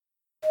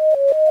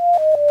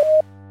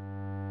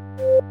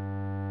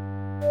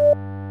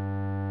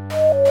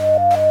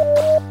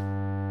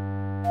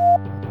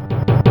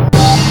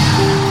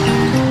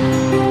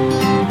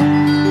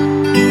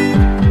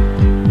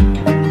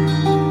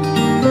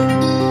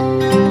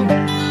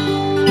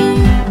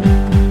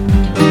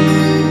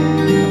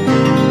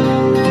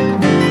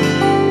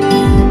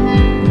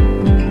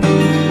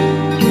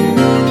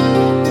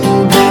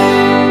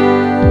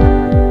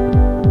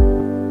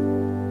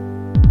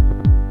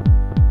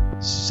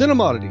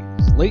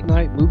Cinemoddities, late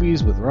night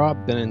movies with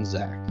Rob, Ben, and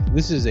Zach.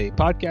 This is a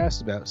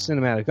podcast about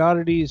cinematic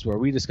oddities where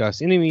we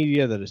discuss any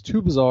media that is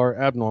too bizarre,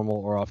 abnormal,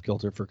 or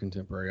off-kilter for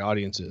contemporary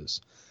audiences.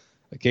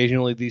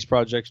 Occasionally these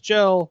projects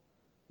gel,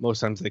 most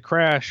times they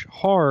crash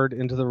hard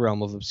into the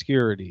realm of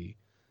obscurity.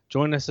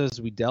 Join us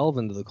as we delve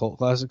into the cult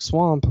classic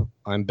swamp.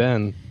 I'm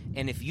Ben.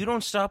 And if you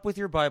don't stop with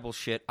your Bible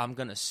shit, I'm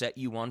going to set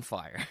you on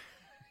fire.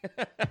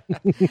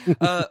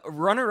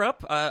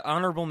 Runner-up,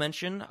 honorable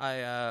mention.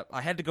 I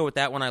had to go with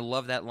that one. I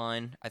love that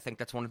line. I think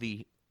that's one of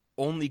the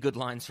only good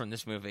lines from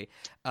this movie.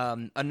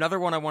 Another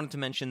one I wanted to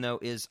mention, though,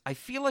 is I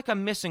feel like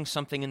I'm missing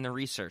something in the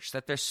research,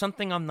 that there's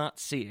something I'm not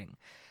seeing.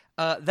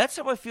 That's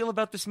how I feel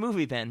about this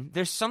movie, Ben.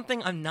 There's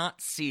something I'm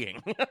not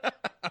seeing.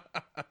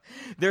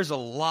 There's a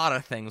lot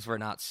of things we're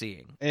not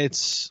seeing.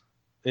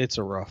 It's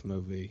a rough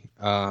movie.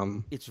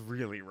 It's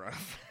really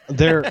rough.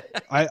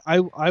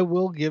 I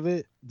will give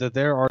it that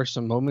there are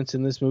some moments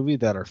in this movie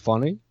that are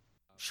funny.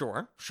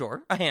 Sure.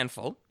 A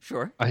handful,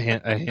 sure. A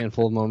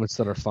handful of moments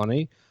that are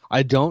funny.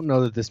 I don't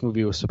know that this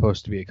movie was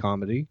supposed to be a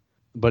comedy,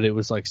 but it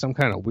was like some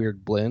kind of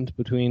weird blend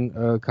between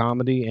a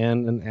comedy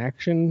and an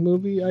action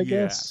movie, I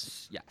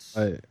guess. Yes.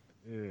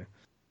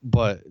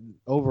 But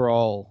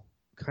overall,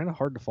 kind of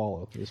hard to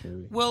follow this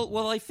movie.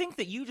 Well, I think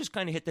that you just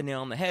kind of hit the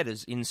nail on the head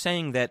is in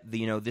saying that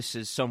this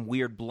is some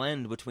weird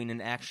blend between an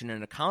action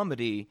and a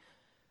comedy.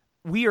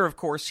 We are, of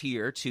course,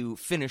 here to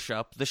finish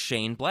up the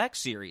Shane Black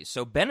series.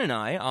 So Ben and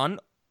I, on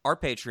our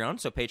Patreon,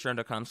 so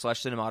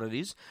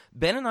patreon.com/cinemoddities,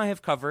 Ben and I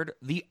have covered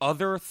the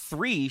other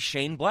 3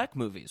 Shane Black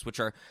movies, which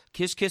are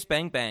Kiss Kiss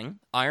Bang Bang,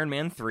 Iron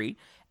Man 3,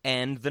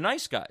 and The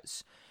Nice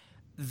Guys.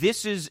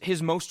 This is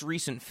his most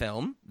recent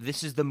film.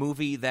 This is the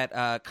movie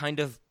that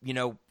kind of,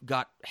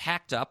 got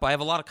hacked up. I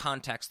have a lot of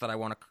context that I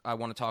want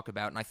to talk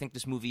about, and I think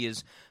this movie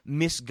is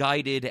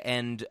misguided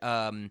and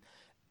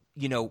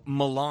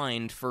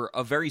maligned for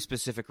a very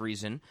specific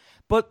reason.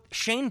 But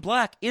Shane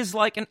Black is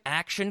like an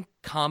action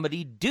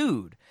comedy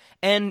dude.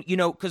 And,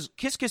 because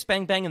Kiss Kiss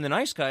Bang Bang and The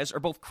Nice Guys are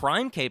both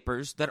crime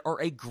capers that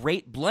are a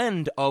great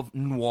blend of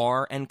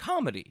noir and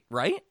comedy,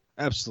 right?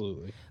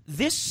 Absolutely.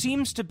 This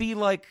seems to be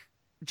like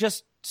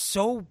just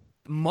so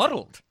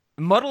muddled.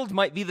 Muddled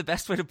might be the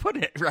best way to put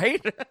it,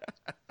 right?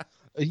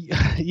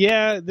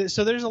 Yeah.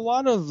 So there's a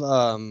lot of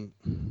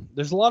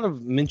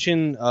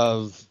mention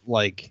of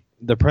like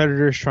the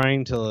Predators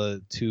trying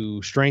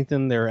to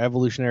strengthen their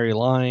evolutionary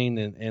line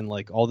and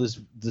like all this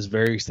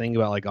various thing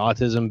about like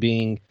autism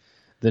being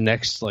the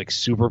next like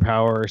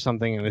superpower or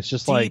something, and it's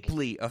just like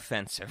deeply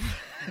offensive.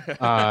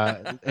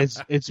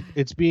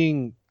 It's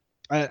being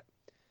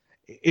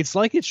it's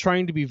like it's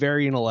trying to be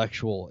very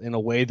intellectual in a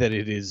way that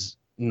it is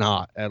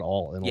not at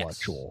all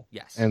intellectual.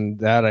 Yes. And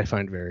that I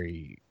find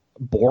very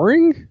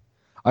boring.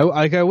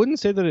 I wouldn't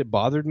say that it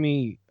bothered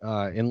me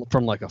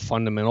from like a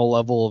fundamental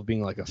level of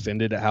being like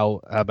offended at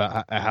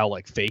how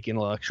like fake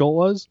intellectual it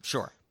was.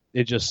 Sure.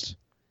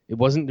 It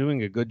wasn't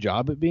doing a good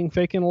job at being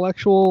fake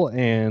intellectual,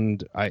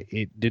 and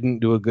it didn't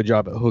do a good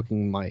job at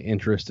hooking my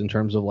interest in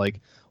terms of like,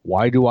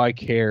 why do I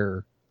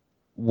care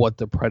what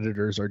the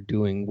Predators are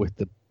doing with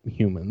the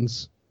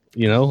humans?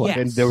 Yes.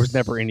 And there was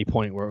never any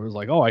point where it was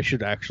like, oh, I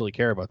should actually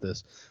care about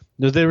this.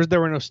 There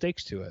were no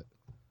stakes to it.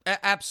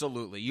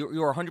 Absolutely.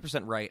 You're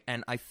 100% right.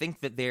 And I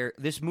think that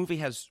this movie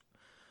has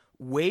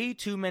way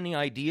too many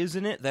ideas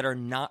in it that are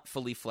not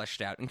fully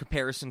fleshed out in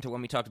comparison to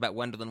when we talked about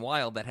Wendell and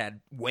Wild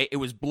it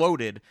was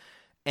bloated.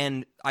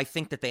 And I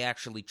think that they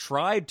actually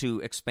tried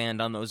to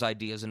expand on those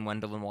ideas in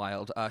Wendell and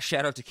Wild.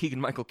 Shout out to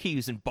Keegan-Michael Key,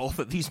 who's in both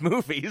of these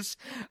movies.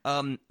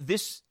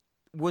 This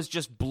was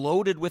just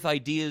bloated with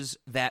ideas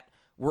that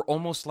were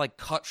almost like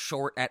cut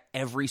short at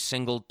every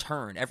single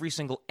turn. Every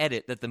single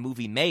edit that the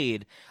movie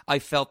made, I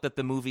felt that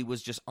the movie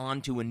was just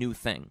onto a new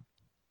thing.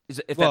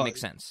 That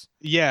makes sense.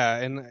 Yeah,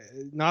 and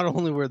not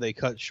only were they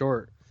cut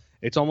short,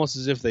 it's almost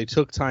as if they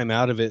took time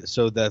out of it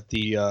so that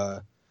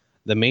the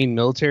main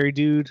military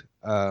dude,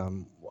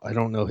 I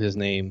don't know his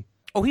name.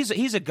 Oh, he's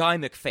a Guy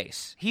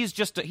McFace. He's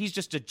just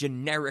a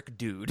generic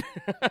dude.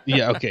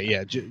 Yeah. Okay.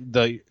 Yeah.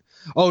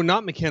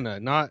 Not McKenna.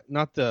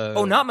 Not the.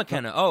 Oh, not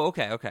McKenna. Oh,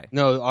 okay.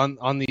 No,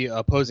 on the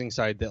opposing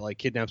side that like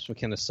kidnaps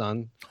McKenna's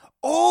son.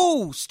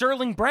 Oh,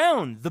 Sterling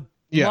Brown,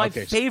 my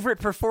favorite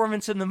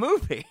performance in the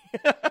movie.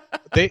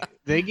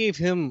 They gave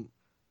him,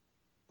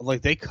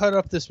 like, they cut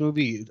up this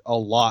movie a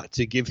lot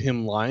to give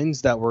him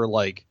lines that were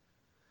like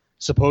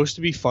supposed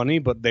to be funny,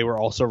 but they were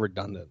also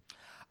redundant.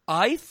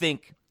 I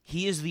think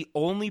he is the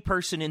only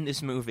person in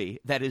this movie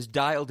that is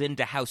dialed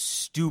into how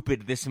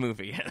stupid this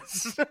movie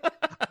is.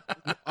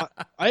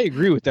 I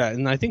agree with that,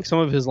 and I think some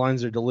of his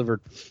lines are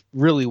delivered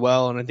really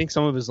well, and I think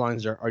some of his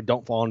lines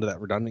don't fall into that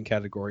redundant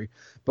category.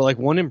 But like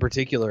one in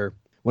particular,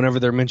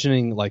 whenever they're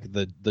mentioning like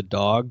the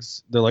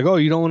dogs, they're like, "Oh,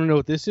 you don't want to know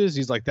what this is?"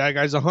 He's like, "That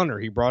guy's a hunter.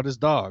 He brought his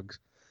dogs,"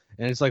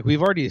 And it's like,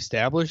 we've already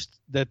established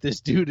that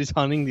this dude is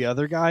hunting the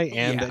other guy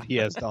and that he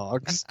has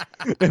dogs.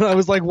 And I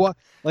was like, what?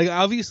 Like,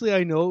 obviously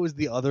I know it was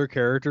the other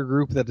character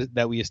group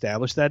that we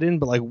established that in,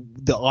 but like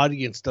the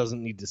audience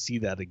doesn't need to see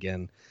that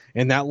again.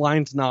 And that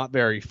line's not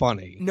very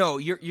funny. No,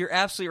 you're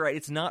absolutely right.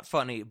 It's not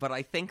funny, but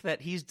I think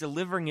that he's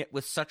delivering it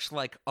with such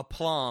like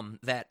aplomb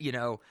that, you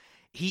know,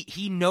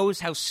 he knows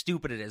how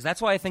stupid it is.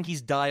 That's why I think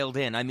he's dialed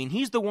in. I mean,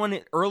 he's the one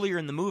earlier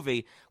in the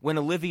movie when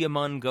Olivia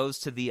Munn goes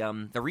to the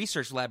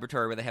research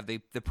laboratory where they have the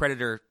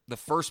predator, the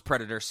first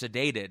predator,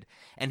 sedated,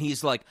 and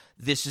he's like,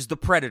 "This is the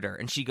predator,"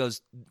 and she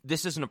goes,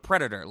 "This isn't a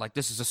predator. Like,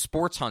 this is a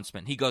sports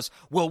huntsman." He goes,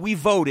 "Well, we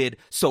voted,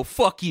 so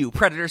fuck you.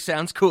 Predator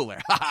sounds cooler."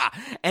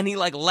 And he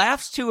like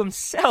laughs to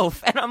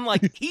himself, and I'm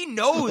like, he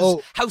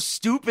knows how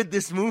stupid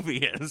this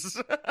movie is.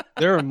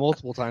 There are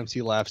multiple times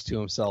he laughs to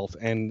himself,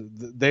 and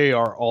they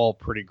are all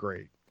pretty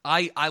great.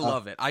 I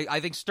love it. I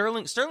think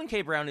Sterling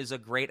K. Brown is a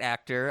great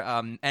actor.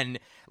 And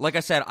like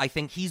I said, I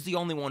think he's the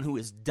only one who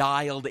is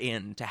dialed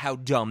in to how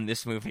dumb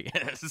this movie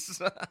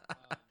is.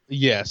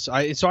 Yes.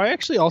 I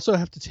actually also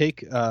have to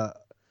take a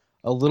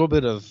little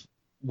bit of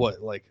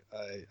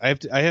I have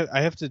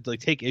to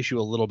like take issue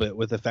a little bit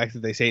with the fact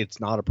that they say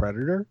it's not a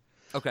predator.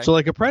 Okay. So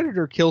like a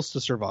predator kills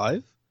to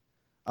survive.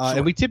 Sure.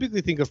 And we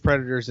typically think of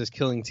predators as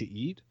killing to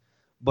eat,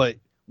 but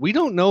we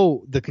don't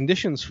know the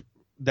conditions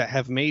that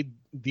have made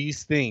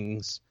these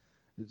things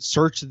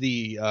search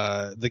the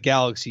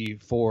galaxy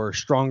for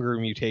stronger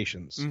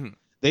mutations. Mm-hmm.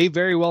 They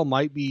very well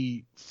might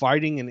be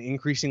fighting an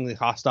increasingly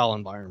hostile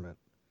environment,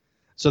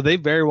 so they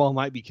very well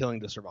might be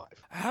killing to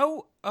survive.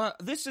 How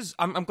this is?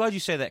 I'm glad you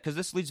say that, because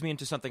this leads me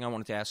into something I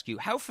wanted to ask you.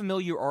 How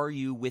familiar are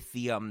you with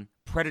the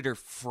Predator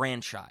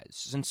franchise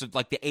since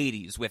like the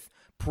 80s with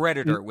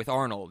Predator, with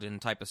Arnold and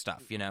type of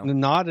stuff? You know,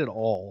 not at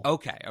all.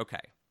 Okay.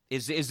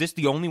 Is this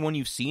the only one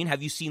you've seen?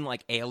 Have you seen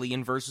like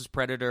Alien versus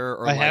Predator?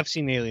 Or I have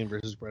seen Alien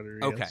versus Predator.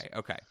 Okay, yes.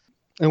 Okay.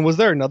 And was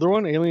there another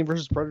one, Alien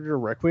versus Predator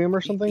Requiem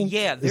or something?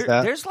 Yeah,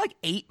 there's like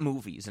 8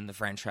 movies in the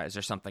franchise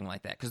or something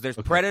like that. Because there's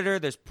Predator,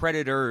 there's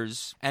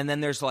Predators, and then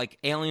there's like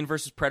Alien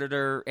versus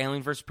Predator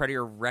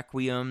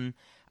Requiem.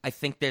 I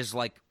think there's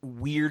like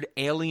weird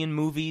alien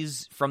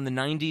movies from the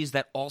 90s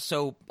that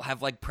also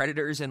have like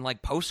predators and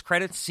like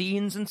post-credit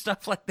scenes and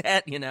stuff like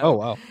that, you know?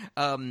 Oh,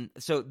 wow.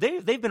 So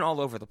they've been all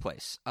over the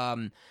place.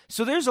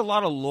 So there's a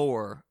lot of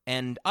lore,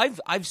 and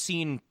I've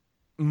seen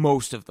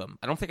most of them.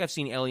 I don't think I've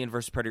seen Alien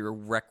vs. Predator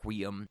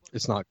Requiem.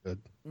 It's not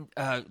good.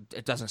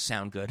 It doesn't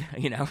sound good,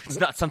 you know? It's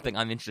not something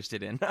I'm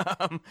interested in.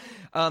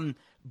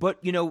 But,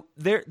 you know,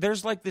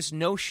 there's like this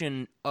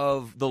notion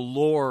of the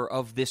lore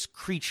of this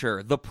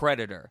creature, the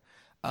Predator,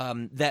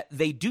 that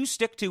they do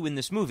stick to in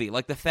this movie,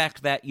 like the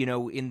fact that, you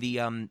know, in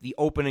the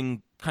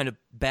opening kind of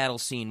battle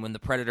scene when the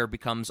Predator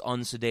becomes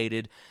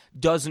unsedated,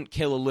 doesn't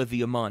kill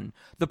Olivia Munn.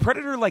 The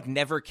Predator like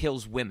never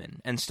kills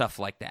women and stuff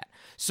like that.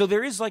 So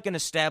there is like an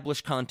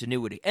established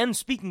continuity. And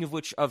speaking of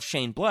which, of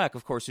Shane Black,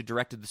 of course, who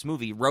directed this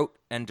movie, wrote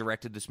and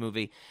directed this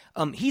movie,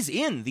 he's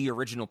in the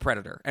original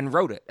Predator and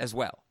wrote it as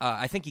well.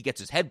 I think he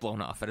gets his head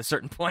blown off at a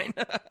certain point.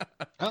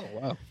 Oh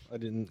wow, I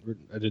didn't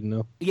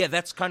know. Yeah,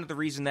 that's kind of the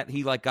reason that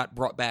he like got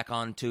brought back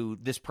onto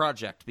this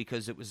project,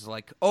 because it was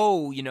like,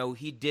 oh, you know,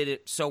 he did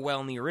it so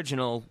well in the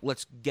original,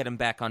 let's get him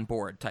back on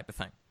board type of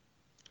thing.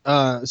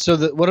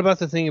 What about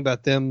the thing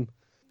about them?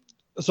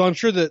 So I'm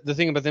sure that the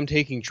thing about them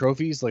taking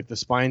trophies, like the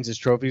spines as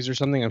trophies or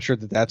something, I'm sure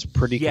that's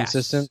pretty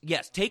consistent.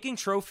 Yes, taking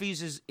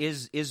trophies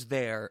is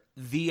there.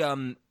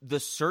 The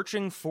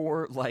searching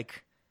for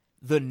like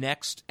the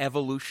next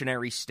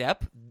evolutionary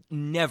step,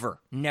 never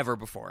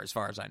before, as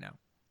far as I know.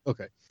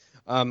 Okay.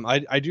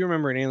 I do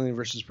remember in Alien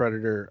versus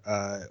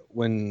Predator,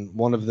 when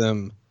one of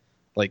them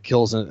like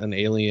kills an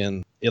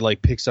alien, it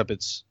like picks up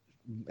its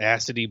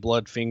acidy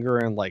blood finger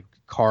and like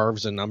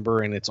carves a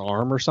number in its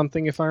arm or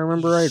something, if I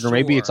remember right. Sure. Or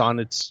maybe it's on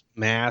its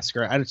mask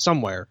or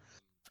somewhere.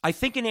 I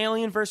think in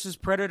Alien versus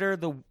Predator,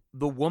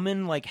 the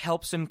woman like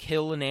helps him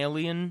kill an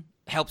alien.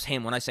 Helps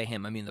him. When I say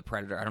him, I mean the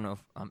Predator. I don't know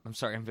if I'm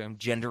sorry, I'm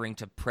gendering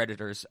to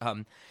predators.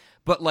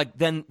 But like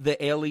then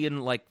the alien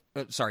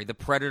the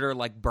Predator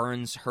like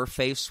burns her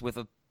face with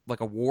a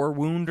war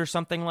wound or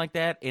something like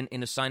that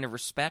in a sign of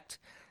respect.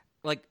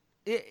 Like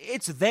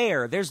it's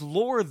there. There's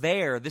lore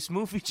there. This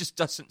movie just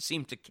doesn't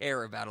seem to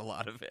care about a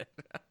lot of it.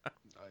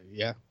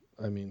 Yeah,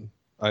 I mean,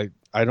 I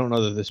don't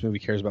know that this movie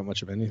cares about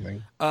much of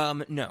anything.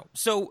 No.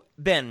 So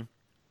Ben,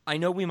 I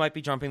know we might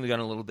be jumping the gun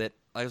a little bit.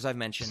 As I've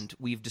mentioned,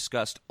 we've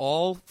discussed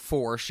all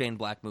 4 Shane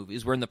Black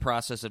movies. We're in the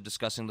process of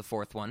discussing the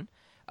 4th one.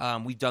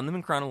 We've done them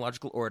in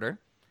chronological order.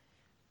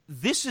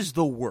 This is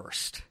the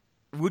worst.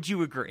 Would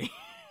you agree?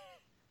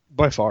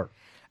 By far.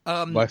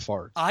 By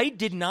far. I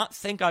did not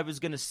think I was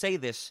going to say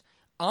this.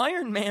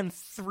 Iron Man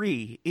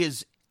 3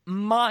 is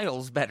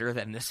miles better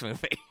than this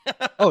movie.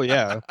 Oh,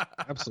 yeah.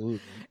 Absolutely.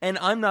 And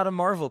I'm not a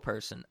Marvel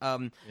person.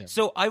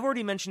 So I've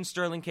already mentioned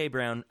Sterling K.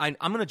 Brown. I'm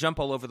going to jump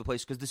all over the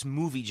place because this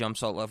movie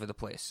jumps all over the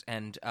place.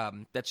 And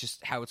that's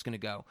just how it's going to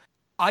go.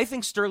 I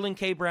think Sterling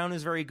K. Brown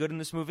is very good in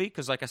this movie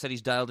because, like I said,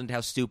 he's dialed into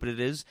how stupid it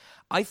is.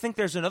 I think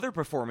there's another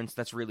performance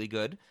that's really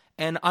good.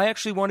 And I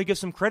actually want to give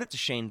some credit to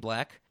Shane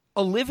Black.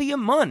 Olivia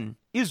Munn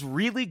is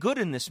really good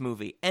in this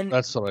movie. And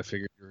That's what I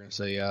figured you were going to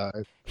say, yeah.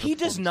 he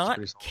does not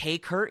pretty solid.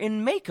 cake her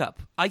in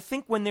makeup. I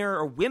think when there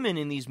are women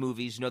in these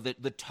movies,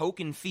 the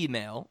token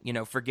female,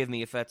 forgive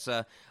me if that's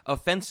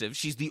offensive,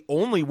 she's the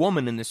only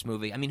woman in this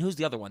movie. I mean, who's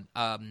the other one?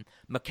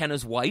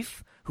 McKenna's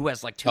wife, who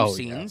has like two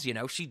scenes,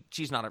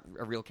 she's not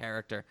a real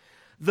character.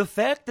 The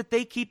fact that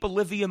they keep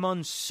Olivia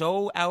Munn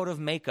so out of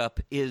makeup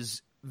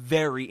is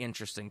very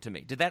interesting to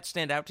me. Did that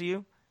stand out to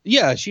you?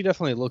 Yeah, she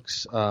definitely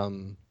looks...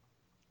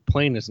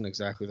 plain isn't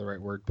exactly the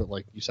right word, but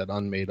like you said,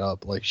 unmade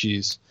up. Like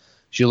she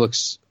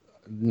looks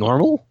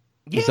normal.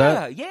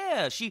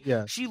 Yeah.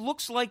 She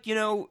looks like,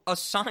 a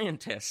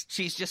scientist.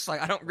 She's just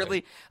like, I don't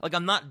really, like,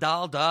 I'm not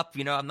dolled up,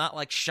 I'm not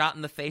like shot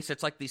in the face.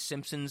 It's like the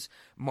Simpsons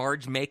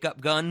Marge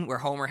makeup gun where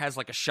Homer has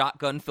like a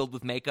shotgun filled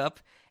with makeup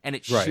and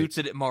it shoots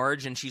it at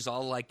Marge and she's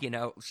all like,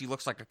 she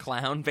looks like a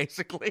clown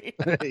basically.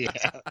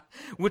 Yeah.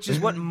 Which is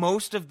what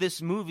most of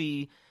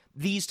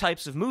these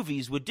types of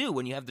movies would do.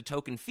 When you have the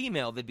token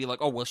female, they'd be like,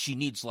 oh, well, she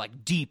needs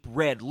like deep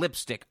red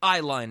lipstick,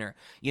 eyeliner,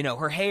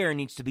 her hair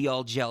needs to be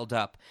all gelled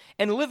up.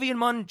 And Olivia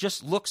Munn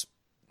just looks,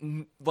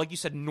 like you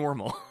said,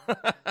 normal.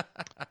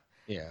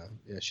 Yeah,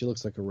 she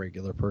looks like a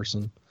regular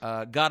person.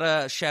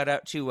 Gotta shout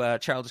out to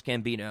Childish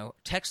Gambino,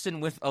 texting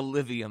with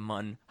Olivia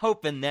Munn,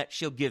 hoping that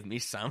she'll give me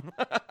some.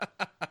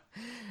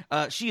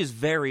 She is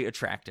very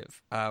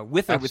attractive,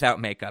 with or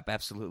without makeup,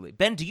 absolutely.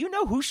 Ben, do you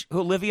know who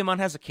Olivia Munn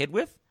has a kid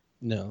with?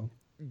 No.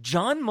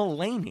 John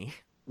Mulaney.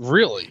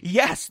 Really?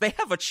 Yes, they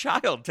have a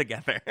child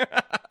together.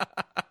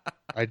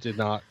 I did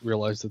not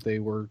realize that they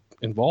were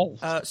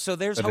involved. So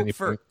there's hope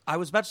for... I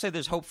was about to say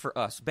there's hope for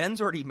us.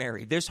 Ben's already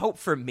married. There's hope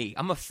for me.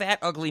 I'm a fat,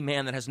 ugly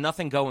man that has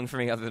nothing going for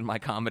me other than my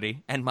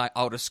comedy and my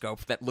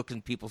otoscope that looks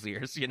in people's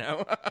ears,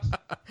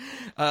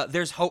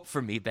 There's hope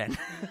for me, Ben.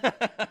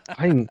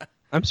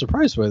 I'm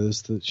surprised by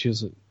this, that she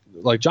was...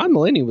 Like, John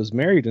Mulaney was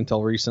married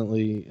until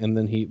recently, and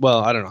then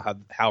I don't know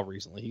how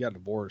recently. He got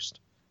divorced.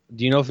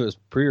 Do you know if it was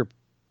pre or...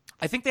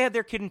 I think they had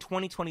their kid in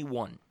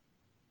 2021.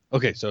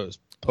 Okay, so it was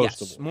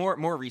post-divorce. Yes,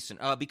 more recent.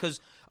 Because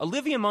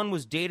Olivia Munn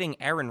was dating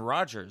Aaron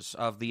Rodgers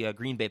of the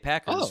Green Bay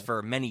Packers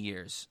for many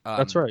years.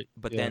 That's right.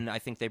 But then I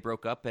think they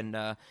broke up,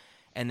 and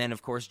then,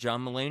 of course,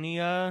 John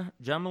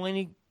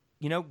Mulaney,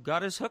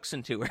 got his hooks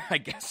into her, I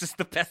guess is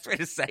the best way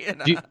to say it.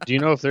 Do you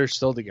know if they're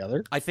still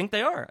together? I think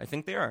they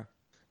are.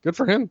 Good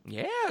for him.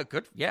 Yeah,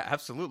 good. Yeah,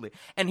 absolutely.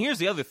 And here's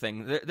the other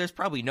thing. There's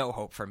probably no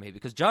hope for me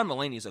because John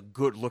Mulaney is a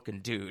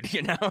good-looking dude,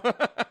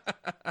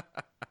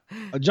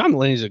 John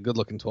Mulaney's a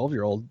good-looking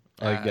 12-year-old,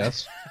 I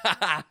guess.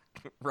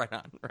 Right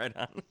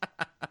on.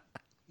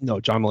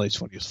 No, John Mulaney's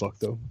funny as fuck,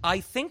 though. I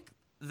think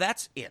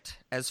that's it.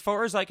 As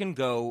far as I can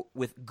go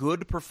with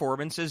good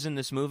performances in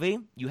this movie,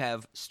 you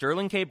have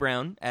Sterling K.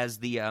 Brown as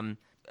the...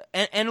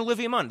 And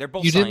Olivia Munn. They're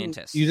both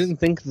scientists. You didn't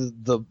think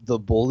the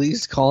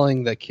bullies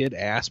calling the kid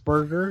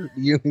Asperger?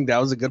 You think that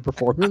was a good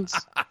performance?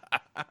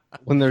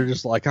 When they're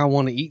just like, I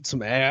want to eat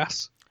some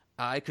ass.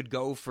 I could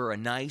go for a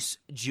nice,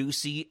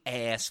 juicy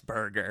ass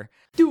burger.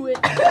 Do it.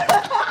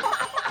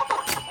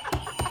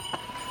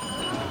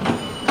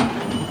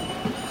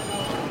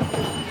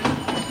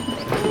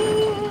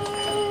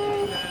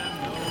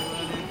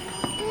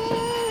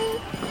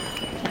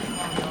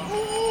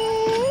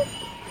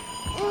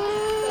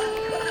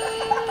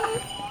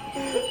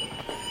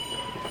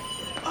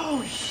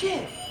 Oh,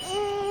 shit.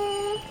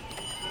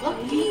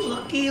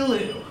 Lucky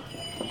Lou.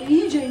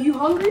 Hey, EJ, you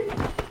hungry?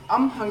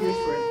 I'm hungry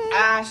for an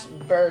ass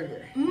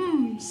burger.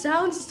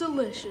 Sounds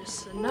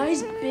delicious. A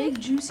nice,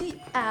 big,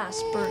 juicy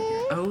ass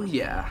burger. Oh,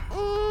 yeah.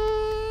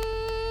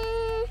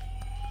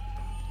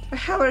 The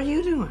hell are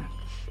you doing?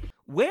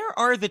 Where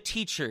are the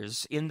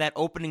teachers in that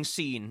opening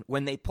scene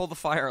when they pull the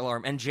fire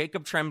alarm and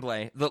Jacob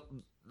Tremblay,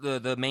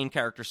 the main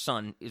character's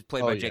son, is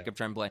played by Jacob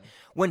Tremblay,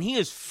 when he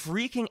is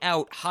freaking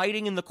out,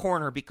 hiding in the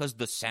corner because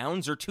the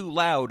sounds are too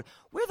loud?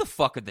 Where the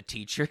fuck are the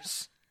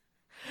teachers?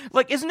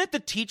 Like, isn't it the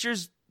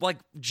teacher's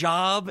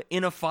job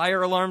in a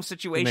fire alarm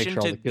situation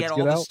to get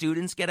all the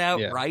students get out,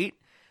 right?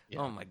 Yeah.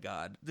 Oh my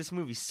god, this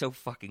movie's so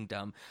fucking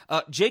dumb.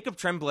 Jacob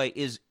Tremblay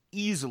is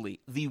easily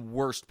the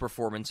worst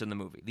performance in the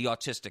movie, the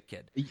autistic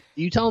kid.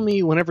 You telling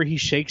me whenever he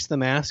shakes the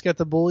mask at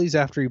the bullies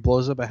after he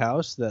blows up a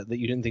house that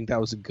you didn't think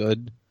that was a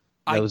good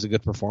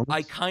performance?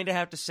 I kind of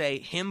have to say,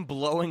 him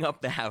blowing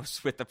up the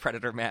house with the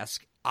Predator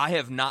mask, I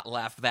have not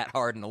laughed that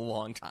hard in a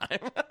long time.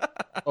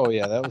 Oh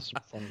yeah, that was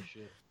some funny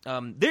shit.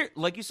 There,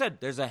 like you said,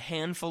 there's a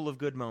handful of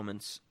good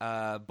moments,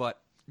 but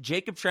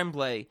Jacob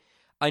Tremblay,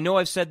 I know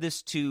I've said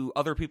this to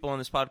other people on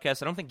this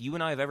podcast. I don't think you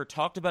and I have ever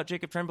talked about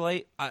Jacob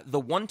Tremblay. The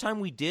one time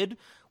we did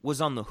was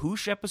on the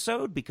Hoosh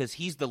episode because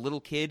he's the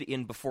little kid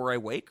in Before I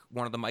Wake,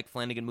 one of the Mike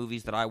Flanagan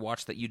movies that I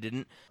watched that you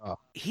didn't. Oh.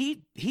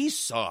 He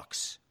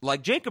sucks.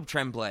 Like, Jacob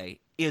Tremblay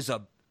is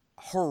a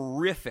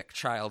horrific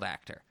child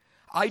actor.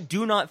 I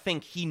do not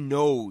think he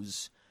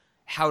knows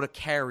how to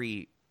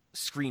carry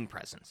screen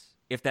presence,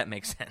 if that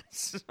makes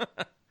sense.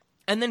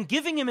 And then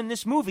giving him in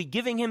this movie,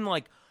 giving him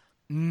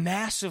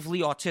massively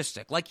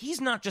autistic. Like, he's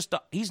not just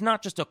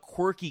a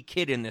quirky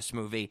kid in this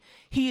movie.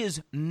 He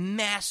is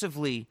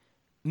massively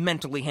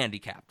mentally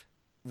handicapped,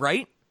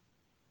 right?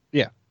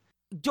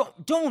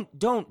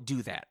 Don't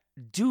do that.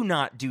 Do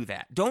not do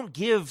that. Don't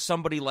give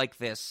somebody like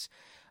this,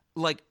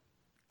 like,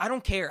 I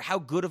don't care how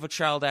good of a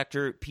child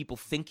actor people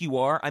think you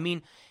are. I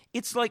mean,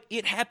 it's like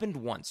it happened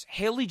once.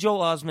 Haley Joel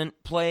Osment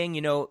playing,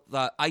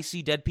 the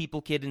icy dead people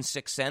kid in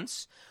Sixth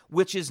Sense,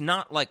 which is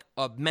not like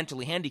a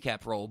mentally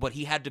handicapped role, but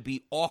he had to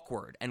be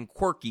awkward and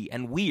quirky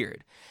and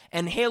weird.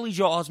 And Haley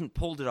Joel Osment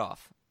pulled it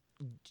off.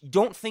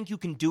 Don't think you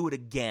can do it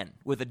again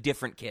with a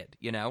different kid,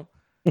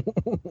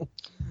 So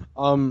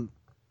I'm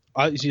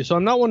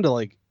not one to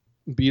like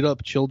beat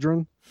up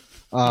children,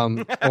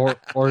 or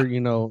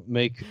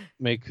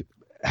make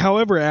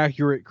however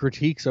accurate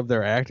critiques of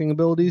their acting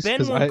abilities.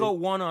 Ben won't go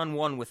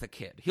one-on-one with a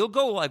kid. He'll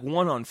go like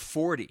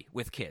 1-on-40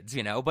 with kids,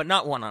 but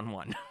not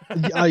one-on-one.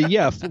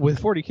 Yeah, with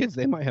 40 kids,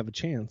 they might have a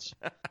chance.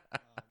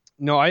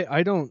 No,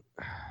 I don't.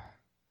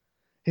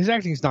 His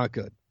acting's not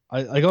good.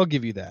 I'll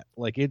give you that.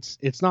 Like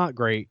it's not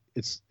great.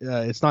 It's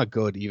not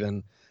good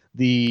even.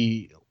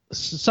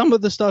 Some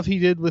of the stuff he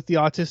did with the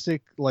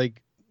autistic,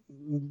 like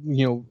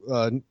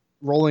not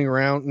rolling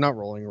around,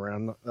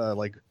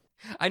 like.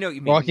 I know what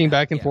you mean. Walking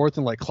back and forth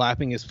and like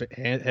clapping his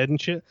head and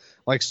shit.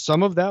 Like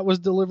some of that was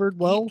delivered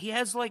well.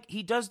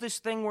 He does this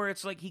thing where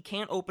it's like he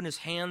can't open his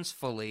hands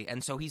fully,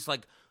 and so he's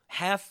like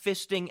half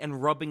fisting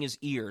and rubbing his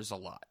ears a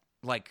lot.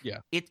 Like,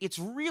 yeah, it's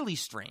really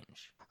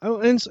strange. Oh,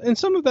 and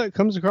some of that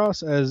comes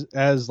across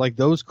as like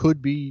those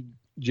could be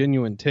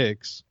genuine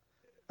tics.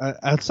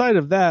 Outside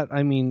of that,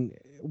 I mean,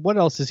 what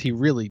else is he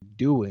really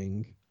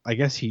doing? I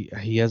guess he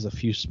has a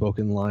few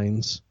spoken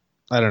lines.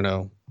 I don't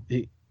know.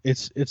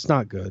 It's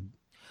not good.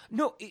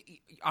 No,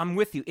 I'm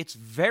with you. It's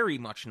very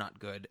much not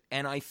good.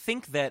 And I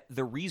think that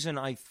the reason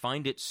I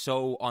find it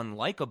so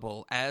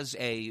unlikable as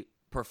a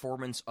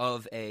performance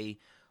of an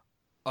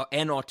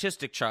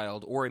autistic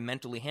child or a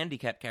mentally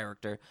handicapped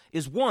character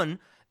is, one,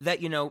 that,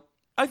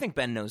 I think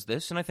Ben knows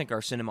this, and I think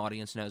our cinema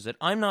audience knows it.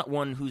 I'm not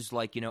one who's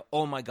like,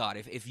 oh my God,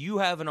 if you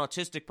have an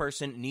autistic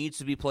person, it needs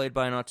to be played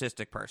by an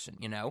autistic person,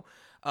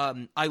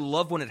 I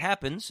love when it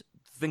happens.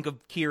 Think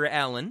of Kira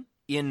Allen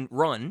in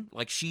Run,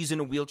 like she's in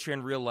a wheelchair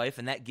in real life,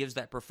 and that gives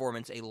that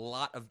performance a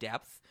lot of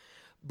depth.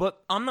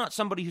 But I'm not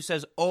somebody who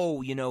says,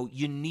 oh,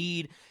 you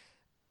need,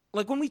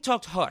 like when we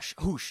talked Hoosh,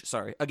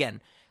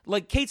 again,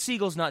 like Kate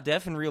Siegel's not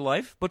deaf in real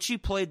life, but she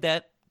played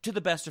that to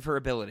the best of her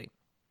ability.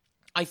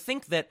 I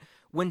think that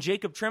when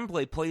Jacob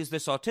Tremblay plays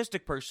this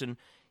autistic person,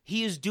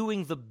 he is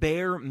doing the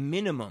bare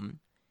minimum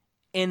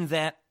in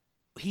that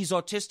he's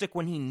autistic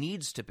when he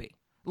needs to be.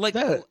 Like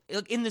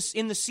in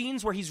the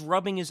scenes where he's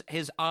rubbing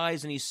his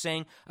eyes and he's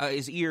saying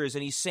his ears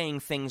and he's saying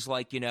things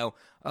like,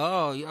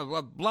 oh, yeah,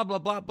 blah blah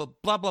blah blah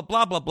blah blah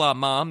blah blah blah,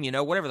 mom,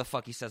 whatever the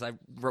fuck he says. I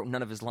wrote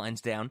none of his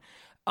lines down.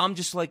 I'm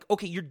just like,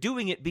 okay, you're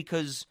doing it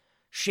because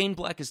Shane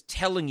Black is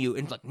telling you,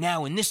 and like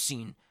now in this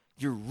scene,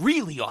 you're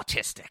really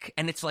autistic,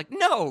 and it's like,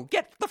 no,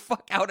 get the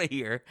fuck out of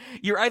here.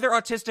 You're either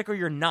autistic or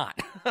you're not.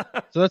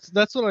 So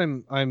that's what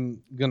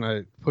I'm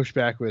gonna push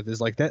back with is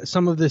like that.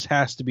 Some of this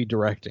has to be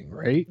directing,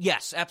 right?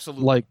 Yes,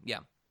 absolutely. Like, yeah.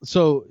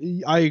 So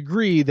I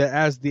agree that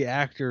as the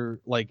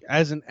actor, like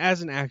as an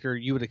actor,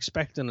 you would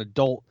expect an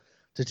adult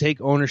to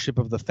take ownership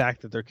of the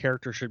fact that their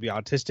character should be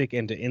autistic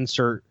and to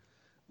insert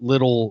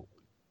little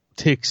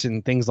tics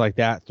and things like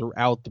that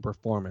throughout the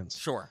performance.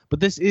 Sure. But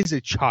this is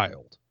a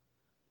child,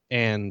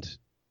 and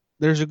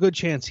there's a good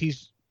chance he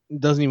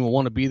doesn't even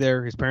want to be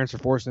there. His parents are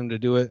forcing him to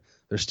do it.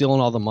 They're stealing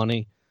all the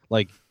money.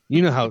 Like,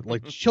 how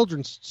like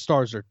children's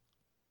stars are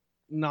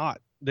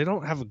they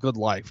don't have a good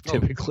life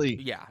typically.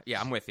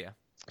 Yeah, I'm with you.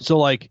 So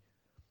like,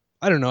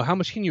 I don't know, how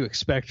much can you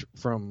expect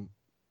from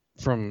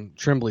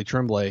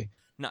Tremblay?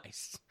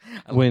 Nice.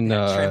 When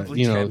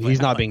Tremblay,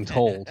 he's not being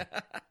told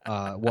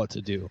what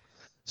to do.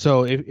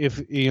 So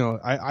if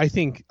I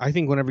think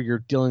whenever you're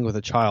dealing with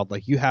a child,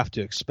 like you have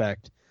to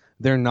expect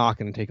they're not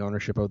going to take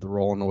ownership of the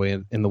role in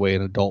the way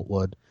an adult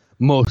would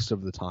most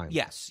of the time.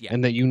 Yes, yeah.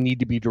 And that you need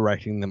to be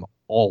directing them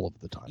all of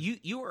the time.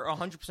 You are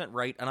 100%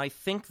 right, and I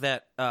think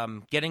that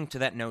getting to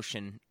that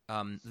notion,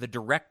 the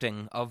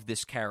directing of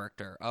this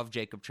character, of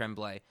Jacob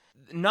Tremblay,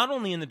 not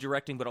only in the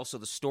directing but also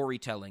the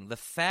storytelling, the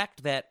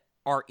fact that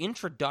our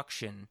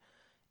introduction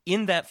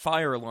in that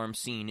fire alarm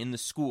scene in the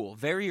school,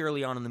 very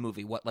early on in the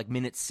movie, like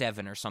minute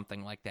 7 or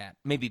something like that,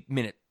 maybe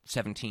minute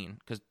 17,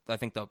 because I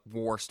think the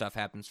war stuff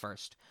happens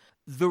first.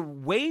 The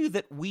way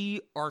that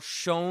we are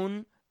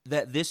shown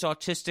that this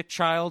autistic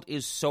child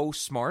is so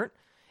smart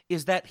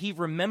is that he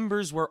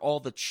remembers where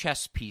all the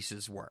chess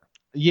pieces were.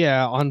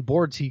 Yeah, on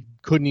boards he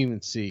couldn't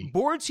even see.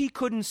 Boards he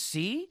couldn't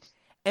see,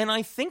 and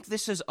I think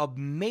this is a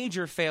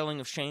major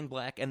failing of Shane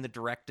Black and the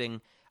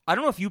directing. I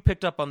don't know if you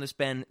picked up on this,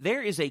 Ben.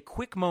 There is a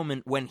quick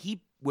moment when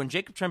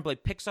Jacob Tremblay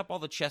picks up all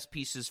the chess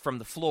pieces from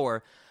the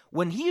floor.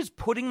 When he is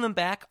putting them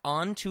back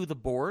onto the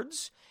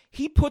boards,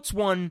 he puts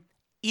one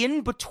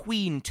in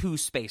between two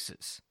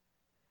spaces.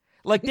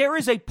 Like, there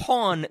is a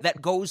pawn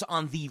that goes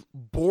on the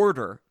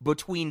border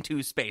between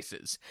two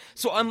spaces.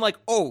 So I'm like,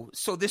 oh,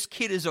 so this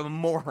kid is a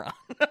moron.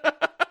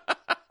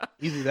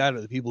 Either that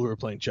or the people who were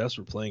playing chess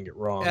were playing it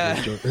wrong.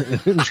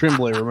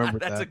 Tremblay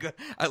remembered That's that. a good.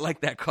 I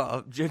like that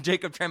call.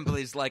 Jacob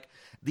Tremblay's like,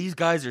 these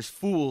guys are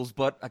fools,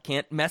 but I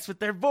can't mess with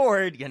their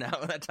board.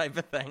 That type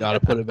of thing. Got to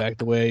put it back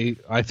the way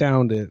I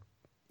found it.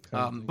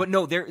 But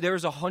no,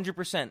 there's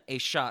 100% a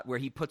shot where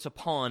he puts a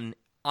pawn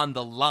on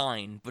the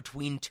line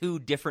between two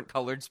different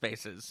colored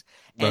spaces,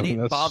 and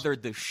it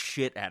bothered the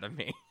shit out of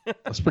me.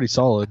 That's pretty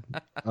solid.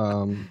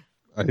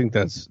 I think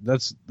that's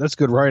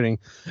good writing,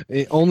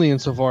 only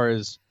insofar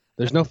as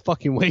there's no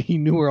fucking way he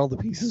knew where all the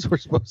pieces were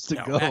supposed to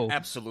go.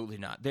 Absolutely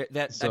not.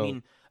 I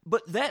mean,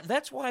 but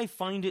that's why I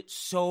find it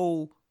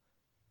so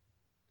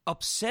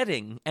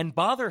upsetting and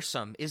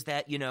bothersome. Is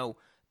that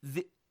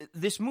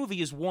this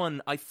movie is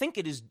one. I think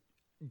it is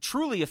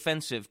truly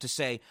offensive to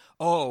say,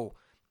 oh,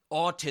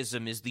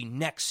 autism is the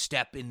next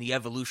step in the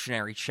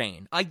evolutionary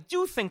chain. I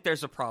do think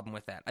there's a problem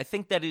with that. I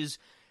think that is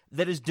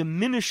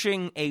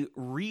diminishing a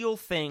real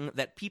thing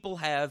that people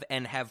have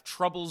and have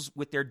troubles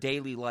with their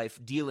daily life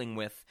dealing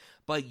with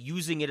by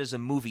using it as a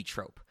movie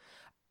trope.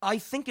 I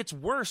think it's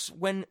worse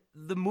when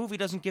the movie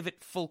doesn't give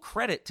it full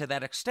credit to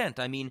that extent.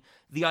 I mean,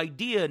 the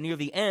idea near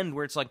the end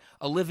where it's like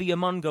Olivia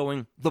Munn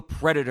going, the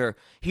Predator,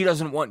 he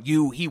doesn't want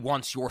you, he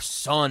wants your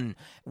son.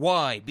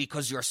 Why?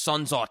 Because your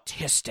son's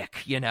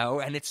autistic,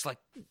 And it's like,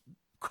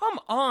 come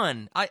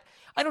on. I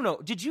don't know.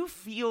 Did you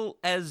feel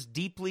as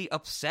deeply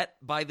upset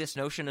by this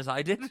notion as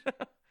I did?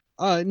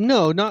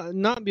 No,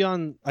 not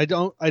beyond. I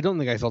don't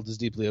think I felt as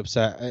deeply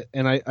upset,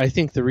 and I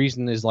think the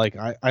reason is like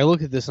I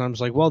look at this and I'm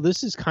just like, well,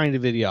 this is kind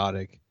of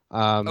idiotic.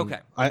 Okay.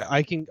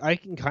 I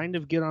can kind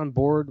of get on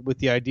board with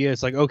the idea.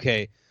 It's like,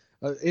 okay,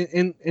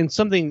 and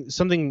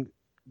something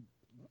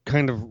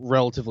kind of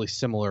relatively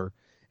similar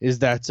is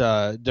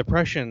that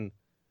depression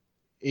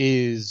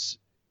is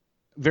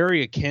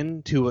very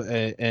akin to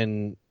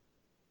an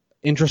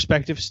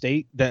introspective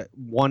state that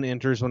one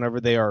enters whenever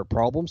they are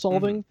problem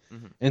solving.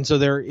 Mm-hmm. And so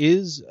there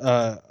is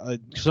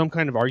some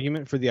kind of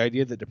argument for the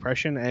idea that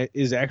depression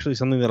is actually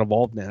something that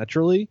evolved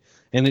naturally,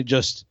 and it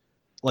just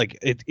like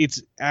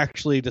it's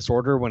actually a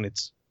disorder when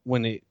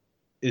it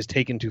is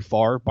taken too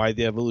far by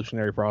the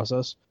evolutionary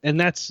process. And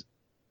that's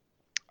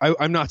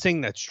I'm not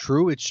saying that's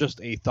true. It's just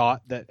a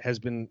thought that has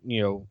been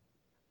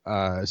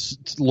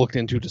looked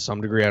into to some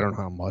degree. I don't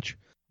know how much.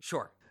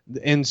 Sure.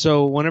 And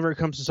so whenever it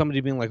comes to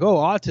somebody being like, oh,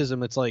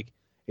 autism, it's like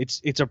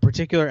it's a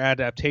particular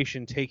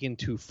adaptation taken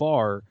too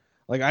far.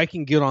 Like I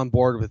can get on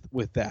board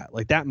with that.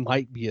 Like that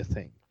might be a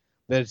thing,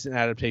 that it's an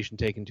adaptation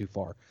taken too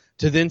far.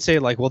 To then say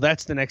like, well,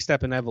 that's the next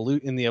step in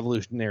the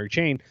evolutionary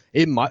chain.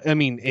 It might. I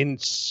mean, in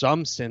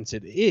some sense,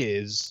 it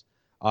is.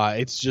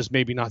 It's just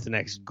maybe not the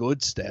next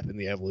good step in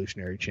the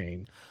evolutionary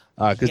chain,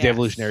 because the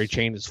evolutionary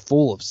chain is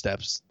full of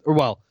steps.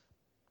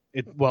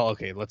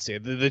 Okay, let's say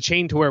the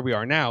chain to where we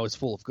are now is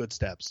full of good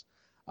steps.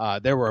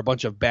 There were a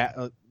bunch of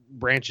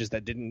branches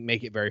that didn't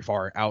make it very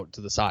far out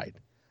to the side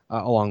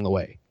along the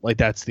way. Like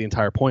that's the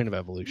entire point of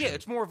evolution. Yeah,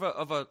 it's more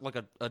of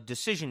a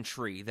decision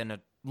tree than a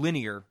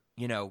linear,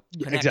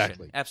 connection.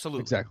 Exactly.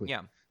 Absolutely. Exactly.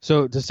 Yeah.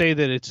 So to say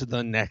that it's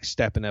the next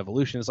step in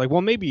evolution, it's like,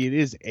 well, maybe it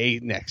is a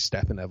next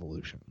step in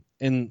evolution,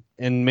 and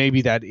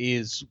maybe that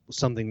is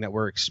something that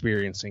we're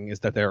experiencing,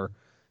 is that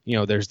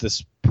there's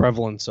this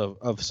prevalence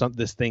of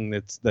this thing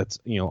that's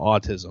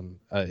autism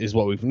is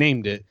what we've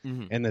named it,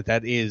 Mm-hmm. and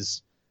that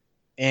is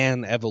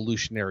an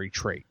evolutionary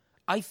trait.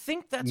 I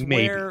think that's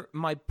Maybe. where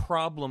my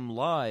problem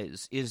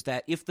lies, is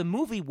that if the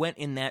movie went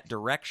in that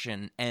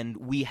direction and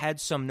we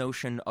had some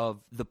notion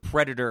of the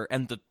Predator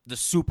and the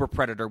super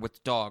Predator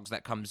with dogs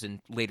that comes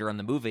in later in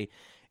the movie,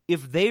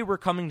 if they were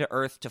coming to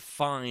Earth to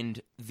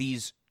find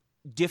these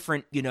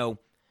different,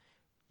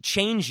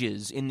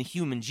 changes in the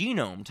human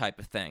genome type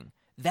of thing,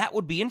 that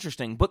would be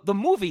interesting. But the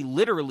movie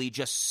literally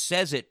just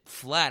says it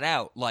flat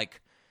out,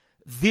 like,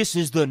 this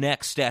is the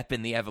next step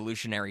in the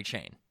evolutionary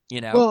chain.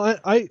 Well,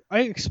 I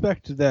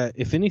expect that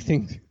if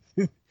anything,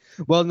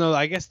 well, no,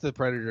 I guess the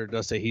Predator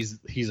does say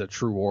he's a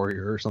true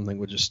warrior or something,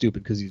 which is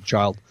stupid because he's a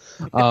child.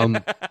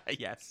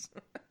 Yes,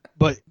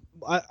 but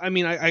I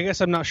mean, I guess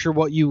I'm not sure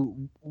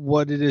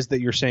what it is that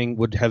you're saying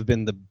would have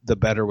been the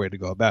better way to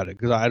go about it,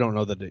 because I don't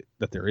know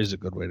that there is a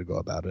good way to go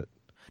about it.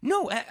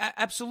 No,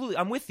 absolutely,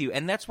 I'm with you,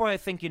 and that's why I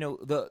think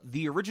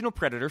the original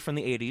Predator from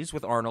the '80s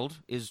with Arnold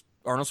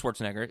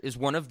Schwarzenegger is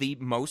one of the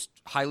most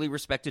highly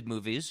respected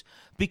movies,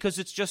 because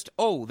it's just,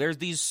 there's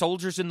these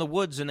soldiers in the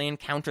woods and they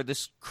encounter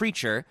this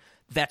creature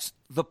that's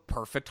the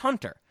perfect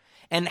hunter,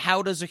 and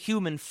how does a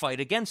human fight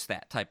against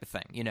that type of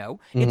thing?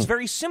 Mm-hmm. It's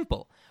very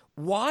simple.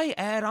 Why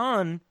add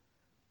on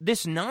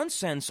this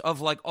nonsense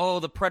of like,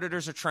 the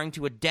Predators are trying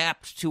to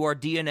adapt to our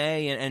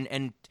DNA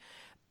and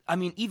I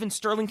mean, even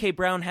Sterling K.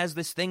 Brown has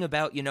this thing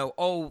about,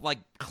 like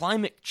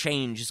climate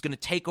change is going to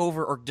take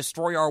over or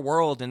destroy our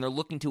world, and they're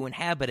looking to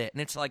inhabit it.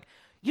 And it's like,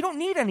 you don't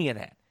need any of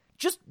that.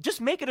 Just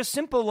make it a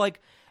simple,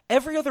 like,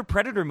 every other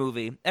Predator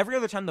movie, every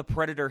other time the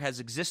Predator has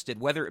existed,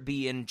 whether it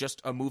be in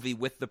just a movie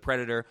with the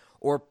Predator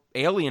or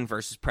Alien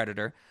versus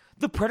Predator,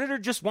 the Predator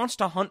just wants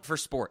to hunt for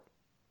sport.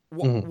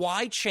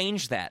 Why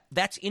change that?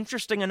 That's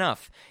interesting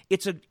enough.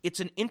 It's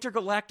an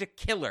intergalactic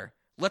killer.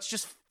 Let's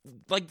just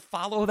like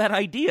follow that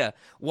idea.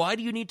 Why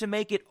do you need to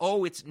make it,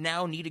 it's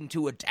now needing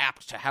to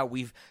adapt to how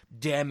we've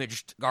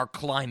damaged our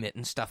climate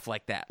and stuff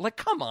like that? Like,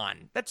 come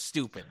on, that's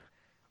stupid.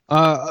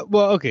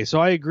 Well, okay, so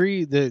I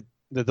agree that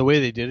the way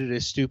they did it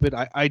is stupid.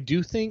 I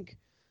do think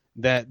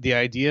that the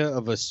idea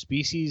of a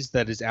species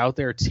that is out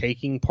there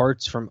taking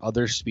parts from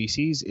other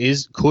species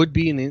could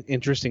be an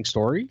interesting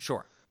story.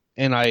 Sure.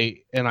 And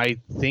I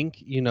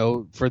think,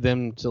 for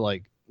them to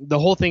like the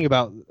whole thing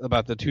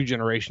about the 2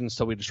 generations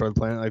till we destroy the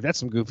planet, like that's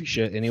some goofy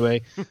shit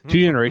anyway. 2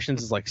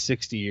 generations is like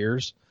 60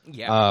 years.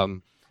 Yeah.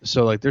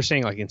 So like they're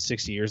saying like in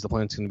 60 years the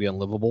planet's going to be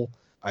unlivable.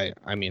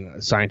 I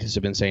mean, scientists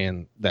have been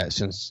saying that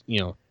since,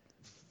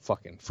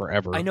 fucking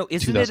forever. I know,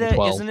 isn't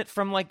it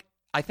from like,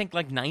 I think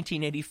like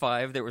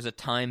 1985 there was a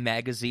Time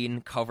magazine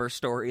cover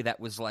story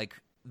that was like,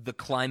 the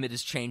climate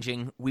is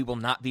changing, we will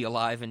not be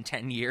alive in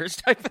 10 years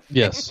type of thing.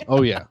 Yes.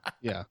 Oh yeah.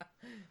 Yeah.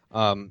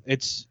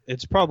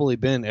 It's probably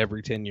been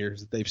every 10 years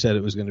that they've said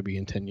it was going to be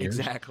in 10 years.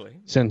 Exactly.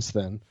 Since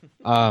then.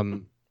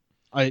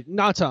 I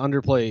not to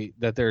underplay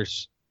that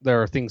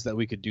there are things that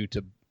we could do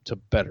to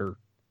better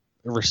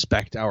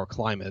respect our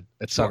climate,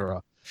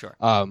 etc. Sure.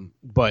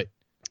 But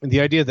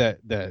the idea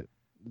that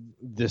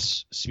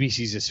this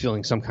species is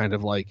feeling some kind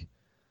of like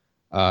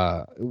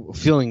under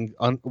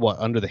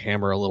the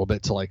hammer a little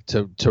bit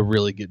to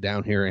really get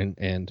down here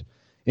and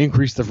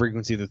increase the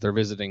frequency that they're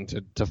visiting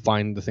to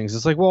find the things.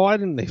 It's like, well, why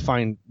didn't they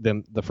find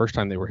them the first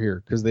time they were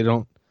here? Because they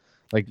don't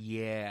like.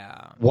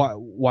 Yeah.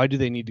 Why do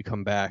they need to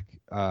come back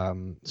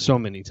so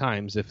many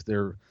times if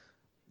they're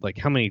like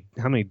how many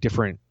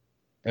different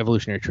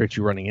evolutionary traits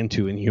you're running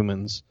into in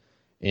humans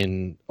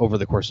over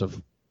the course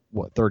of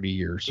 30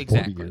 years,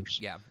 exactly. 40 years?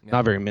 Yeah.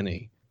 Not very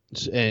many.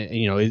 And,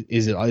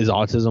 is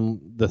autism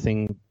the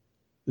thing?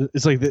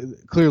 It's like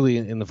clearly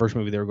in the first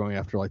movie they were going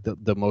after like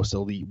the most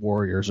elite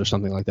warriors or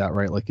something like that,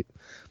 right? Like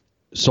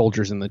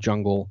soldiers in the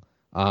jungle.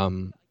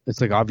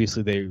 It's like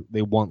obviously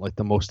they want like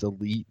the most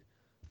elite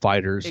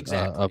fighters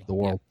of the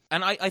world. Yeah.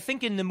 And I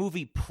think in the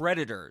movie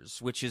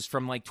Predators, which is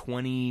from like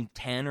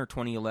 2010 or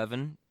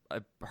 2011, I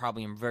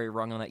probably am very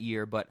wrong on that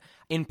year, but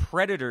in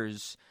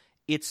Predators,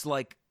 it's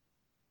like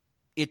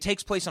it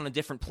takes place on a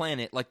different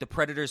planet. Like the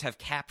Predators have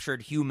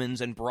captured humans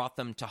and brought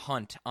them to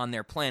hunt on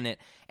their planet,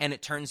 and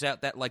it turns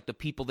out that like the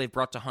people they've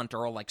brought to hunt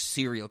are all like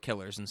serial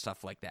killers and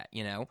stuff like that,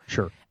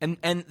 Sure. And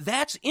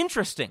that's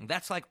interesting.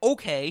 That's like,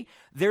 okay,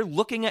 they're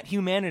looking at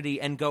humanity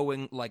and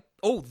going like,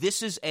 oh,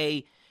 this is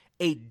a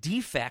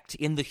defect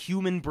in the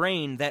human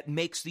brain that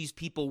makes these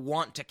people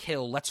want to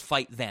kill. Let's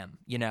fight them,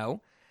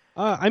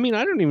 I mean,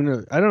 I don't even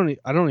know. I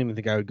don't even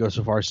think I would go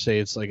so far as to say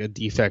it's like a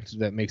defect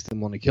that makes them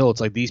want to kill.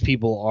 It's like these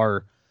people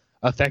are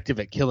effective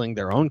at killing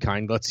their own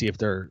kind. Let's see if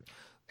they're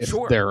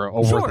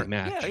a worthy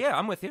match. Yeah,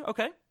 I'm with you.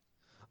 Okay.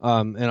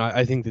 And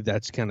I think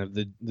that's kind of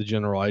the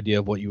general idea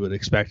of what you would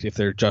expect if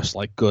they're just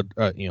like good,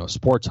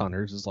 sports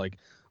hunters. Is like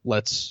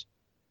let's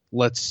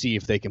see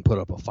if they can put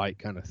up a fight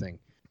kind of thing.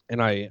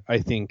 And I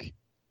think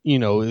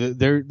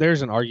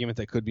there's an argument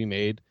that could be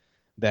made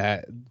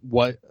that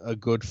what a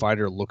good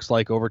fighter looks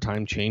like over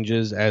time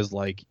changes as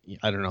like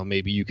I don't know,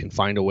 maybe you can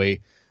find a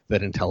way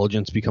that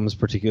intelligence becomes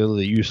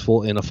particularly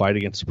useful in a fight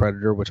against a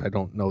predator, which I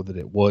don't know that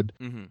it would.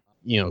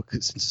 Mm-hmm.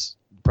 Since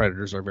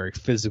predators are very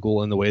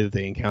physical in the way that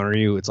they encounter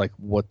you, it's like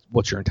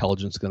what's your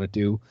intelligence going to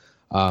do?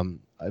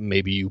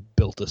 Maybe you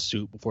built a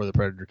suit before the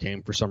predator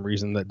came for some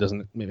reason that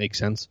doesn't make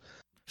sense.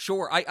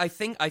 Sure, I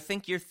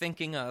think you're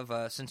thinking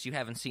of since you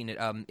haven't seen it.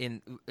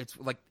 It's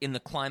like in the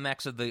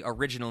climax of the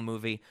original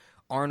movie,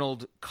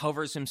 Arnold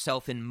covers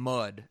himself in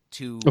mud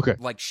to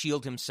like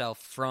shield himself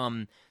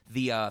from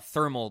the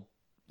thermal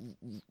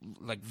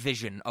like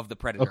vision of the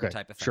predator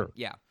type of thing. Sure.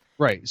 Yeah.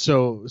 Right.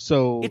 So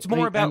it's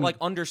more about like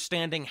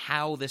understanding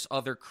how this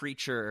other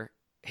creature,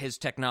 his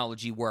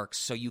technology works,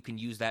 so you can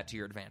use that to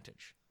your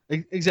advantage.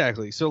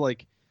 Exactly. So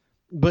like,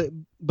 but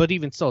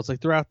even still, it's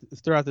like throughout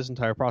this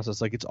entire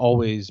process, like it's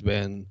always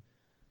been,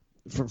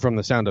 from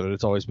the sound of it,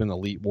 it's always been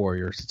elite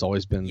warriors. It's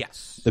always been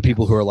the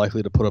people who are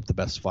likely to put up the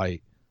best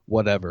fight,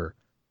 whatever.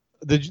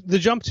 The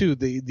jump to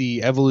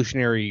the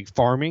evolutionary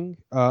farming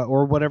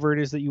or whatever it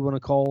is that you want to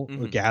call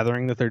the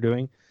gathering that they're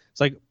doing, it's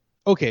like,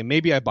 okay,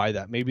 maybe I buy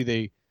that. Maybe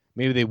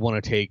they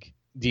want to take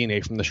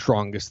DNA from the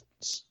strongest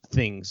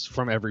things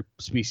from every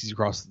species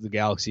across the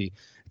galaxy.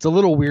 It's a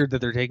little weird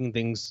that they're taking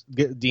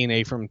get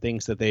DNA from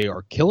things that they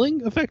are killing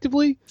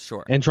effectively,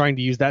 and trying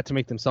to use that to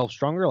make themselves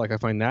stronger. Like I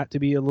find that to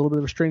be a little bit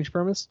of a strange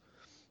premise.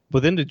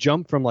 But then to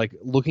jump from like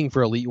looking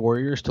for elite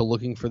warriors to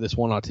looking for this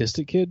one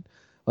autistic kid,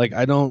 like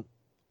I don't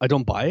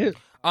buy it.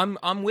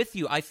 I'm with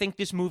you. I think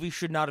this movie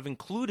should not have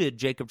included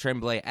Jacob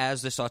Tremblay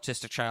as this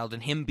autistic child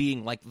and him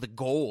being like the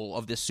goal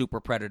of this super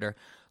predator.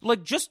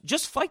 Like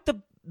just fight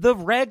the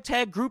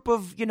ragtag group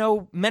of,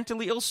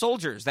 mentally ill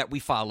soldiers that we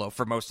follow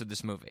for most of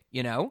this movie,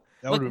 That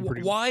would have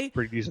been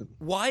pretty decent.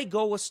 Why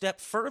go a step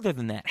further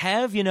than that?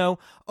 Have,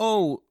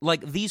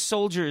 like these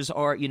soldiers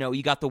are,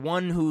 you got the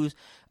one who's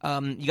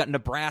you got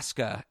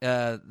Nebraska,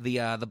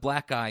 the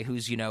black guy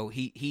who's,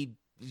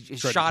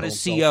 shot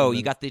as CO.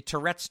 You got the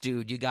Tourette's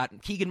dude. You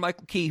got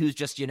Keegan-Michael Key, who's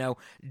just,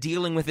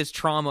 dealing with his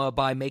trauma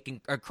by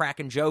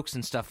cracking jokes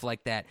and stuff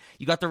like that.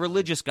 You got the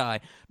religious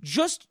guy.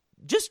 Just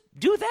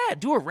do that.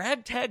 Do a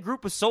ragtag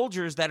group of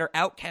soldiers that are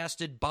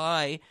outcasted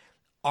by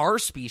our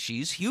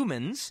species,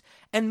 humans,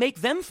 and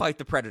make them fight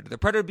the Predator. The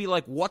Predator would be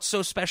like, what's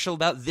so special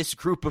about this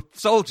group of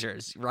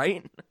soldiers,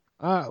 right?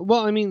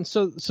 Well, I mean,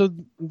 so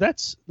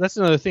that's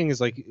another thing is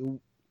like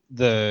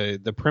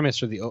the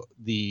premise or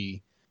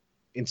the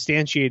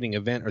instantiating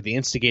event or the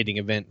instigating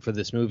event for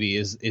this movie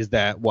is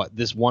that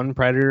this one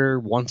Predator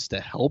wants to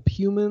help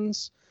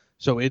humans,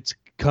 so it's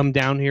come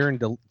down here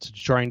and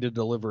trying to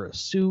deliver a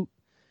suit,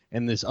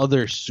 and this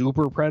other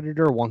super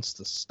Predator wants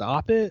to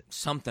stop it.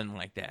 Something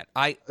like that.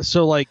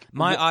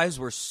 My eyes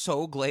were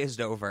so glazed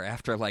over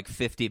after like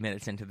 50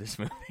 minutes into this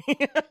movie.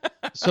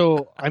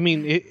 So, I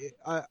mean,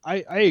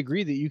 I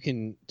agree that you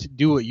can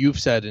do what you've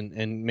said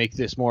and make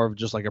this more of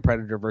just like a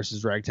Predator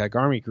versus Ragtag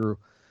Army Crew.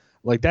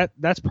 Like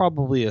that's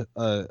probably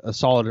a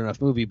solid enough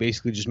movie.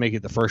 Basically, just make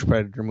it the first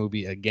Predator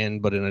movie again,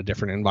 but in a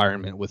different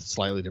environment with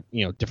slightly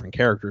different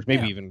characters,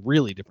 maybe even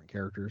really different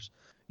characters.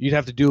 You'd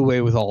have to do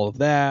away with all of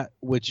that,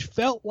 which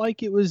felt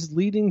like it was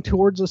leading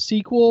towards a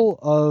sequel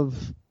of,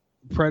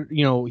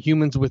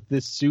 humans with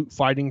this suit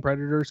fighting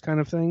predators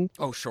kind of thing.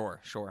 Oh, sure.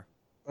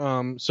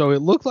 So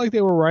it looked like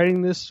they were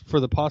writing this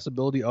for the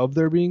possibility of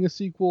there being a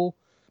sequel.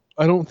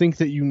 I don't think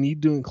that you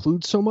need to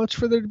include so much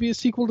for there to be a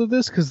sequel to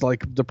this, because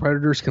like the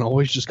predators can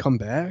always just come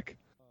back.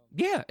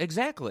 Yeah,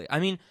 exactly. I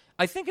mean,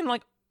 I think in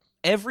like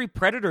every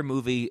Predator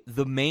movie,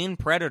 the main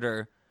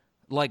predator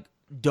like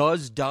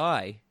does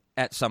die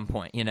at some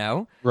point,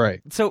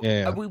 Right. So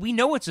we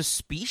know it's a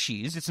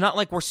species. It's not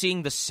like we're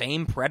seeing the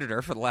same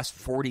predator for the last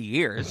 40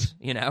 years,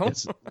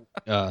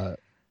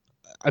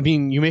 I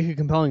mean, you make a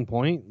compelling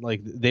point.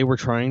 Like, they were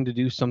trying to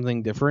do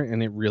something different,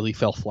 and it really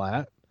fell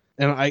flat.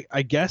 And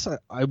I guess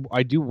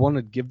I do want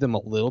to give them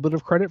a little bit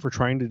of credit for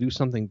trying to do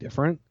something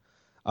different.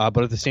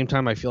 But at the same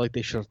time, I feel like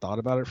they should have thought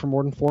about it for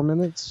more than 4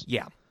 minutes.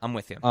 Yeah, I'm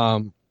with you.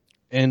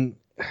 And,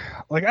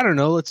 like, I don't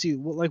know. Let's see.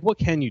 Like, what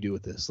can you do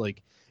with this?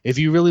 Like, if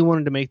you really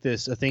wanted to make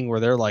this a thing where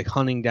they're like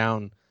hunting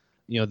down,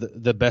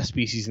 the best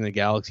species in the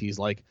galaxies,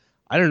 like,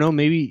 I don't know,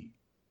 maybe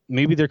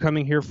they're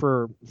coming here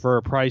for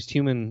a prized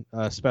human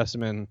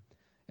specimen,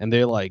 and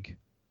they like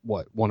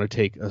want to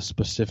take a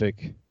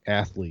specific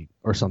athlete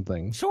or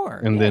something. Sure.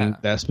 And then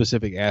that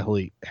specific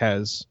athlete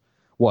has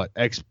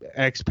ex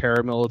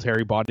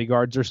paramilitary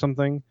bodyguards or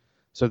something.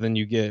 So then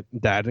you get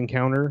that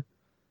encounter.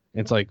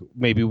 It's like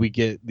maybe we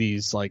get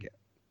these like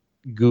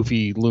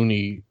goofy,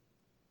 loony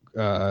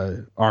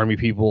army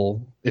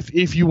people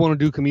if you want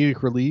to do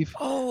comedic relief.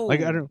 Oh,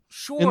 like I don't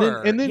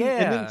sure. And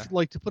then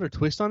like to put a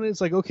twist on it,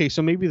 it's like, okay,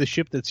 so maybe the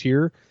ship that's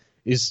here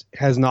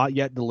has not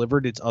yet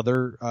delivered its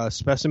other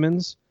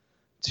specimens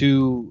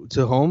to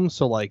home,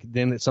 so like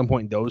then at some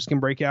point those can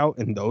break out,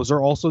 and those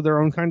are also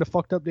their own kind of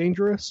fucked up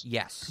dangerous.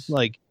 Yes.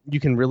 Like you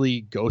can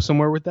really go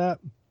somewhere with that.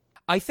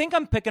 I think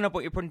I'm picking up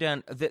what you're putting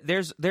down.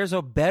 There's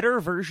a better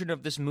version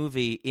of this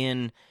movie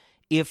in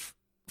if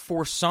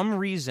for some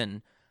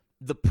reason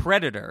the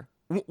Predator,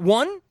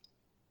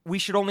 we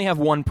should only have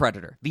one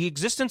Predator. The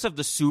existence of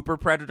the super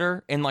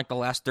Predator in like the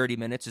last 30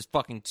 minutes is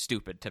fucking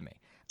stupid to me.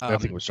 I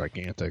think it was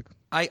gigantic.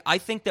 I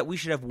think that we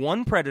should have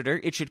one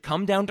Predator. It should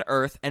come down to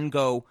Earth and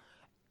go,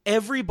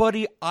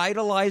 everybody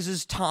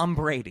idolizes Tom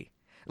Brady.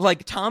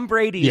 Like, Tom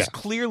Brady is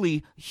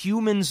clearly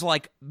humans'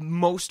 like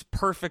most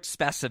perfect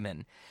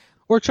specimen.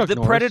 Or Chuck the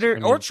Norris. Predator, I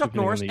mean, or Chuck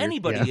Norris,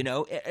 anybody,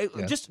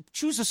 Yeah. Just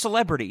choose a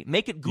celebrity.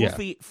 Make it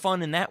goofy,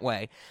 fun in that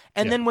way.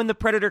 And then when the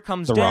Predator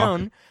comes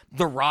down,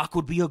 The Rock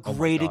would be a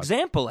great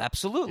example,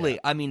 absolutely. Yeah.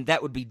 I mean,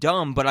 that would be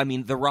dumb, but I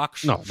mean, The Rock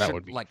should... No, that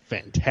would be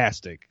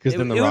fantastic. Because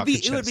then it would be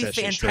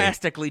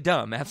fantastically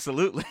dumb,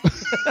 absolutely.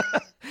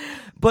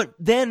 But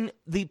then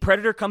the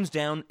Predator comes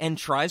down and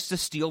tries to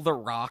steal The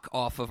Rock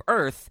off of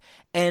Earth,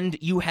 and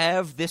you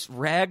have this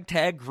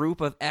ragtag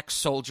group of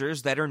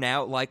ex-soldiers that are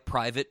now like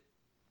private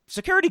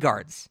security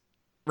guards,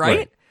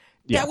 right?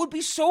 Yeah. That would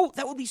be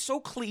so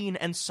clean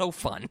and so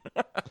fun.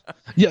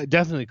 Yeah,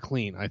 definitely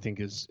clean, I think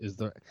is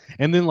the,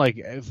 and then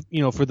like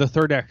for the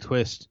third act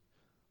twist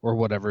or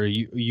whatever,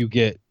 you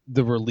get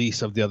the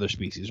release of the other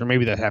species, or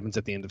maybe that happens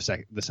at the end of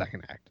the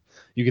second act.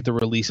 You get the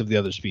release of the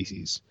other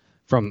species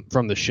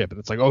from the ship, and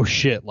it's like, oh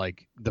shit,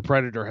 like the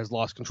Predator has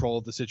lost control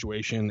of the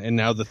situation, and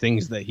now the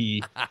things that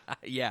he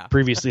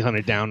previously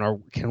hunted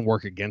down can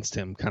work against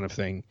him, kind of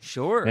thing.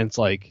 Sure. And it's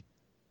like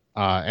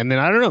and then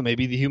I don't know,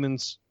 maybe the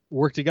humans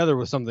work together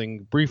with something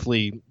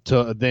briefly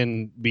to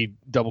then be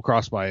double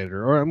crossed by it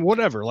or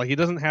whatever. Like, it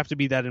doesn't have to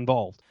be that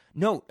involved.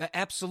 No,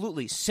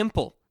 absolutely.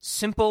 Simple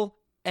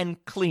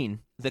and clean.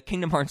 The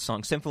Kingdom Hearts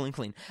song, simple and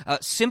clean.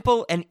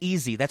 Simple and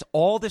easy. That's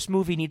all this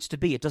movie needs to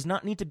be. It does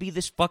not need to be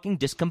this fucking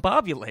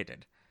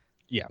discombobulated.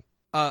 Yeah.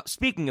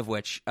 Speaking of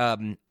which,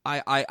 I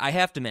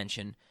have to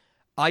mention,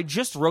 I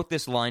just wrote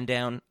this line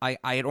down.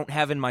 I don't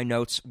have in my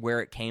notes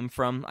where it came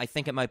from. I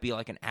think it might be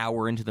like an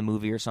hour into the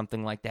movie or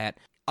something like that.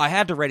 I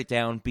had to write it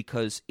down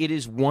because it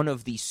is one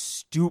of the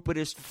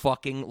stupidest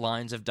fucking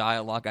lines of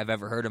dialogue I've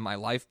ever heard in my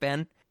life,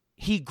 Ben.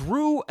 he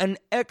grew an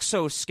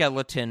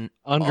exoskeleton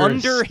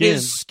Under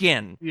his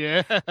skin,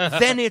 Yeah.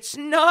 then it's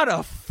not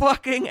a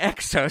fucking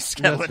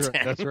exoskeleton.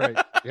 That's right.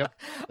 Yep.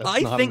 That's I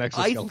not think an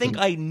exoskeleton. I think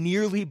I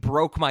nearly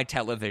broke my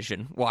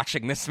television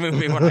watching this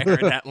movie when I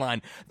heard that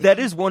line. That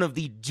is one of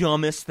the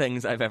dumbest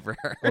things I've ever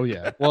heard. Oh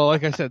yeah. Well,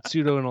 like I said,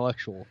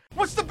 pseudo-intellectual.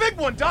 What's the big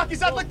one, Doc? Is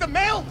that like the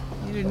mail?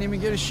 You didn't even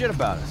give a shit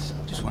about us.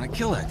 Just want to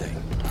kill that thing.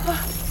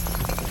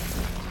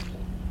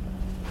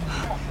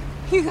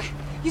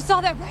 You saw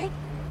that, right?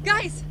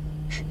 Guys,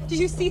 did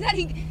you see that?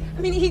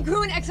 He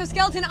grew an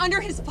exoskeleton under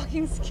his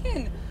fucking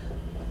skin.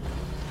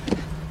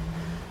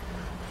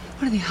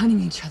 What are they hunting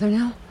each other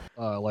now?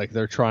 Like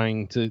they're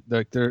trying to,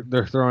 like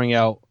they're throwing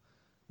out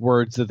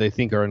words that they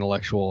think are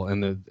intellectual,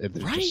 and they're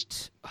Right.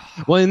 just...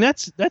 Well, and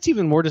that's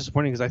even more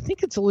disappointing because I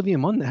think it's Olivia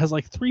Munn that has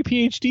like 3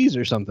 PhDs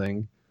or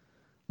something.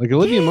 Like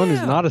Olivia Munn is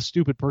Yeah. not a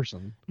stupid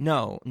person.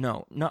 No.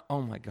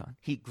 Oh my god,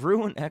 he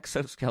grew an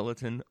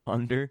exoskeleton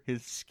under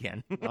his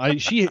skin.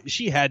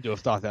 She had to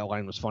have thought that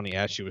line was funny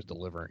as she was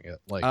delivering it.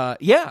 Like,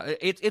 Yeah,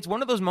 it's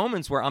one of those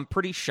moments where I'm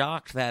pretty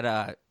shocked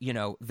that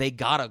they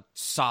got a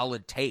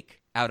solid take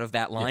out of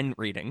that line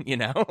reading.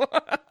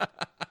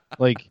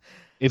 like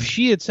if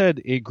she had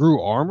said it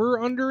grew armor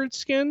under its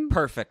skin,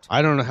 Perfect.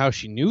 I don't know how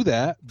she knew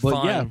that,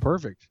 but yeah, Fine.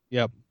 perfect.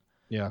 Yep.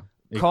 Yeah.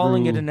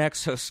 Calling grew- it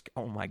an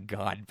Oh my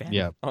god, Ben.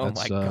 Yeah. Oh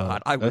that's, my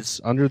god.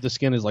 That's under the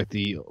skin is like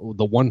the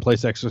one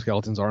place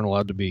exoskeletons aren't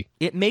allowed to be.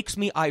 It makes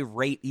me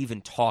irate even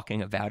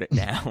talking about it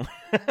now.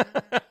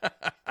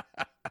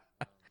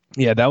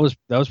 Yeah, that was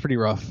pretty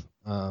rough.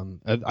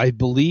 I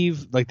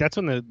believe like that's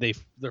when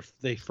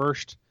they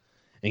first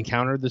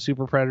encountered the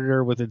super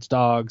predator with its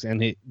dogs,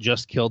 and it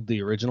just killed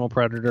the original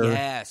predator.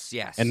 Yes.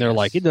 And they're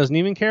like, it doesn't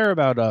even care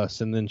about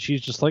us. And then she's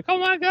just like, oh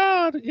my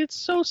god, it's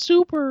so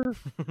super.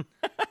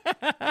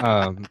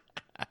 And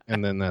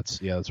then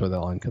that's where that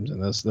line comes in.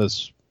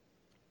 That's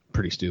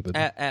pretty stupid.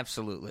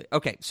 Absolutely.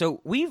 Okay, so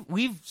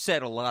we've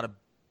said a lot of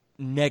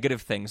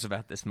negative things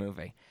about this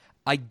movie.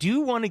 I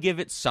do want to give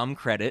it some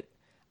credit.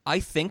 I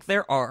think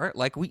there are,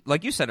 like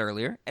you said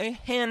earlier, a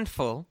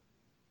handful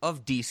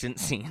of decent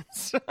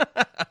scenes.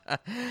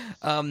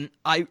 I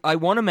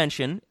want to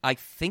mention, I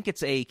think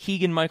it's a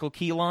Keegan-Michael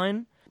Key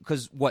line,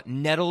 because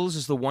Nettles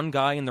is the one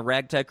guy in the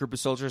ragtag group of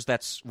soldiers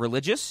that's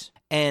religious,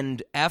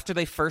 and after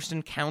they first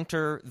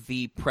encounter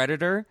the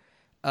Predator,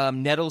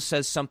 Nettles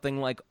says something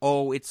like,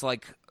 oh, it's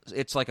like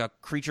a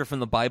creature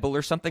from the Bible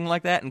or something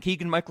like that, and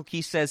Keegan-Michael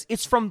Key says,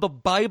 it's from the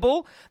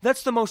Bible?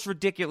 That's the most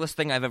ridiculous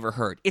thing I've ever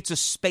heard. It's a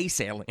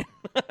space alien.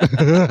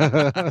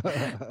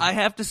 I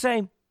have to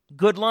say,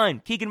 good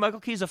line.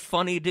 Keegan-Michael Key's a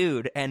funny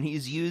dude, and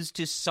he's used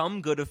to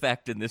some good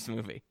effect in this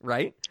movie,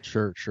 right?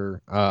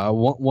 Sure.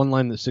 One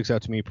line that sticks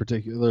out to me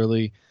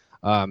particularly,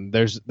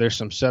 there's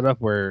some setup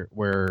where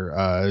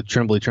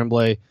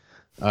Tremblay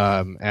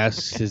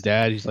asks his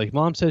dad, he's like,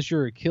 Mom says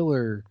you're a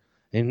killer.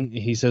 And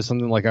he says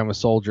something like, I'm a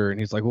soldier. And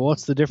he's like, well,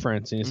 what's the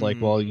difference? And he's like,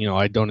 well,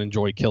 I don't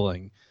enjoy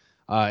killing.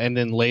 And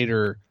then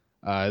later,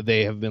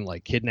 they have been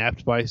like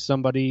kidnapped by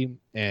somebody.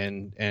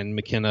 And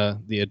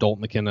McKenna, the adult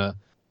McKenna,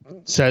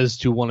 says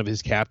to one of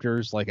his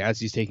captors, like as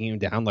he's taking him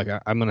down, like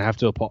I'm going to have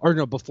to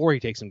before he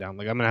takes him down,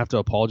 like I'm going to have to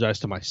apologize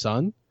to my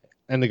son.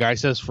 And the guy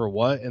says, for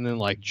what? And then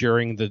like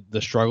during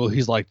the struggle,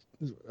 he's like,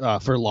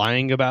 for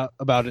lying about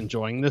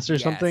enjoying this or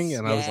something.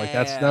 And I was like,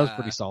 that was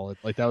pretty solid.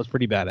 Like that was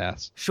pretty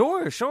badass.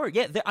 Sure.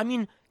 Yeah. I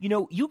mean,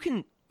 you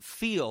can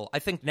feel, I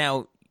think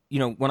now,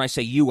 when I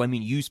say you, I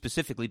mean you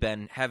specifically,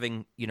 Ben,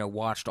 having,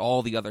 watched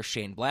all the other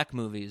Shane Black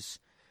movies,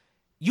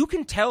 you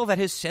can tell that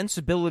his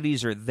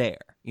sensibilities are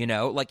there,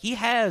 like he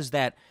has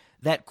that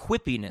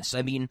quippiness.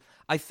 I mean,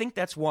 I think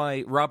that's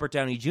why Robert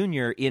Downey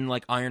Jr. in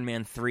like Iron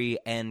Man 3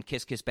 and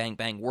Kiss Kiss Bang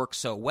Bang works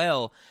so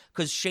well,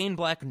 because Shane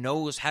Black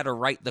knows how to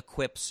write the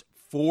quips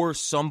for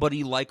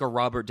somebody like a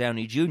Robert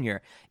Downey Jr.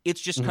 It's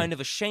just kind of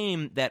a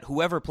shame that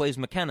whoever plays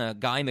McKenna,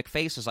 Guy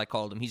McFace as I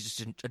called him, he's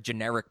just a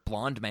generic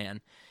blonde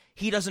man.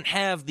 He doesn't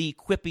have the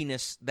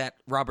quippiness that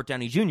Robert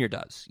Downey Jr.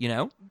 does,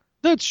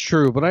 That's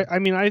true, but I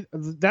mean,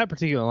 that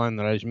particular line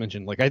that I just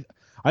mentioned, like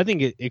I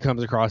think it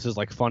comes across as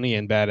like funny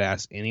and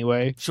badass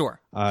anyway.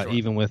 Sure.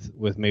 Even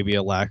with maybe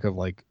a lack of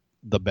like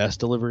the best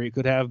delivery it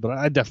could have, but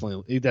it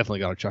definitely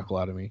got a chuckle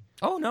out of me.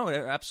 Oh no,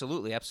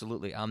 absolutely.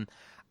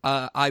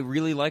 I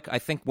really I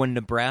think when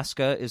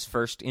Nebraska is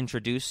first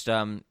introduced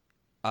on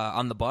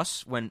the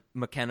bus, when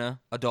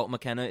adult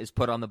McKenna is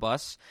put on the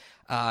bus,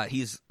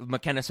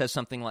 McKenna says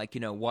something like,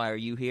 why are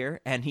you here?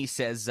 And he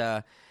says,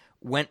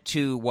 went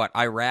to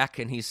Iraq,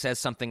 and he says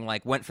something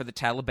like, went for the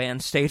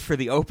Taliban, stayed for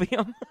the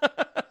opium.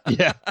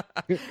 Yeah.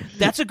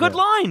 That's a good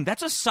line.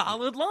 That's a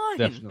solid line.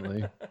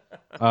 Definitely.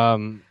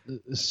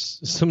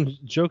 Some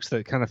jokes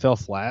that kind of fell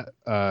flat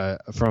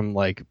from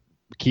like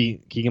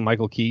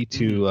Keegan-Michael Key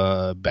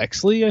to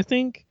Bexley, I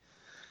think.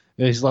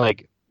 He's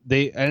like,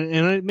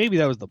 maybe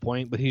that was the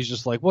point, but he's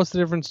just like, what's the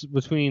difference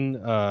between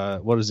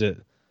what is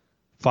it,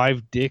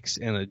 5 dicks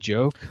and a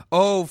joke?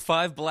 Oh,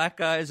 5 black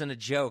guys and a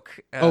joke.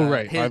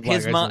 Right.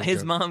 His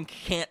mom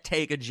can't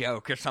take a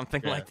joke or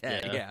something like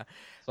that. Yeah.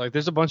 So, like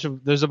there's a bunch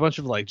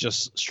of like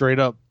just straight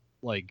up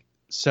like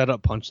set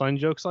up punchline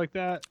jokes like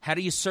that. How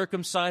do you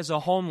circumcise a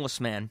homeless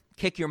man?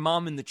 Kick your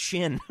mom in the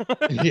chin.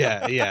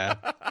 Yeah.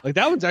 Like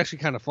that one's actually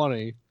kind of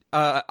funny.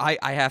 I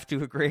have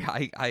to agree.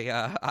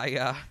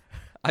 I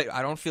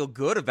don't feel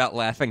good about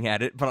laughing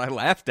at it, but I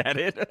laughed at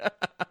it.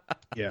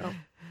 Yeah.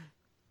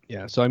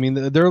 So I mean,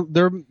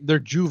 they're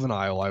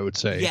juvenile, I would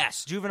say.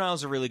 Yes, juvenile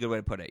is a really good way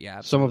to put it. Yeah,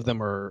 absolutely. Some of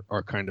them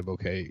are kind of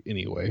okay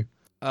anyway.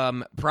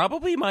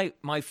 Probably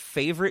my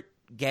favorite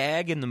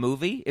gag in the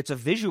movie. It's a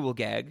visual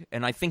gag,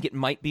 and I think it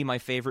might be my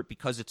favorite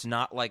because it's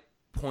not like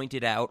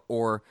pointed out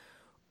or,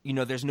 you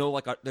know, there's no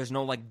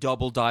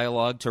double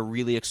dialogue to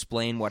really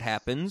explain what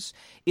happens.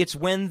 It's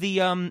when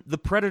the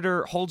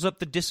predator holds up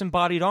the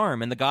disembodied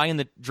arm, and the guy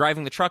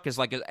driving the truck is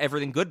like, "Is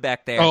everything good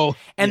back there?"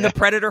 And the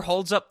predator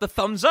holds up the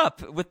thumbs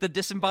up with the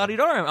disembodied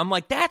arm. I'm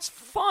like, that's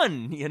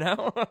fun, you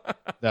know.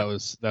 That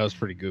was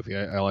pretty goofy.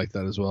 I like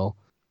that as well.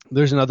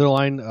 There's another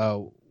line.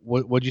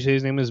 What'd you say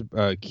his name is?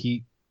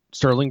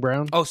 Sterling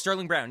Brown. Oh,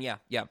 Sterling Brown. Yeah.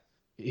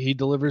 He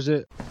delivers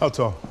it. How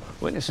tall?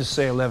 Witnesses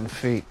say 11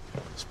 feet.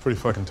 It's pretty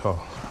fucking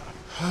tall.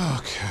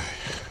 Okay.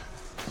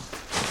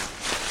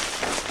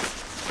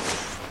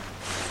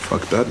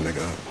 Fuck that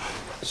nigga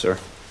up. Sir?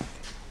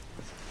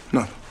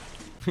 No.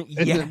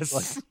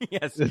 Yes.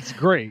 Yes. It's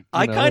great.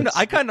 I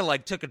kind of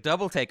like took a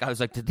double take. I was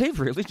like, did they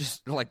really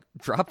just like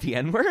drop the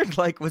N-word?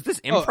 Like, was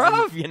this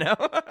improv? You know?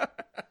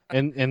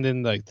 and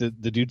then like the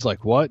dude's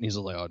like, what? And he's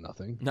like, oh,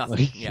 nothing. Nothing.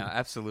 Like, Yeah,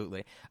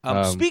 absolutely.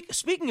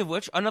 Speaking of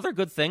which, another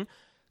good thing,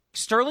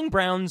 Sterling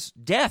Brown's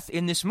death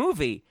in this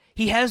movie.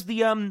 He has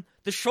the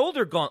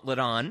shoulder gauntlet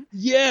on.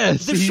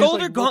 Yes. The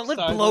shoulder gauntlet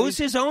blows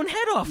his own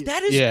head off.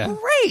 That is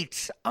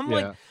great. I'm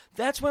like,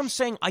 that's what I'm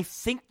saying. I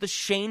think the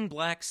Shane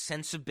Black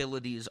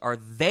sensibilities are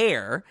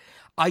there.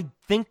 I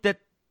think that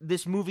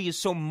this movie is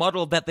so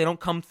muddled that they don't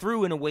come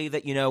through in a way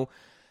that, you know,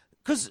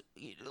 because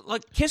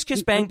like Kiss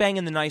Kiss Bang Bang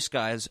and The Nice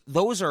Guys,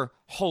 those are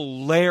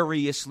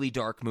hilariously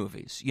dark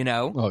movies, you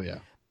know? Oh, yeah.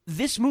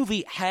 This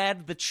movie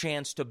had the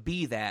chance to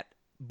be that,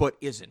 but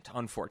isn't,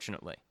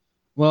 unfortunately.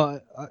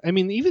 Well, I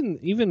mean, even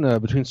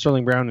between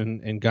Sterling Brown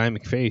and Guy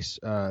McFace,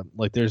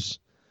 like there's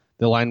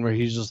the line where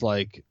he's just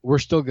like, "We're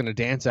still gonna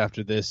dance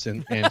after this,"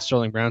 and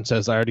Sterling Brown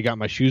says, "I already got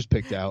my shoes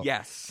picked out."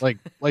 Yes, like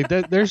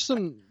there's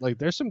some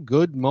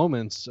good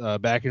moments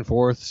back and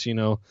forths, you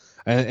know,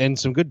 and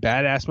some good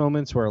badass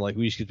moments where like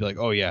we should be like,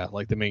 oh yeah,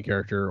 like the main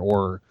character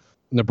or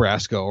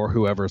Nebraska or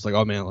whoever is like,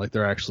 oh man, like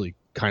they're actually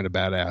kind of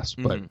badass,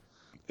 but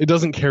it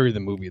doesn't carry the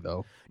movie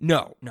though.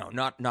 No,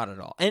 not at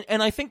all.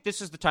 And I think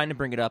this is the time to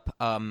bring it up.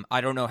 I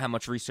don't know how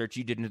much research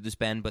you did into this,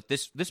 Ben, but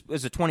this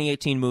is a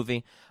 2018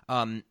 movie.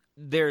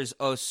 There's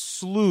a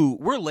slew.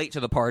 We're late to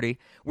the party.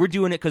 We're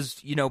doing it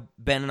because, you know,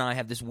 Ben and I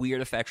have this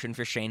weird affection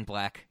for Shane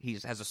Black. He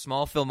has a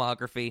small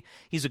filmography.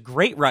 He's a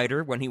great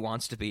writer when he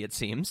wants to be, it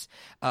seems.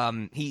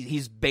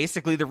 He's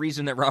basically the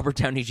reason that Robert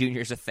Downey Jr.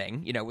 is a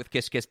thing, you know, with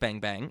Kiss Kiss Bang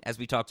Bang, as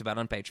we talked about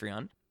on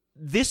Patreon.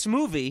 This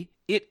movie,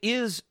 it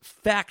is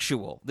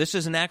factual. This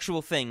is an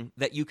actual thing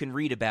that you can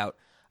read about,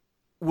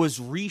 was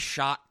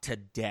reshot to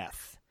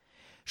death.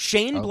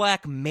 Shane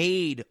Black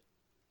made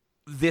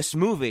this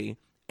movie,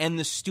 and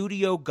the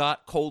studio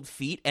got cold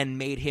feet and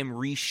made him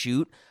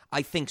reshoot,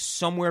 I think,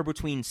 somewhere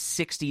between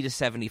 60 to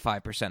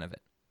 75% of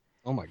it.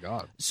 Oh, my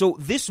God. So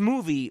this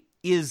movie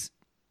is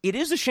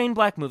a Shane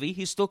Black movie.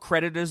 He's still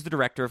credited as the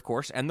director, of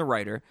course, and the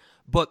writer,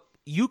 but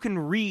you can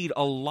read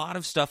a lot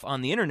of stuff on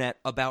the internet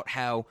about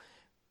how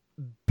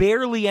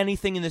barely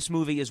anything in this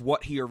movie is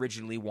what he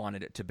originally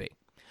wanted it to be.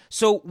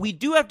 So we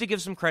do have to give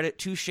some credit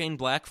to Shane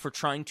Black for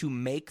trying to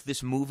make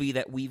this movie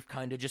that we've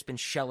kind of just been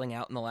shelling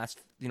out in the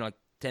last, you know, like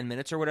 10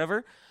 minutes or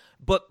whatever.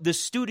 But the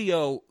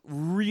studio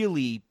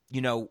really, you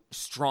know,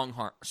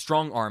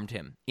 strong-armed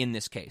him in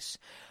this case.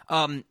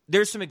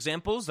 There's some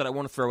examples that I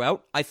want to throw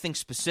out. I think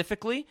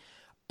specifically,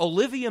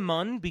 Olivia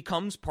Munn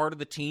becomes part of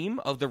the team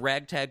of the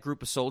ragtag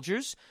group of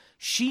soldiers.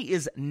 She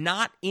is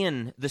not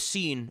in the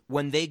scene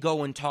when they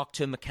go and talk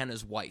to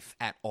McKenna's wife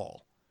at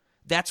all.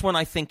 That's when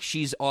I think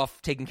she's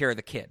off taking care of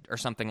the kid or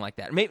something like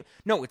that. Maybe,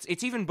 no,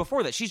 it's even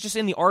before that. She's just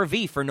in the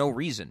RV for no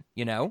reason,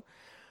 you know?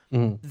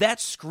 Mm-hmm. That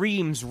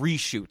screams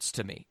reshoots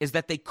to me, is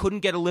that they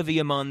couldn't get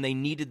Olivia Munn. They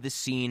needed this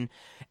scene.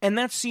 And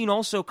that scene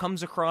also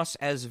comes across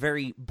as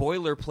very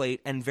boilerplate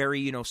and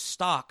very, you know,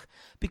 stock,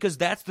 because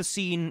that's the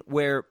scene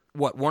where,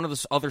 one of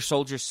the other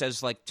soldiers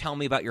says, like, tell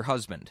me about your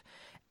husband.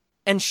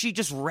 And she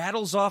just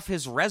rattles off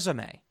his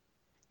resume.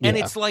 And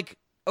it's like,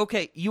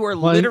 okay, you are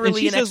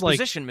literally an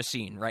exposition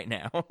machine right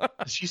now.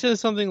 She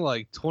says something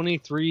like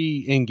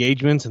 23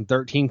 engagements and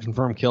 13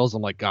 confirmed kills.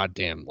 I'm like, God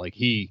damn, like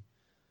he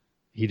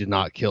did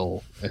not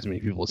kill as many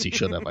people as he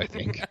should have, I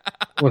think,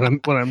 when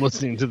I'm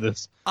listening to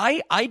this.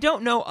 I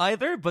don't know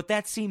either, but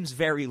that seems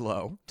very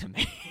low to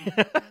me.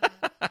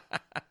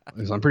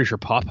 Because I'm pretty sure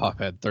Pop Pop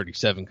had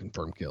 37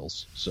 confirmed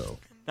kills, so...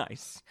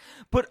 Nice.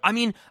 But, I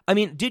mean,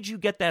 did you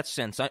get that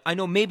sense? I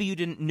know maybe you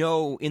didn't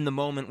know in the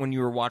moment when you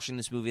were watching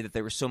this movie that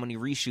there were so many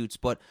reshoots,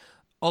 but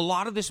a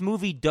lot of this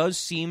movie does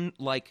seem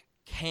like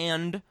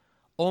canned,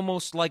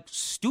 almost like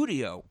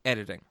studio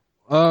editing.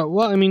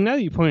 Well, I mean, now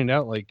that you pointed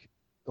out, like,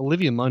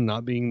 Olivia Munn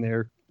not being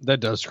there, that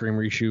does scream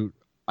reshoot.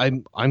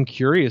 I'm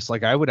curious.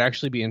 Like, I would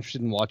actually be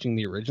interested in watching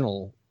the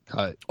original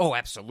cut. Oh,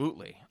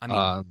 absolutely. I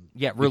mean,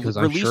 because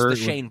I'm release sure the it would-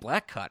 Shane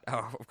Black cut. Oh,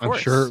 of I'm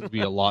course. sure it would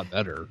be a lot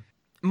better.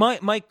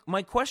 My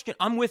question,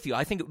 I'm with you.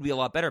 I think it would be a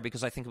lot better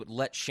because I think it would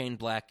let Shane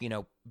Black,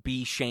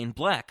 be Shane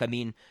Black. I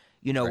mean,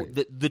 Right.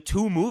 the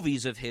two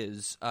movies of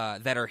his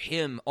that are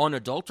him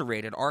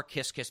unadulterated are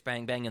Kiss Kiss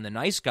Bang Bang and The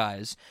Nice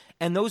Guys,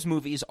 and those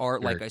movies are,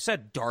 like Right. I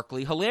said,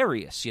 darkly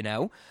hilarious.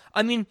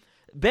 I mean,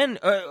 Ben,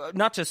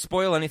 not to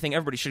spoil anything,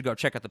 everybody should go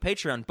check out the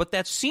Patreon. But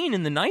that scene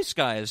in The Nice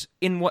Guys,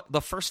 in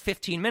the first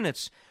 15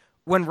 minutes,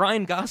 when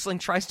Ryan Gosling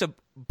tries to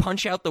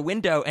punch out the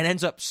window and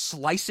ends up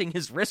slicing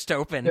his wrist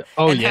open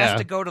and has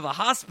to go to the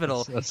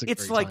hospital. That's a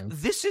it's great like, time.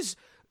 this is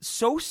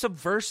so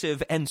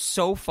subversive and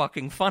so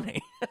fucking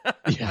funny.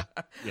 Yeah.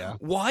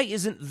 Why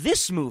isn't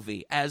this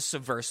movie as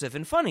subversive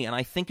and funny? And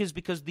I think is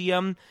because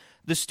the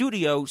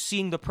studio,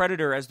 seeing The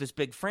Predator as this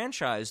big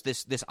franchise,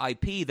 this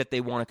IP that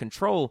they want to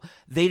control,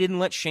 they didn't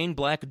let Shane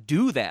Black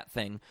do that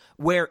thing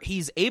where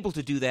he's able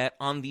to do that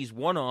on these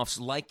one-offs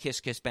like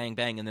Kiss Kiss Bang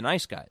Bang and The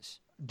Nice Guys.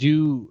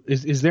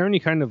 Is there any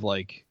kind of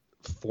like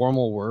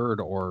formal word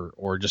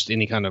or just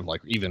any kind of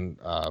like even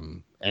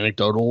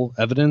anecdotal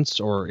evidence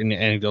or any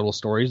anecdotal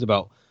stories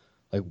about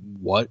like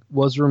what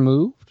was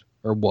removed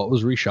or what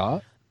was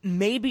reshot?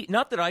 Maybe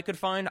not that I could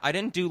find. I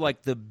didn't do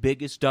like the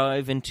biggest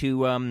dive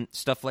into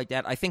stuff like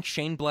that. I think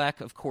Shane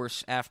Black, of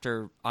course,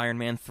 after Iron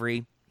Man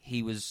 3,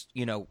 he was,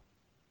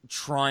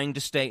 trying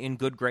to stay in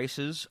good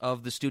graces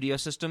of the studio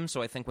system.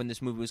 So I think when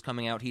this movie was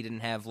coming out, he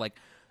didn't have like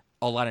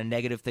a lot of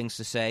negative things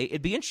to say.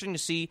 It'd be interesting to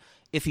see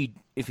if he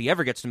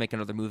ever gets to make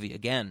another movie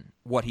again,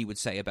 what he would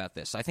say about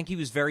this. I think he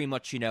was very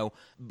much,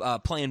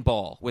 playing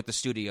ball with the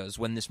studios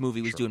when this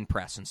movie was doing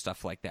press and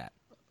stuff like that.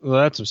 Well,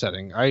 that's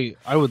upsetting. I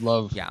would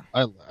love. Yeah.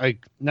 I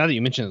now that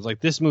you mention it, it's like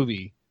this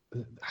movie,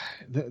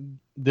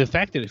 the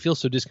fact that it feels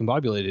so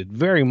discombobulated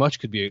very much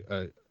could be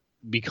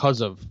because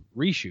of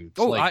reshoots.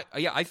 Oh, like,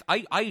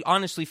 I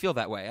honestly feel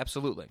that way.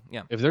 Absolutely.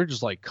 Yeah. if they're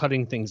just like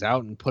cutting things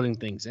out and putting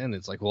things in,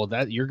 it's like, well,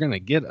 that you're gonna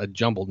get a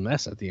jumbled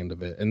mess at the end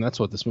of it, and that's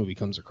what this movie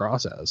comes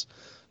across as.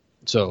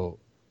 So,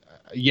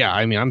 yeah,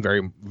 I mean, I'm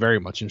very, very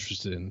much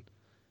interested in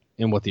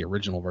what the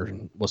original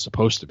version was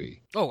supposed to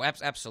be. Oh,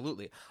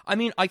 absolutely. I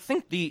mean, I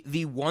think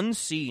the one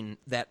scene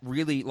that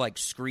really like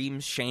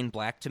screams Shane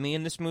Black to me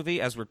in this movie,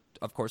 as we're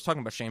of course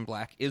talking about Shane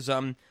Black, is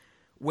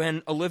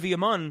when Olivia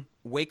Munn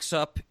wakes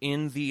up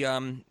in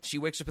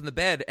the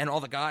bed and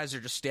all the guys are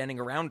just standing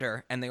around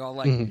her and they all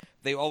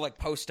like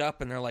post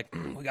up and they're like,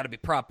 we got to be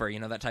proper,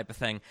 that type of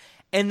thing.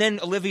 And then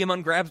Olivia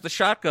Munn grabs the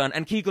shotgun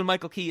and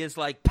Keegan-Michael Key is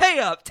like, pay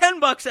up,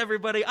 $10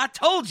 everybody. I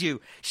told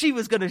you she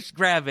was going to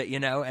grab it,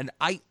 and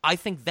I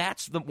think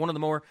that's one of the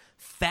more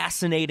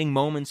fascinating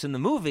moments in the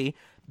movie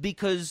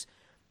because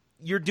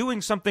you're doing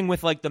something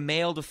with like the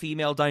male to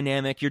female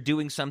dynamic. You're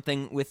doing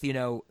something with,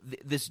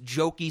 this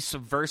jokey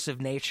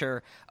subversive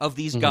nature of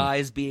these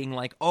guys being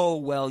like, oh,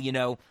 well,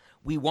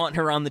 we want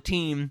her on the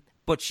team,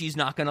 but she's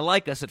not going to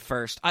like us at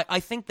first. I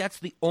think that's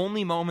the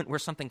only moment where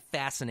something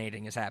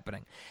fascinating is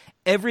happening.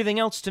 Everything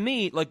else to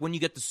me, like when you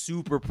get the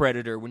super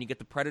predator, when you get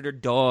the predator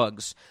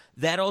dogs,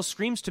 that all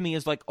screams to me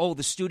as like, oh,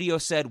 the studio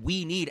said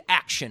we need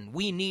action.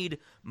 We need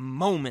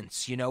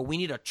moments, we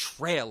need a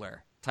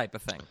trailer type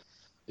of thing.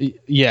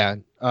 Yeah,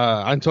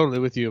 I'm totally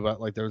with you about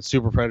like the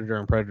Super Predator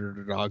and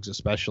Predator Dogs,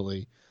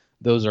 especially.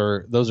 Those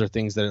are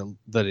things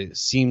that it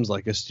seems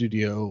like a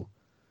studio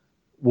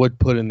would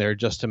put in there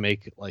just to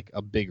make like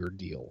a bigger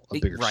deal, a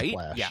bigger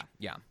splash.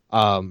 Yeah.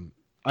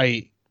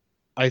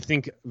 I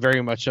think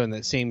very much so in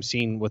that same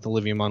scene with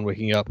Olivia Munn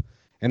waking up,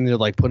 and they're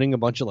like putting a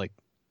bunch of like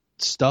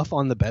stuff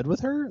on the bed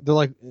with her. They're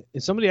like,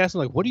 and somebody asked him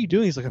like, "What are you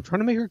doing?" He's like, "I'm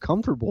trying to make her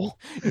comfortable."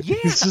 Yeah,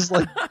 he's just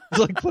like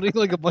putting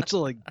like a bunch of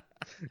like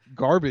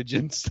garbage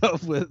and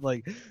stuff with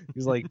like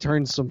he's like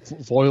turns some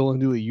foil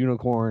into a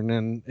unicorn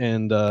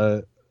and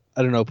I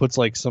don't know, puts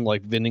like some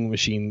like vending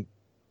machine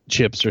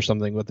chips or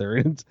something with her.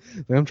 And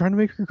I'm trying to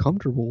make her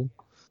comfortable.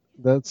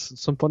 That's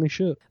some funny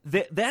shit.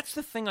 That's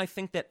the thing I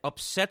think that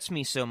upsets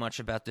me so much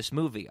about this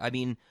movie. I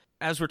mean,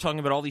 as we're talking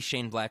about all these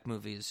Shane Black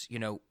movies,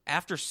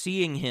 after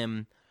seeing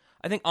him,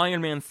 I think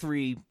Iron Man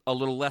 3 a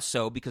little less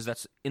so because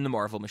that's in the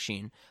Marvel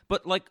machine.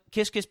 But like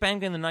Kiss Kiss Bang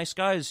Bang and The Nice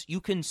Guys,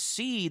 you can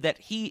see that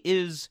he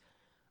is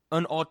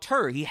an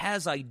auteur. He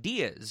has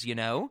ideas,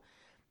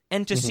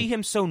 And to see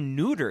him so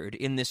neutered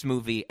in this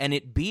movie and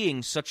it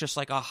being such just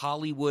like a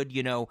Hollywood,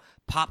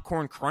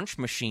 popcorn crunch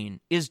machine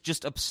is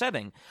just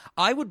upsetting.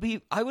 I would be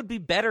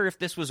better if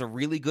this was a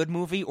really good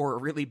movie or a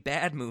really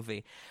bad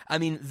movie. I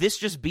mean, this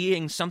just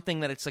being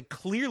something that it's like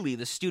clearly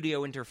the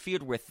studio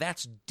interfered with,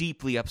 that's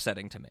deeply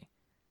upsetting to me.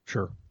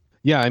 Sure.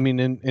 Yeah, I mean,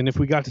 and if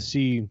we got to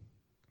see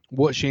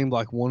what Shane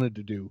Black wanted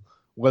to do,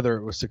 whether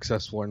it was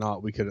successful or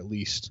not, we could at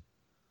least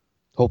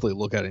hopefully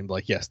look at it and be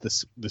like, yes,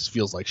 this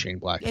feels like Shane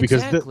Black.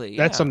 Exactly, because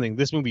that's something,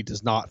 this movie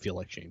does not feel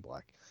like Shane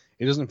Black.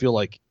 It doesn't feel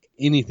like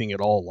anything at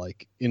all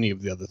like any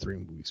of the other three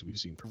movies we've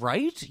seen.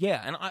 Right?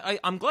 Yeah, and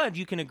I'm glad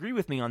you can agree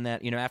with me on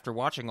that, after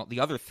watching the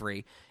other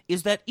three,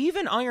 is that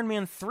even Iron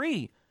Man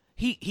 3,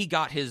 he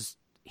got his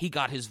he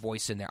got his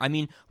voice in there. I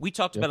mean, we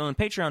talked about it on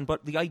Patreon,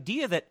 but the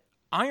idea that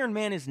Iron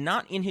Man is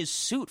not in his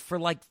suit for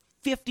like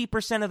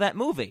 50% of that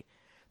movie,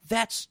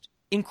 that's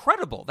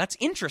incredible. That's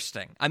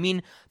interesting. I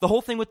mean, the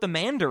whole thing with the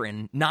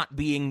Mandarin not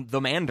being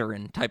the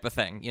Mandarin type of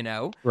thing, you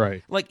know?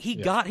 Right. Like, he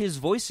got his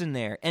voice in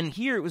there, and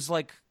here it was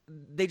like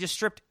they just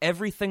stripped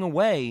everything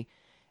away,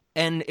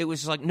 and it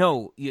was like,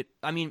 no,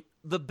 I mean,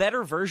 the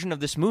better version of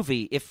this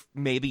movie, if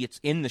maybe it's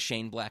in the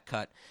Shane Black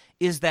cut,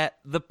 is that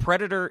the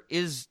Predator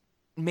is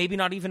maybe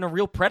not even a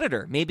real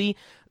predator. Maybe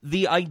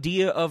the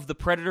idea of the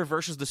Predator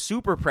versus the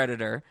Super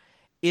Predator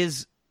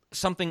is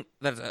something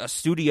that a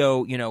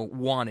studio, you know,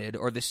 wanted,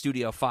 or the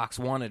studio Fox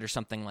wanted, or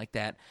something like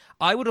that.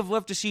 I would have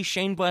loved to see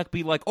Shane Black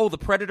be like, oh, the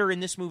Predator in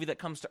this movie that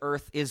comes to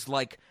Earth is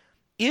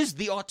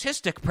the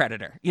autistic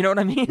Predator. You know what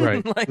I mean?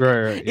 Right, like,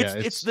 right. Yeah,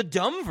 it's the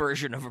dumb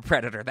version of a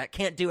Predator that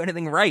can't do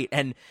anything right,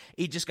 and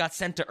he just got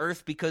sent to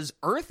Earth because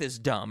Earth is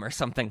dumb, or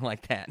something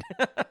like that.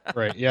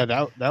 Right. Yeah,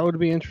 that would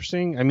be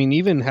interesting. I mean,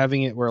 even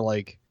having it where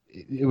like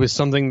it was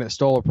something that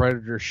stole a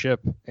Predator ship,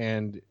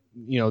 and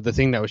you know the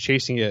thing that was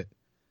chasing it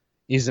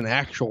is an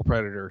actual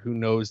Predator who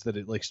knows that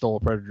it like stole a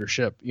Predator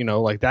ship. You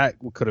know, like that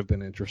could have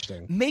been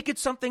interesting. Make it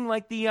something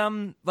like the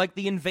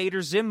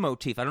Invader Zim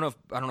motif. I don't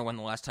know when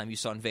the last time you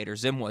saw Invader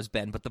Zim was,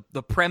 Ben, but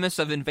the premise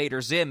of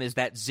Invader Zim is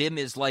that Zim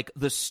is like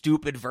the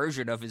stupid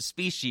version of his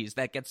species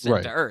that gets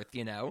sent to Earth,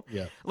 you know?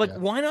 Yeah. Like,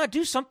 why not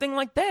do something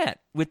like that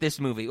with this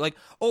movie? Like,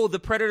 oh, the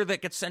Predator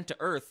that gets sent to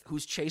Earth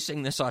who's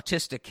chasing this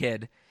autistic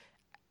kid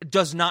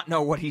does not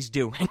know what he's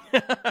doing.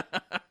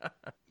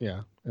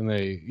 Yeah. And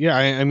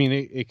I mean,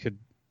 it could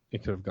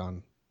have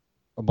gone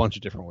a bunch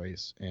of different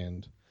ways,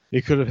 and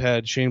it could have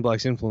had Shane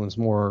Black's influence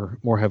more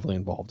heavily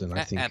involved in,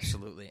 I think.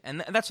 Absolutely.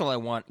 And that's all I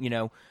want. You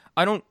know,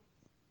 I don't...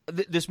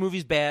 this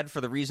movie's bad for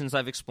the reasons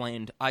I've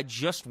explained. I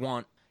just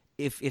want...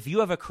 If you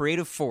have a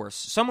creative force,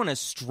 someone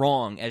as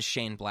strong as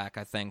Shane Black,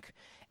 I think,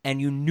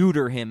 and you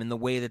neuter him in the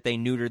way that they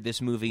neutered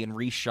this movie and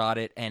reshot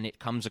it, and it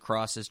comes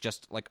across as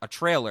just like a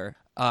trailer,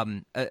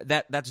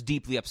 that's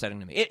deeply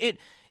upsetting to me.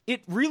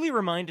 It really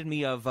reminded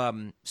me of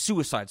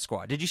Suicide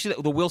Squad. Did you see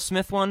the Will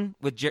Smith one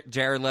with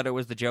Jared Leto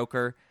as the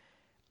Joker,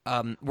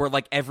 where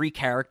like every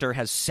character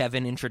has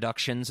 7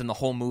 introductions and the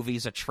whole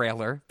movie's a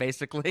trailer,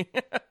 basically?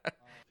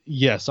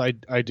 Yes, I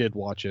did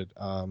watch it.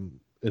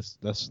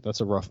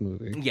 That's a rough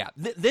movie. Yeah,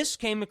 this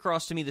came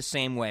across to me the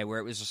same way, where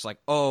it was just like,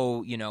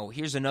 oh, you know,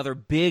 here's another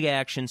big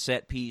action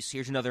set piece.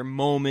 Here's another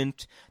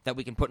moment that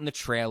we can put in the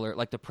trailer.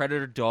 Like the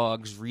Predator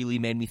dogs really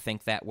made me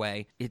think that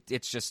way.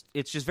 It's just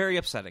very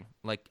upsetting.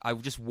 Like I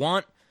just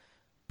want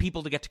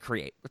people to get to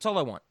create. That's all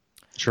I want.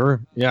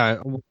 Sure.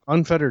 Yeah,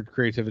 unfettered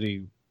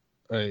creativity.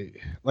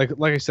 Like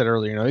I said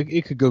earlier, you know,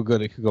 it could go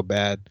good, it could go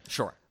bad.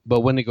 Sure.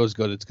 But when it goes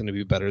good, it's going to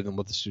be better than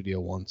what the studio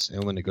wants.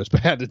 And when it goes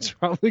bad, it's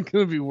probably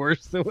going to be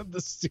worse than what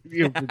the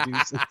studio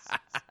produces.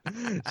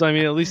 So, I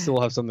mean, at least we'll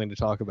have something to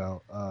talk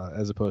about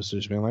as opposed to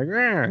just being like,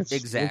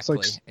 exactly. It's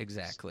like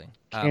exactly.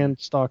 Canned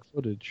stock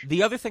footage.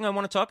 The other thing I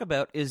want to talk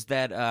about is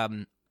that,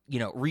 you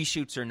know,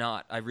 reshoots or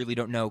not, I really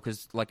don't know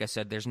because, like I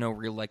said, there's no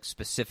real like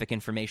specific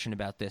information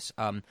about this.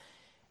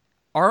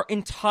 Our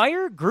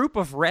entire group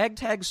of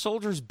ragtag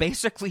soldiers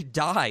basically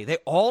die. They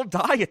all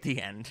die at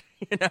the end.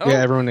 You know?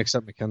 Yeah, everyone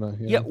except McKenna.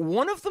 Yeah,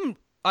 one of them,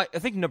 I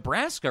think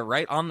Nebraska,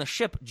 right, on the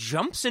ship,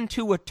 jumps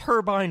into a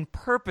turbine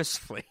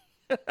purposefully.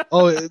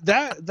 Oh,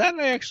 that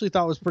I actually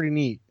thought was pretty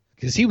neat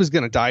because he was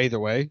going to die either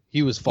way.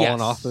 He was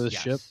falling off of the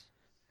ship,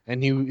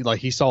 and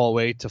he saw a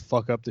way to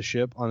fuck up the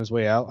ship on his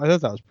way out. I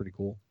thought that was pretty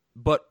cool.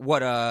 But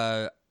what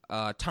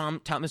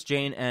Thomas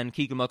Jane and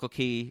Keegan-Michael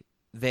Key,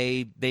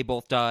 they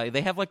both die.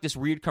 They have like this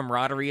weird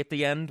camaraderie at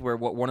the end where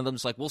one of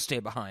them's like, we'll stay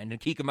behind, and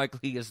Keegan-Michael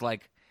Key is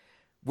like,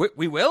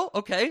 we will?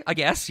 Okay, I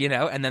guess, you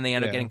know, and then they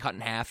end up getting cut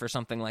in half or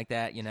something like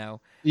that, you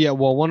know. Yeah,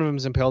 well, one of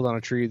them's impaled on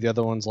a tree, the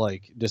other one's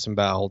like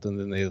disemboweled, and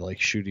then they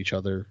like shoot each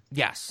other.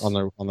 Yes. On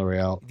their way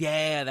out.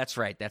 Yeah, that's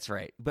right.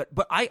 But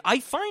I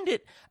find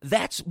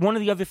that's one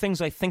of the other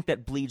things I think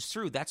that bleeds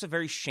through. That's a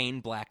very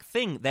Shane Black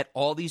thing, that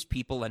all these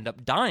people end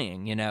up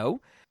dying, you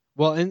know.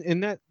 Well,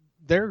 and that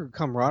their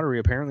camaraderie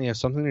apparently has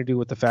something to do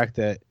with the fact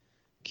that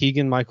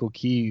Keegan-Michael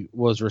Key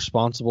was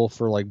responsible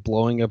for like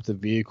blowing up the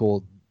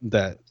vehicle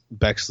that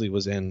Bexley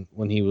was in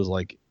when he was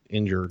like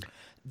injured.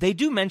 They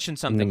do mention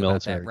something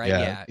about that,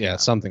 right? Yeah,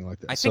 something like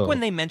that. I think when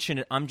they mention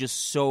it, I'm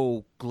just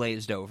so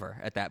glazed over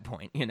at that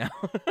point, you know.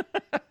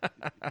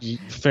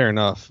 Fair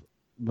enough,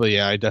 but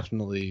yeah, I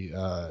definitely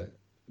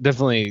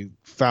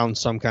found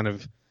some kind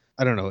of,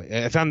 I don't know,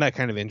 I found that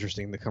kind of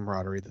interesting, the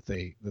camaraderie that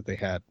they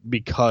had,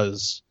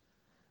 because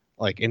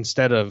like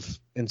instead of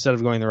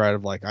going the route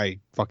of like, I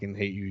fucking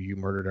hate you, you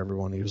murdered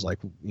everyone, he was like,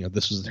 you know,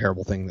 this was a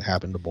terrible thing that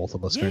happened to both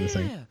of us, kind of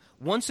thing.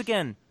 Once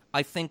again,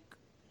 I think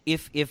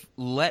if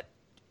let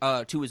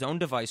to his own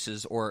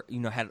devices, or, you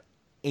know, had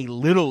a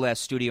little less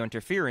studio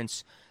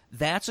interference,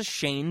 that's a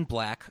Shane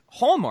Black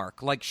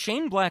hallmark. Like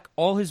Shane Black,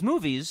 all his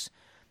movies,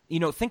 you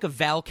know, think of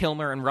Val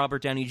Kilmer and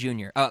Robert Downey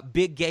Jr.,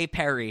 Big Gay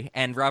Perry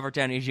and Robert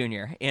Downey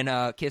Jr. in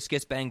Kiss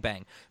Kiss Bang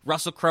Bang,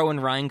 Russell Crowe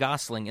and Ryan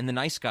Gosling in The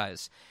Nice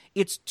Guys.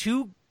 It's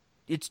two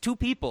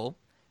people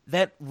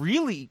that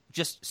really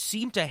just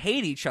seem to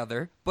hate each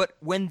other, but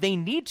when they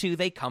need to,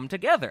 they come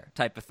together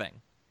type of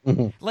thing.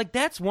 Like,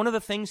 that's one of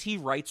the things he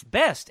writes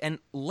best, and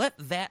let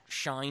that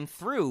shine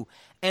through.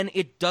 And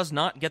it does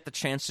not get the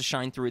chance to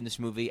shine through in this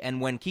movie. And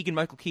when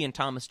Keegan-Michael Key and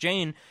Thomas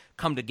Jane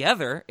come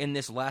together in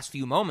this last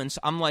few moments,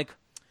 I'm like,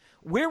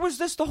 where was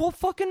this the whole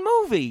fucking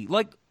movie?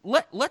 Like,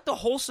 let the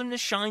wholesomeness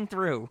shine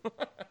through.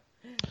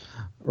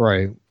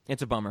 Right.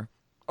 It's a bummer.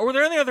 Or were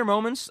there any other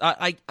moments?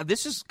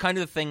 This is kind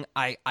of the thing.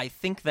 I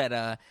think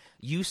that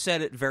you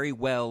said it very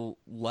well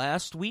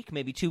last week,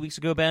 maybe 2 weeks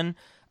ago, Ben.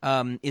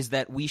 Is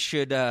that we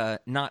should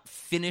not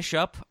finish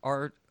up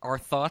our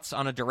thoughts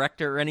on a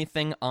director or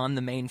anything on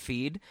the main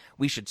feed.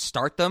 We should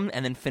start them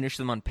and then finish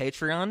them on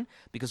Patreon,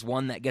 because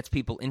one, that gets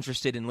people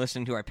interested in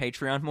listening to our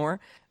Patreon more.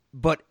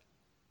 But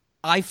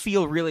I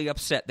feel really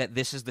upset that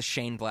this is the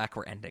Shane Black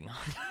we're ending on.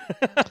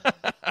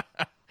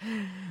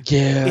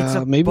 Yeah, it's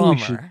a maybe bummer. we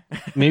should.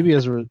 Maybe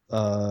as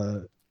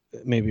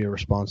maybe a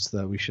response to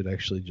that, we should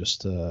actually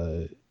just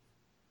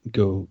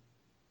go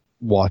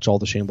watch all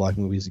the Shane Black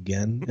movies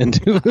again and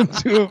do a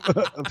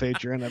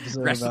Patreon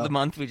episode. Rest of the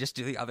month, we just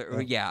do the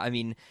other. Yeah, I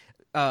mean,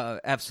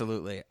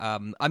 absolutely.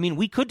 I mean,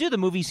 we could do the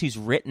movies he's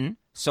written.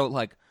 So,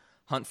 like,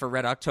 Hunt for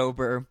Red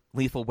October,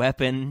 Lethal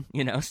Weapon,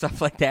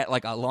 stuff like that,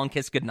 like A Long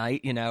Kiss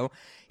Goodnight,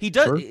 He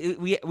does.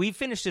 Sure. We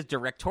finished his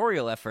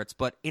directorial efforts,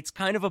 but it's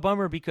kind of a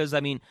bummer because, I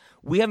mean,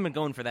 we haven't been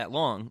going for that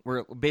long.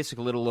 We're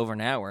basically a little over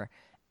an hour.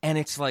 And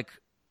it's like,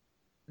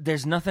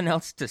 there's nothing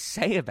else to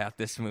say about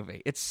this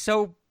movie. It's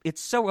so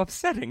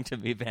upsetting to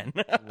me, Ben.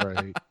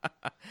 Right.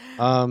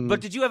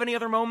 But did you have any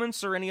other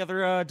moments or any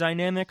other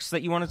dynamics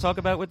that you want to talk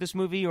about with this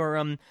movie? Or,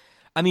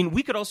 I mean,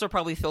 we could also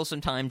probably fill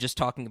some time just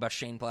talking about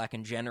Shane Black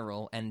in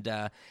general. And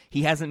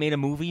he hasn't made a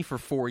movie for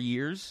 4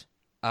 years.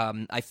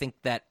 I think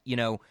that,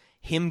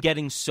 him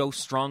getting so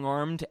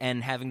strong-armed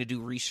and having to do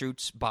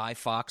reshoots by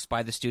Fox,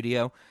 by the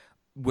studio,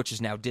 which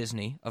is now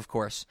Disney, of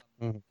course.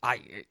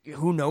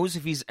 Who knows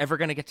if he's ever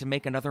going to get to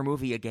make another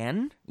movie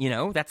again?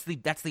 That's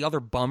the other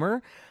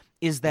bummer,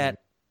 is that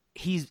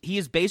he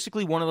is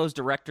basically one of those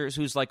directors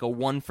who's like a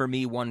one for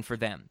me, one for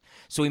them.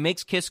 So he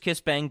makes Kiss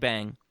Kiss Bang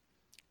Bang,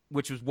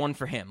 which was one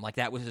for him, like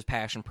that was his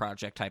passion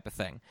project type of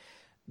thing.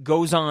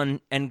 Goes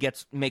on and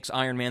makes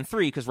Iron Man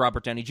 3 because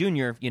Robert Downey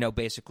Jr.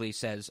 Basically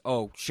says,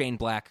 "Oh, Shane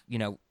Black,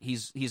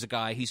 he's a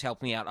guy, he's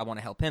helped me out, I want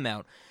to help him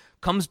out."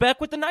 Comes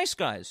back with The Nice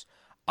Guys.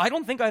 I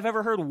don't think I've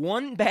ever heard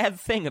one bad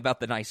thing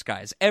about The Nice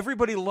Guys.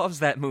 Everybody loves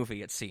that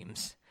movie, it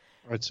seems.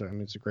 It's a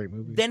great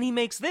movie. Then he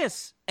makes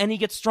this, and he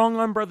gets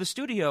strong-armed by the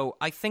studio.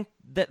 I think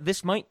that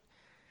this might,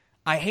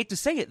 I hate to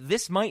say it,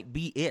 this might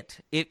be it.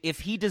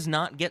 If he does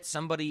not get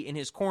somebody in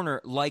his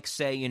corner, like,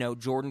 say,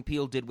 Jordan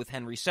Peele did with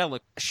Henry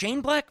Selick,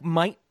 Shane Black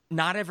might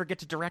not ever get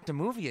to direct a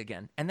movie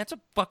again, and that's a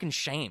fucking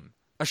shame.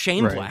 A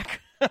Shane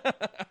Black.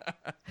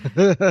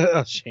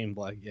 Shane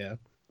Black, yeah.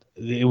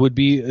 It would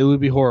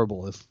be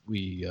horrible if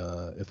we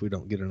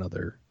don't get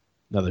another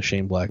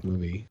Shane Black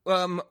movie.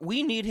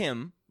 We need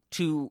him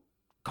to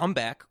come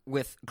back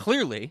with,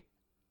 clearly,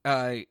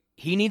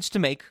 he needs to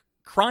make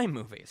crime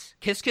movies.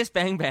 Kiss Kiss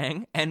Bang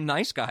Bang and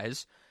Nice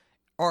Guys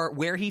are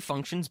where he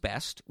functions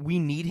best. We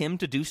need him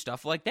to do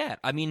stuff like that.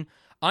 I mean,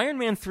 Iron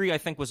Man 3, I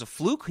think, was a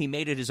fluke. He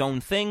made it his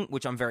own thing,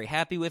 which I'm very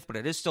happy with, but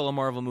it is still a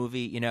Marvel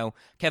movie.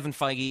 Kevin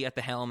Feige at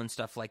the helm and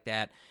stuff like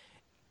that.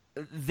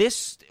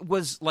 This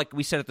was, like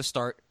we said at the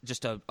start,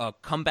 just a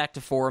comeback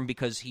to form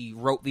because he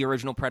wrote the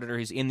original Predator.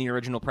 He's in the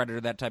original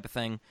Predator, that type of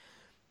thing.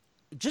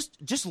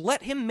 Just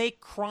let him make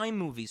crime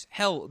movies.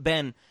 Hell,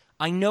 Ben,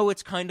 I know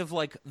it's kind of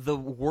like the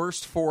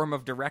worst form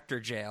of director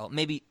jail,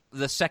 maybe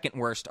the second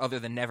worst other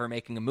than never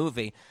making a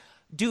movie.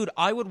 Dude,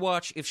 I would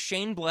watch if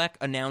Shane Black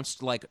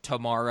announced, like,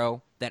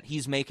 tomorrow that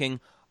he's making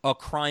a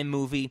crime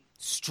movie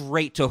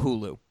straight to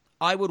Hulu.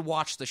 I would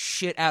watch the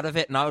shit out of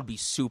it, and I would be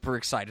super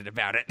excited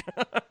about it.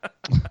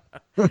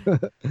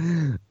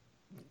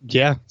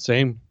 Yeah,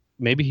 same.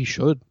 Maybe he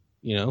should,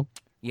 Yeah.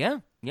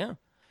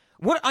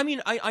 What I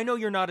mean, I know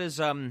you're not as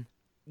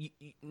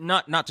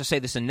not to say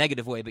this in a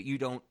negative way, but you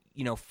don't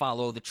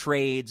follow the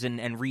trades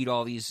and read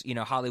all these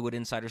Hollywood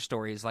insider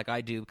stories like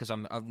I do because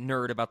I'm a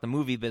nerd about the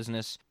movie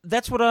business.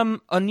 That's what Anish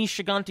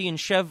Chaganty and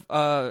Sev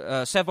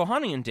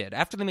Ohanian did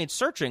after they made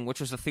Searching, which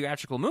was a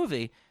theatrical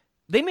movie.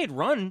 They made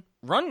Run.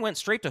 Run went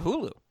straight to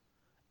Hulu.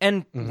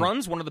 And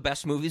Run's one of the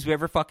best movies we've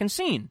ever fucking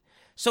seen.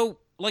 So,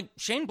 like,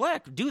 Shane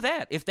Black, do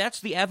that. If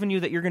that's the avenue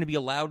that you're going to be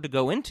allowed to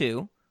go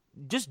into,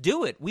 just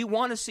do it. We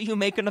want to see you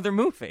make another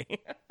movie.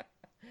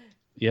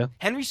 Yeah.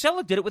 Henry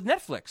Selick did it with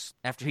Netflix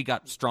after he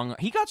got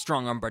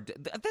strong-armed by...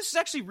 This is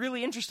actually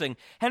really interesting.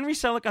 Henry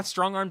Selick got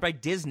strong-armed by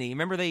Disney.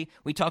 Remember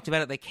we talked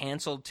about it? They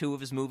canceled 2 of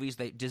his movies.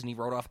 Disney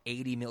wrote off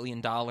 $80 million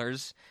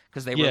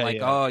because they were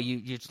oh,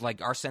 you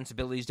like, our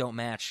sensibilities don't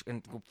match,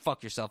 and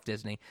fuck yourself,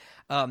 Disney.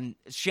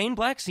 Shane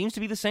Black seems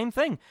to be the same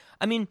thing.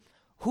 I mean,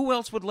 who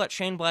else would let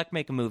Shane Black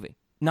make a movie?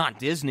 Not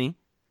Disney.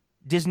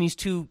 Disney's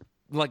too,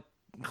 like,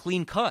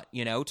 clean cut,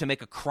 to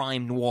make a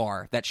crime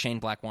noir that Shane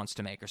Black wants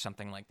to make or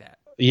something like that.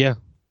 Yeah.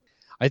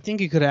 I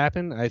think it could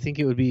happen. I think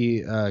it would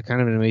be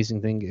kind of an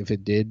amazing thing if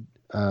it did.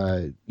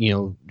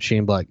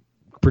 Shane Black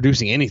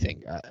producing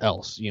anything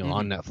else,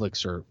 on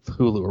Netflix or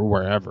Hulu or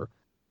wherever.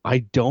 I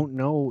don't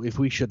know if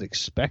we should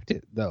expect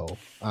it though.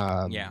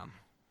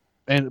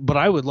 But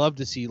I would love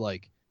to see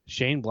like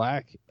Shane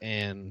Black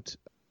and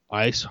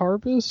Ice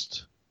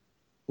Harvest,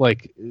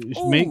 like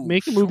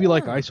make a movie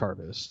like Ice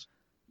Harvest.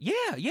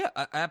 Yeah,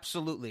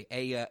 absolutely.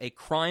 A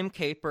crime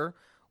caper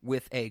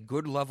with a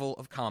good level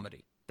of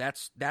comedy.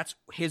 That's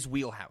his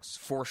wheelhouse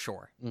for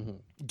sure.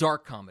 Mm-hmm.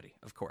 Dark comedy,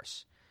 of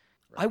course.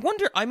 Right. I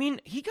wonder. I mean,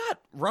 he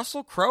got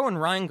Russell Crowe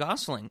and Ryan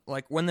Gosling.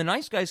 Like when The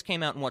Nice Guys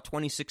came out in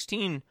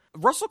 2016,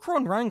 Russell Crowe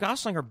and Ryan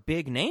Gosling are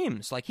big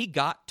names. Like he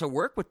got to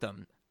work with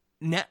them.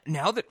 Now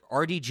that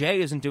RDJ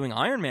isn't doing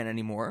Iron Man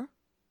anymore,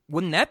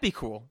 wouldn't that be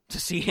cool to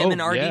see him and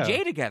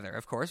RDJ together?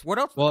 Of course. What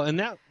else? Well, and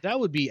that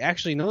would be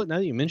actually now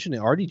that you mention it,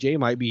 RDJ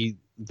might be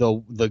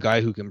the guy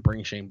who can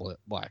bring Shane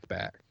Black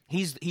back.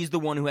 He's the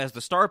one who has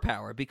the star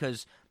power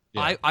because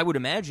I would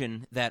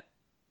imagine that.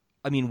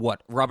 I mean,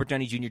 what Robert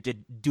Downey Jr.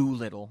 did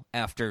Doolittle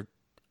after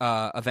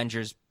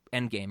Avengers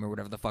Endgame or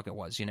whatever the fuck it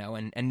was,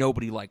 and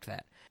nobody liked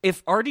that.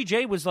 If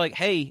RDJ was like,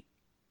 hey,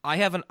 I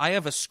have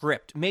a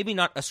script, maybe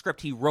not a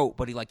script he wrote,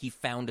 but he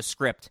found a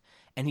script,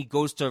 and he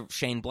goes to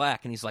Shane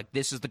Black and he's like,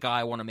 this is the guy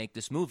I want to make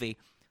this movie.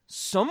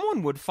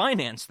 Someone would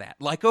finance that,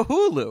 like a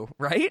Hulu,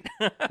 right?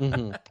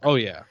 Mm-hmm. Oh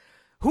yeah.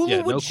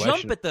 Hulu would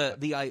jump at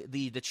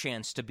the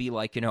chance to be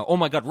like, oh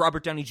my God,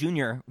 Robert Downey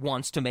Jr.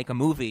 wants to make a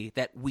movie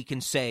that we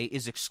can say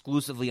is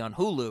exclusively on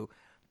Hulu.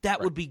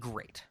 That would be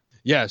great.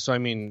 Yeah, so I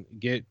mean,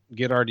 get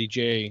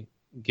RDJ,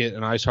 get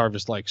an Ice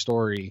Harvest like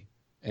story,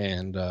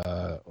 and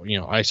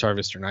Ice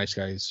Harvest or Nice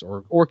Guys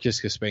or Kiss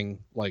Kiss Bang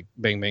like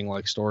Bang Bang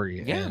like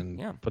story,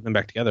 and put them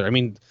back together. I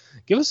mean,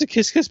 give us a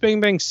Kiss Kiss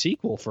Bang Bang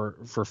sequel for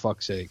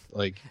fuck's sake,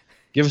 like.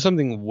 Give us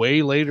something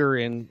way later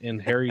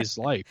in Harry's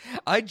life.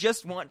 I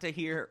just want to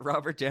hear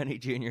Robert Downey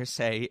Jr.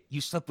 say,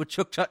 "You slept with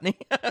Chuck Chutney."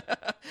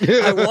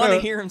 I want to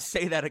hear him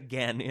say that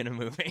again in a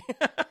movie.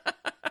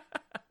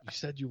 You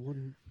said you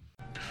wouldn't.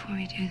 Before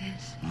we do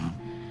this,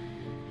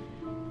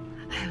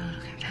 I have a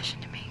little confession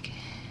to make.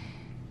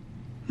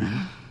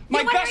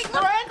 My best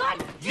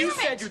friend? You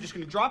said you were just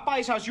going to drop by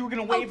his house. You were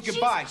going to wave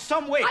goodbye.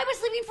 Some way. I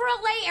was leaving for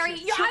LA, Ari.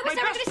 I was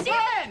never going to see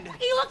him.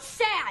 He looked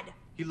sad.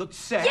 He looked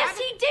sad? Yes,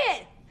 he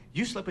did.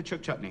 You slept with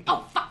Chuck Chutney.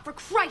 Oh, fuck, for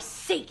Christ's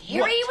sake,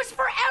 Harry. It was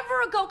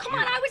forever ago. Come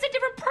on, I was a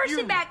different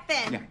person back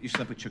then. Yeah, you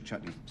slept with Chuck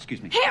Chutney.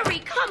 Excuse me. Harry,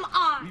 come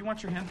on. You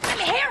want your hand?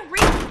 Harry!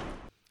 You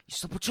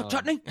slept with Chuck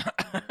Chutney?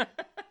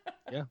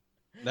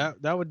 Yeah,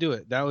 that would do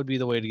it. That would be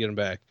the way to get him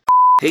back.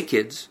 Hey,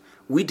 kids.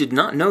 We did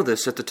not know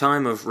this at the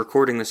time of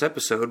recording this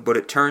episode, but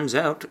it turns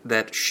out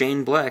that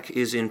Shane Black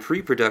is in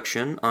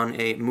pre-production on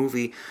a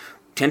movie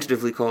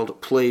tentatively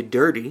called Play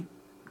Dirty,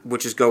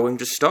 which is going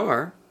to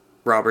star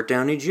Robert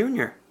Downey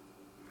Jr.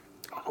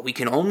 We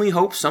can only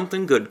hope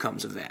something good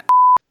comes of that.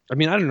 I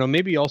mean, I don't know.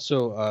 Maybe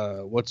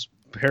also, what's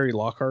Harry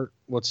Lockhart?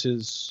 What's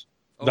his...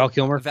 Val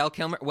Kilmer? Val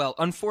Kilmer. Well,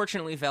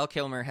 unfortunately, Val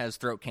Kilmer has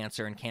throat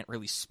cancer and can't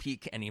really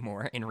speak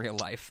anymore in real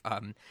life.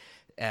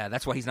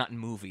 That's why he's not in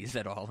movies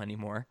at all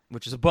anymore,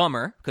 which is a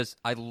bummer, because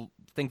I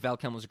think Val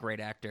Kilmer's a great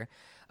actor.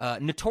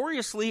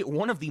 Notoriously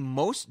one of the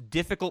most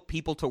difficult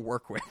people to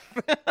work with.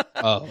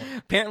 Oh.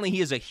 Apparently he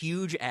is a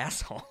huge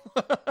asshole.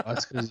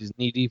 That's because he's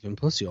knee-deep in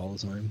pussy all the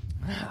time.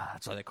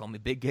 That's why they call me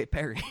Big Gay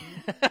Perry.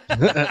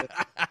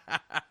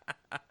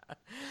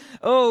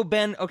 Oh,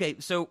 Ben, okay,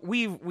 so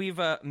we've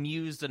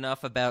mused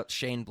enough about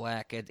Shane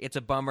Black. It's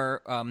a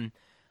bummer.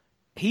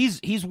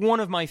 He's one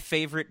of my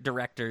favorite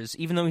directors,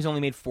 even though he's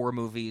only made 4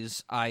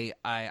 movies.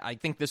 I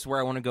think this is where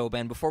I want to go,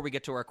 Ben. Before we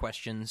get to our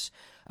questions,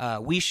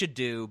 we should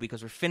do,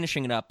 because we're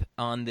finishing it up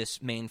on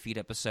this main feed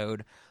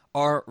episode,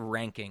 our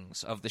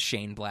rankings of the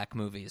Shane Black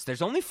movies.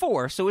 There's only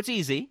 4, so it's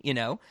easy,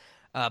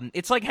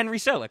 It's like Henry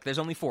Selick. There's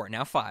only 4,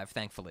 now 5,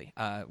 thankfully.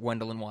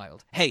 Wendell and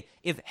Wild. Hey,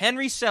 if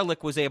Henry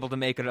Selick was able to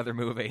make another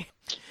movie,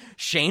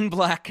 Shane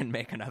Black can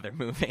make another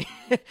movie.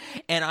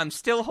 And I'm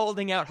still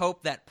holding out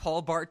hope that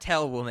Paul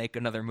Bartel will make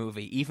another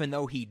movie, even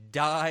though he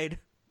died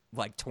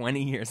like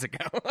 20 years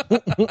ago.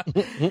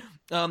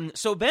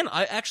 So, Ben,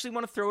 I actually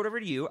want to throw it over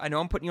to you. I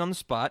know I'm putting you on the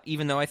spot,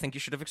 even though I think you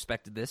should have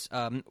expected this.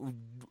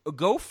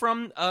 Go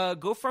from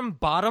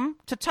bottom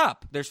to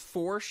top. There's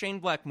 4 Shane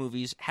Black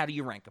movies. How do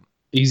you rank them?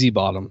 Easy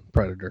bottom,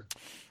 Predator.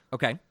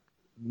 Okay.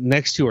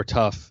 Next 2 are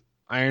tough.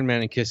 Iron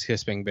Man and Kiss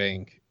Kiss Bang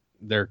Bang.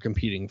 They're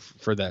competing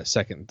for that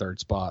second and third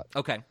spot.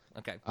 Okay.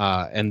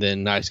 And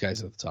then Nice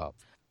Guys at the top.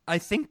 I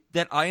think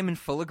that I am in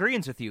full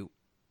agreement with you.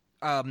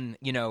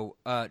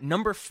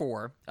 Number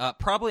 4,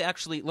 probably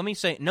actually, let me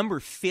say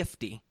number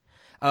 50,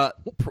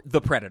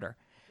 The Predator.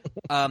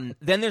 Then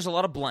there's a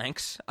lot of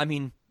blanks. I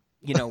mean,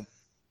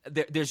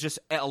 there's just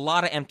a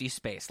lot of empty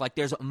space. Like,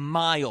 there's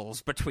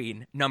miles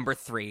between number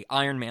 3,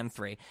 Iron Man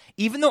 3.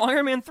 Even though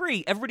Iron Man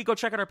 3, everybody go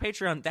check out our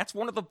Patreon, that's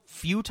one of the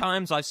few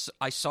times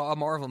I saw a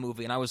Marvel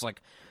movie, and I was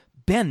like,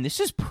 Ben, this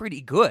is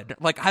pretty good.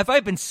 Like, have I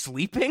been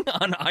sleeping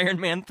on Iron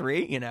Man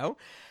 3,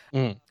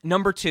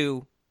 Number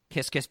 2,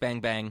 Kiss Kiss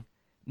Bang Bang.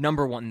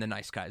 Number 1, The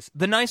Nice Guys.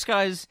 The Nice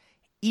Guys,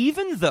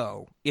 even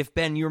though, if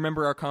Ben, you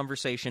remember our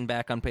conversation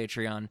back on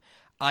Patreon,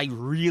 I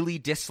really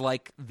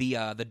dislike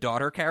the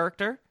daughter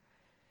character,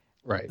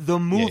 Right. the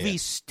movie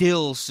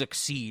still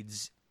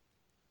succeeds,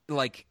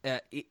 like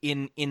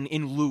in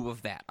lieu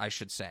of that, I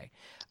should say.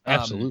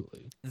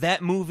 Absolutely.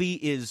 That movie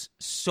is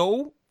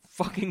so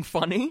fucking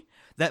funny.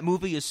 That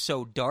movie is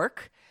so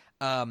dark.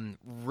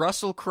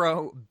 Russell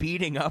Crowe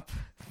beating up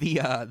the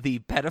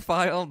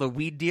pedophile, the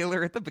weed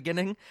dealer at the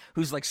beginning,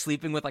 who's like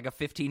sleeping with like a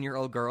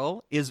 15-year-old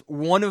girl, is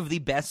one of the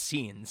best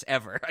scenes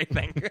ever, I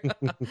think.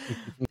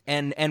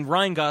 and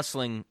Ryan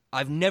Gosling,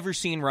 I've never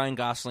seen Ryan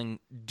Gosling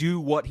do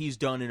what he's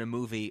done in a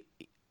movie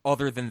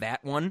other than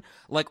that one.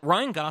 Like,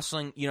 Ryan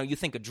Gosling, you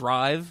think of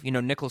Drive,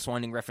 Nicholas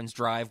Winding Refn's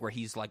Drive, where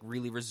he's like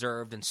really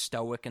reserved and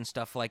stoic and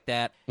stuff like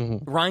that.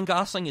 Mm-hmm. Ryan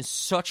Gosling is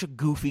such a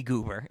goofy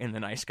goober in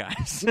The Nice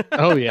Guys.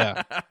 Oh,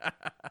 yeah.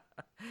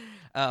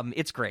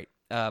 It's great.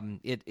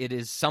 It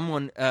is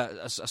something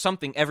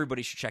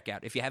everybody should check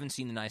out if you haven't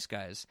seen The Nice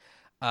Guys.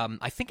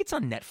 I think it's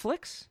on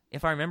Netflix,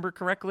 if I remember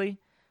correctly.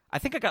 I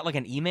think I got like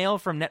an email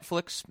from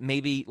Netflix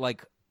maybe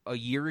like a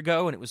year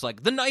ago, and it was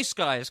like, The Nice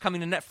Guy is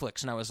coming to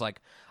Netflix, and I was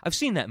like, I've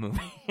seen that movie.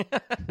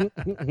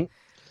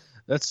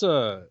 That's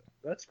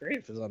great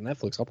if it's on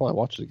Netflix. I'll probably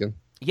watch it again.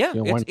 Yeah,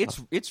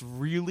 it's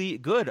really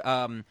good.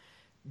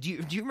 Do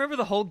you remember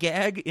the whole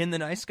gag in The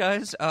Nice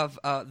Guys of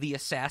the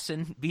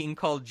assassin being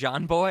called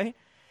John Boy?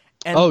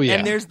 And,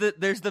 and there's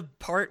the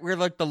part where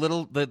like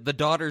the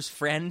daughter's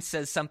friend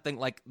says something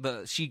like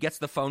she gets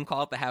the phone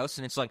call at the house,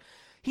 and it's like,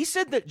 he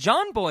said that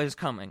John Boy is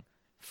coming.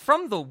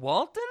 From the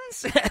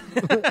Waltons?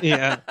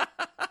 Yeah.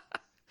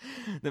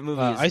 The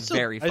movie is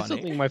very funny. I still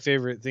think my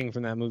favorite thing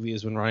from that movie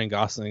is when Ryan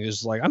Gosling is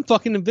just like, I'm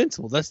fucking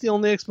invincible. That's the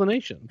only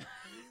explanation.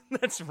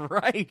 That's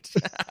right.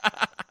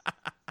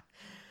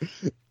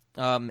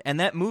 And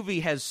that movie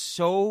has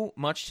so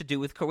much to do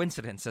with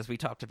coincidence, as we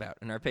talked about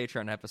in our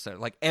Patreon episode.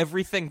 Like,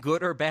 everything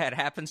good or bad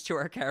happens to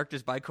our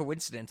characters by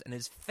coincidence and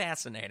is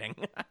fascinating.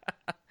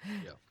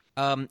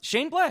 Yeah.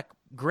 Shane Black,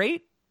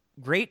 great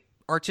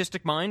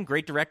artistic mind,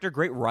 great director,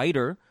 great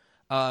writer.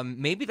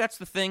 Maybe that's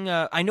the thing.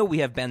 I know we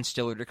have Ben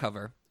Stiller to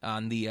cover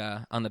on the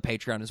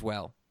Patreon as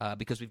well,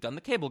 because we've done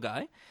The Cable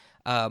Guy.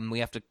 We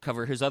have to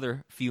cover his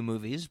other few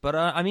movies, but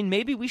I mean,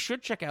 maybe we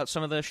should check out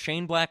some of the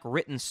Shane Black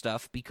written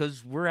stuff,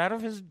 because we're out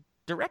of his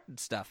directed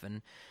stuff,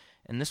 and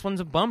this one's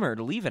a bummer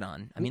to leave it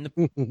on. I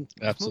mean,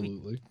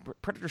 absolutely,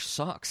 Predator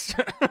sucks.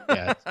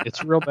 Yeah,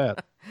 it's real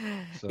bad.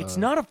 So. It's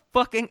not a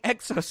fucking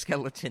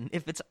exoskeleton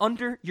if it's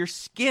under your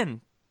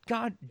skin.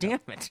 God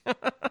damn it.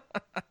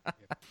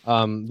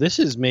 This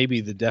is maybe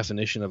the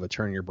definition of a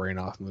turn your brain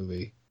off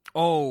movie.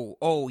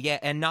 Oh yeah,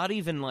 and not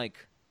even like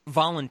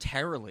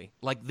voluntarily.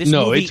 Like, this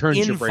movie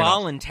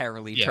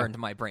involuntarily turned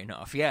my brain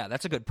off. Yeah,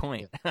 that's a good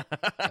point.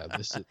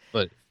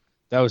 But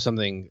that was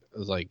something,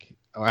 like,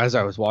 as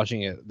I was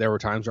watching it, there were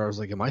times where I was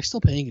like, am I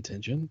still paying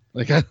attention?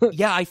 Like,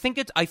 yeah, I think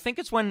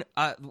it's when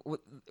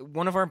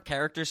one of our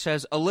characters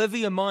says,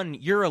 Olivia Munn,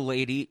 you're a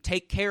lady,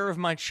 take care of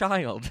my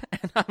child.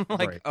 And I'm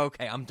like, right.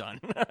 Okay, I'm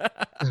done.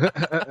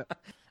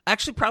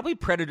 Actually, probably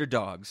Predator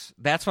Dogs.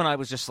 That's when I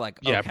was just like,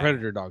 okay. Yeah,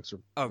 Predator Dogs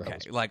are okay.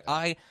 Like,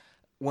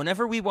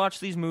 whenever we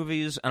watch these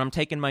movies and I'm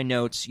taking my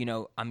notes,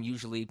 I'm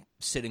usually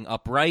sitting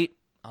upright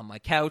on my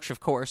couch, of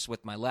course,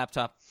 with my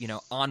laptop,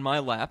 on my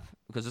lap,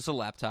 because it's a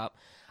laptop.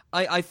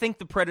 I think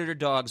the Predator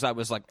Dogs, I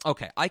was like,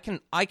 okay, I can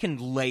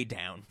lay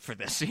down for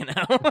this,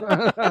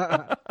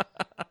 I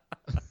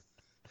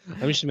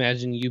just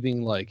imagine you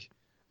being like,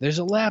 there's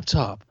a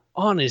laptop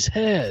on his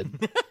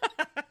head.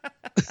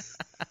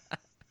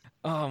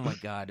 Oh my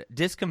God,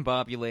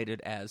 discombobulated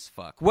as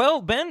fuck.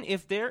 Well, Ben,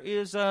 if there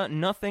is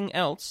nothing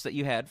else that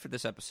you had for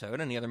this episode,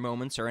 any other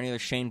moments or any other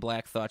Shane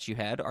Black thoughts you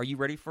had, are you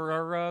ready for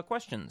our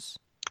questions?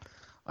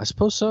 I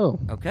suppose so.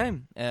 Okay.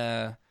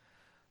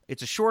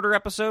 It's a shorter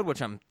episode,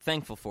 which I'm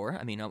thankful for.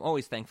 I mean, I'm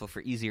always thankful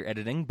for easier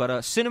editing. But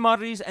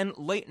Cinemodities and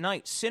Late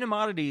Night.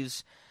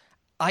 Cinemodities,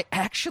 I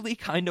actually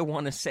kind of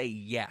want to say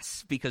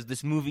yes, because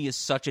this movie is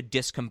such a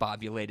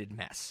discombobulated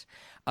mess.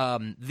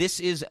 This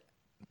is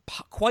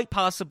quite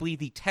possibly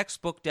the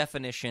textbook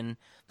definition,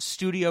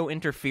 studio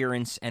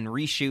interference and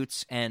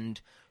reshoots and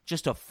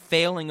just a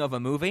failing of a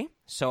movie.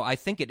 So I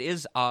think it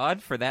is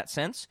odd for that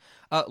sense.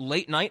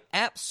 Late Night,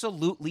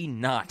 absolutely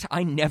not.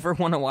 I never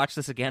want to watch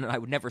this again, and I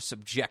would never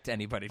subject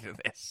anybody to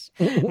this.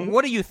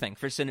 What do you think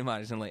for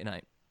Cinemodities and Late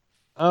Night?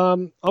 I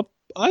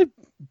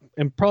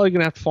am probably going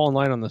to have to fall in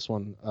line on this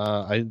one.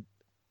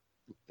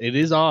 It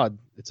is odd.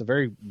 It's a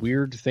very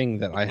weird thing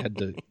that I had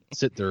to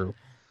sit through,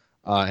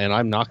 and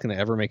I'm not going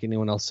to ever make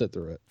anyone else sit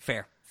through it.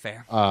 Fair.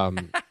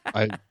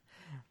 I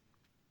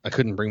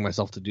couldn't bring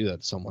myself to do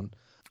that to someone.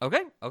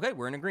 Okay,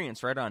 we're in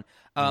agreement. Right on.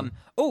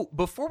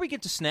 Before we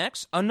get to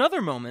snacks, another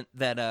moment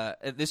that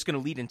this is going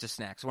to lead into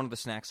snacks. One of the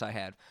snacks I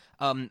had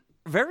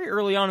very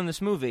early on in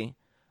this movie,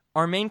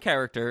 our main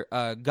character,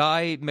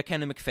 Guy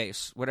McKenna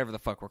McFace, whatever the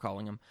fuck we're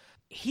calling him,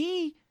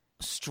 he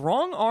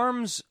strong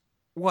arms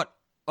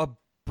a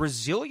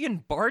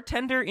Brazilian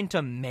bartender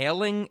into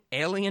mailing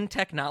alien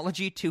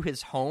technology to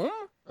his home.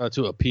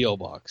 To a P.O.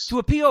 box. To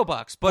a P.O.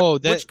 box,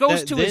 but which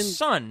goes to his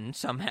son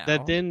somehow.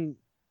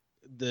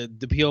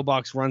 the PO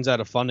box runs out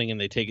of funding and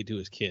they take it to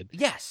his kid.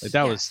 Yes, like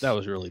that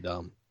was really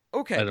dumb.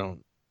 Okay, I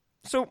don't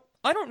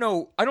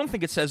know. I don't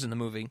think it says in the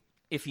movie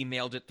if he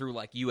mailed it through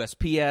like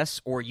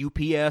USPS or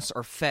UPS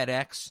or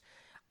FedEx.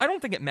 I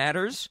don't think it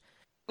matters.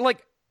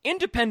 Like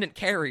independent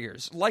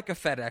carriers, like a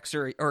FedEx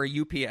or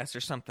a UPS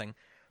or something,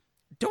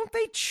 don't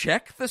they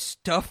check the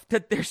stuff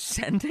that they're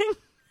sending?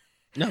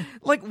 No.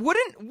 Like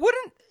wouldn't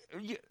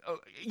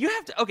you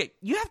have to? Okay,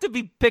 you have to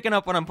be picking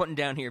up what I'm putting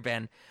down here,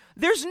 Ben.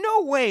 There's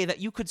no way that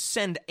you could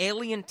send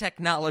alien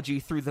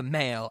technology through the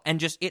mail and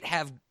just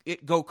have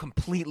it go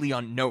completely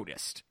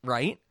unnoticed,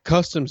 right?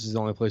 Customs is the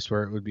only place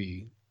where it would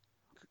be.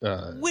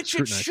 Which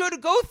it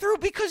should go through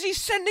because he's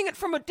sending it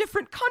from a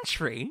different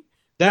country.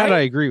 That right? I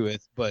agree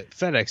with, but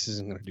FedEx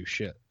isn't going to do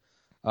shit.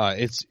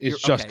 It's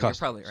just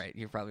customs.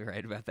 You're probably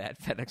right about that.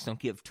 FedEx don't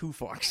give two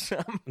fucks.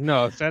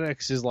 No,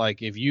 FedEx is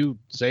like, if you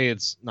say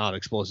it's not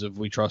explosive,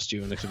 we trust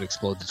you, and if it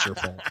explodes, it's your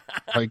fault.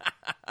 Like,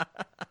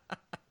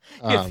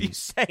 if you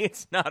say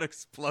it's not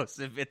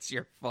explosive, it's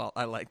your fault.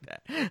 I like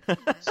that.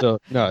 so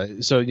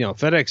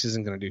FedEx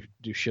isn't going to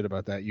do shit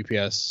about that.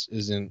 UPS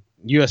isn't.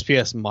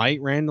 USPS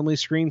might randomly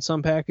screen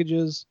some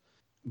packages,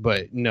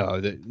 but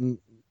no,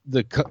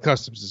 the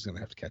customs is going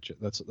to have to catch it.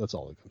 That's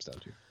all it comes down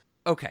to.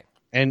 Okay.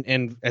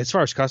 And as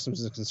far as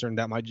customs is concerned,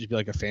 that might just be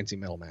like a fancy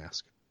metal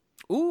mask.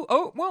 Ooh,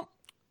 oh, well,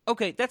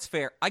 okay, that's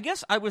fair. I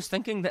guess I was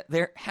thinking that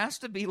there has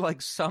to be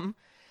like some.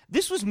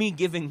 This was me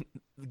giving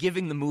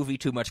the movie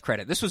too much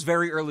credit. This was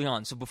very early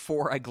on, so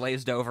before I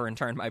glazed over and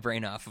turned my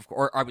brain off,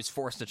 or I was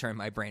forced to turn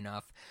my brain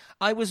off,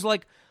 I was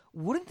like,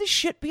 wouldn't this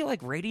shit be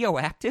like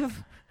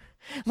radioactive?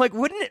 Like,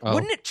 wouldn't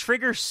it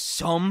trigger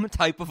some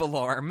type of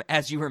alarm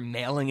as you were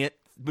mailing it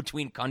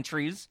between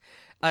countries?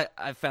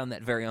 I found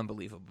that very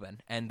unbelievable, Ben.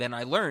 And then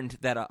I learned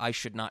that I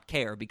should not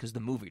care because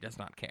the movie does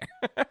not care.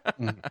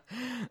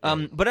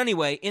 But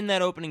anyway, in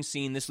that opening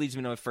scene, this leads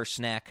me to my first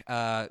snack.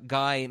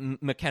 Guy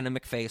McKenna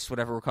McFace,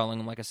 whatever we're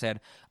calling him, like I said,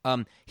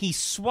 he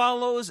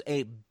swallows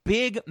a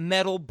big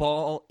metal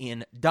ball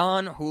in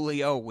Don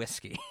Julio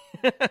whiskey.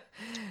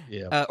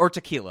 Or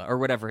tequila, or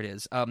whatever it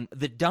is.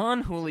 The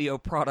Don Julio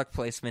product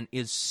placement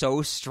is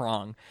so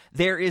strong.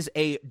 There is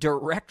a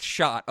direct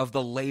shot of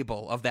the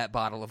label of that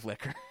bottle of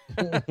liquor.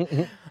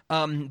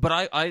 But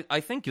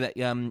I think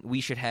that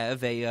we should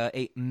have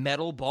a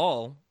metal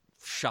ball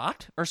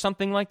shot or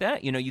something like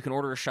that. You know, you can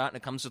order a shot and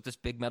it comes with this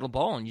big metal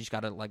ball, and you just got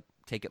to like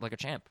take it like a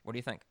champ. What do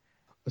you think?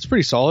 It's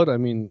pretty solid. I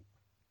mean,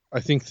 I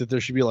think that there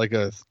should be like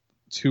a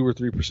 2 or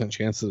 3%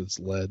 chance that it's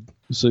lead,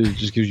 so it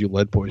just gives you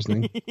lead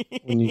poisoning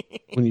when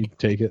you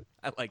take it.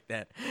 I like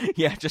that.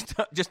 Yeah,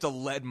 just a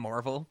lead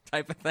marvel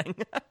type of thing.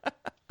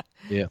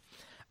 Yeah.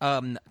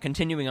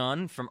 Continuing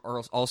on from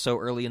also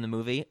early in the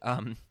movie,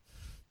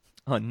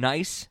 a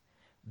nice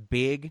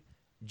big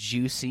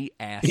juicy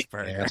ass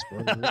burger.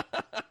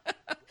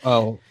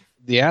 Oh,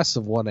 the ass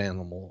of what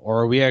animal?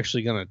 Or are we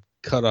actually going to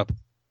cut up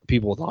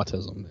people with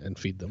autism and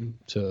feed them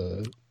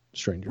to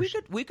strangers?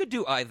 We could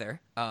do either.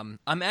 I'm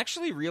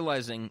actually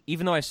realizing,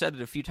 even though I said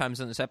it a few times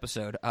in this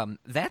episode,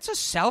 that's a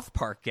South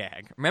Park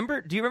gag.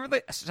 Do you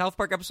remember the South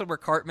Park episode where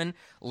Cartman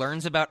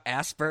learns about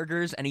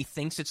Asperger's and he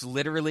thinks it's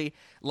literally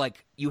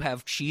like you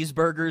have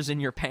cheeseburgers in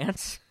your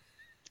pants?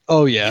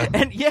 Oh, yeah.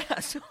 And yeah,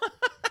 so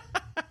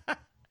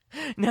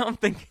now I'm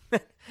thinking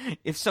that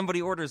if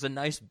somebody orders a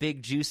nice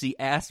big juicy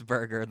ass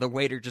burger, the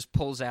waiter just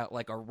pulls out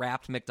like a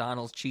wrapped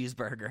McDonald's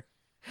cheeseburger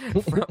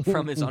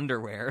from his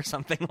underwear or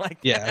something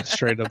like that. Yeah,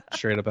 straight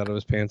up out of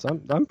his pants.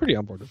 I'm pretty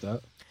on board with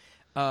that.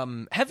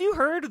 Have you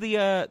heard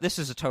the this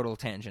is a total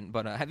tangent,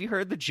 but have you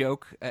heard the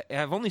joke?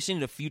 I've only seen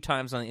it a few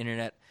times on the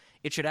internet.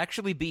 It should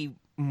actually be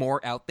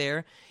more out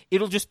there.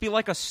 It'll just be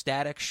like a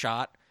static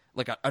shot,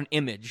 like an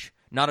image,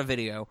 not a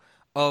video,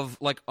 of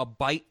like a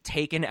bite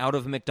taken out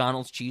of a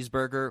McDonald's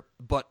cheeseburger,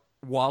 but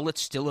while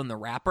it's still in the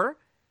wrapper.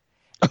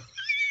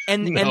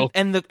 And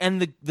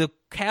the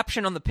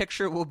caption on the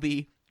picture will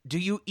be, "Do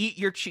you eat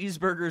your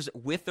cheeseburgers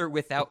with or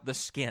without the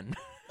skin?"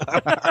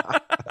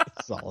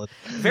 Solid.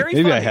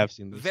 Maybe funny. I have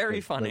seen this. Very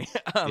funny.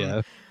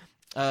 Yeah.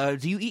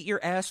 Do you eat your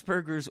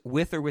Asperger's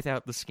with or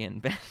without the skin,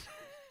 Ben?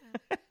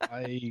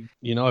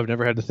 I've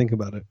never had to think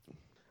about it.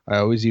 I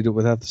always eat it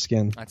without the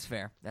skin. That's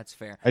fair.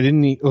 I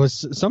didn't eat.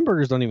 Some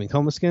burgers don't even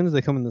come with skins.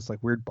 They come in this like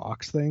weird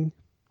box thing.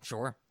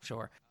 Sure.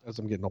 As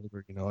I'm getting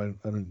older,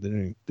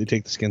 they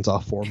take the skins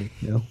off for me.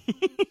 You know.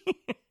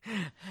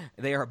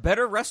 They are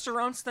better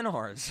restaurants than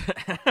ours.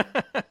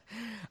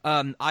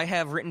 I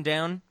have written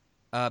down,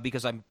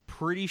 because I'm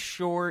pretty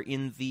sure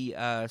in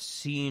the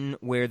scene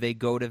where they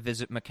go to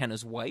visit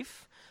McKenna's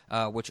wife,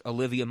 which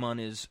Olivia Munn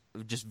is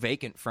just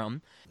vacant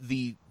from,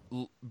 the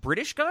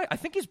British guy, I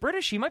think he's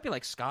British, he might be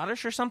like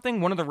Scottish or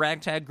something, one of the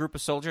ragtag group of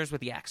soldiers with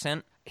the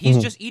accent,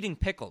 he's just eating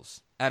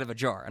pickles out of a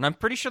jar. And I'm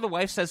pretty sure the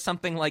wife says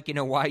something like,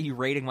 why are you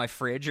raiding my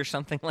fridge or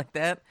something like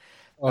that.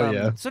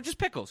 Yeah. So just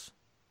pickles,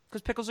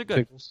 because pickles are good.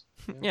 Pickles.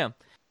 Yeah.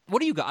 What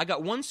do you got? I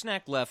got one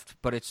snack left,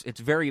 but it's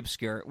very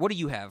obscure. What do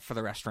you have for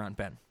the restaurant,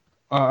 Ben?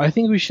 I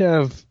think we should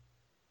have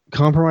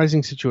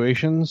compromising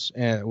situations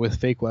with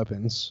fake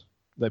weapons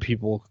that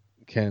people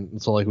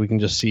like we can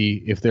just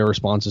see if their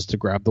response is to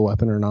grab the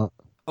weapon or not.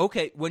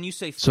 Okay, when you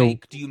say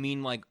fake, do you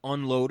mean like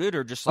unloaded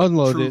or just like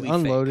unloaded? Truly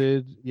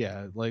Unloaded, fake?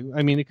 yeah. Like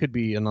I mean, it could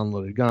be an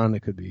unloaded gun.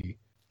 It could be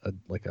a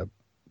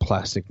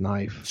plastic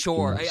knife.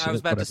 Sure, you know, I was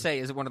about whatever. to say,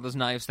 is it one of those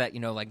knives that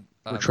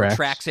Retracts.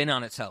 retracts in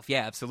on itself?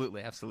 Yeah,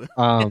 absolutely.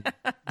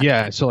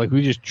 Yeah, so like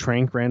we just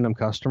trank random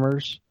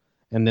customers,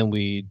 and then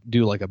we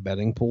do like a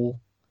betting pool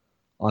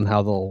on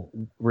how they'll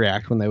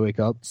react when they wake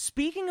up.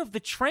 Speaking of the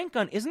trank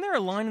gun, isn't there a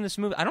line in this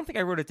movie? I don't think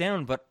I wrote it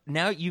down, but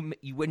now you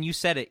when you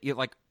said it, you're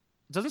like,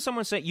 doesn't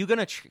someone say, "You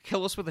gonna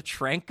kill us with a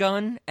trank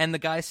gun?" And the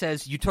guy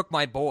says, "You took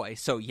my boy,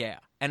 so yeah."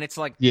 And it's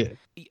like, yeah,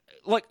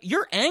 like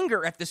your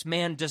anger at this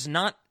man is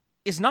not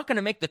going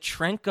to make the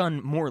trank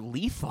gun more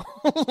lethal.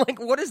 Like,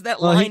 what does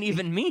that line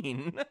even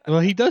mean? Well,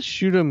 he does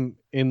shoot him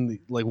in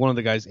one of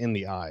the guys in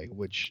the eye,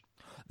 which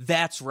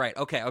that's right.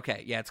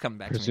 Okay, yeah, it's coming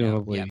back.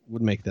 Presumably to me now.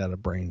 would make that a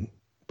brain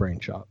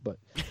shot, but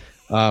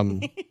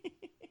this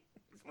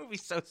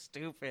movie's so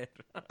stupid.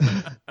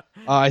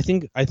 I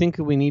think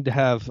we need to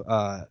have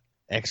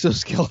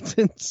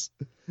exoskeletons,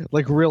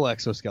 like real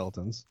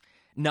exoskeletons.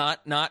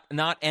 Not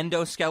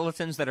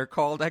endoskeletons that are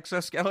called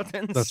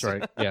exoskeletons. That's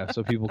right. Yeah,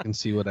 so people can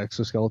see what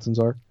exoskeletons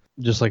are.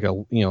 Just like a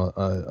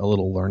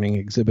little learning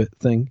exhibit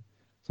thing.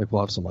 It's like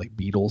we'll have some like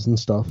beetles and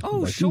stuff. Oh,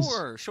 like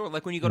sure.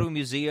 Like when you go to a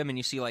museum and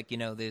you see like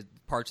the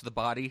parts of the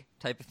body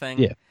type of thing.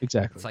 Yeah,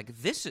 exactly. It's like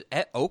this.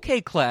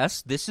 Okay,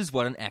 class. This is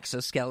what an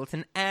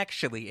exoskeleton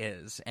actually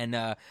is.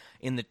 And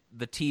in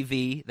the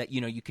TV that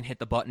you can hit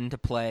the button to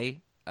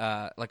play.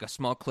 Like a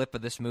small clip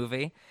of this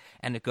movie,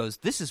 and it goes,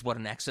 "This is what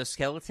an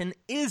exoskeleton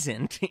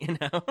isn't."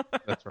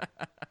 That's right.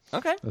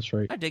 Okay, that's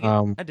right. I dig it.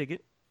 I dig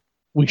it.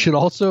 We should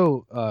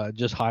also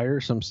just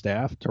hire some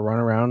staff to run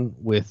around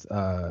with.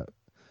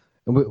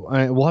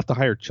 We'll have to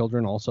hire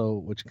children also,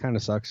 which kind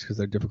of sucks because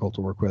they're difficult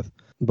to work with.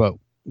 But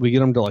we get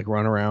them to like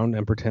run around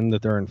and pretend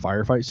that they're in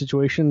firefight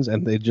situations,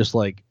 and they just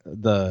like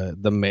the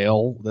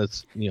male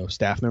that's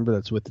staff member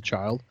that's with the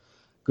child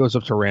goes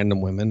up to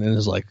random women and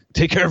is like,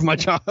 "Take care of my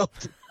child."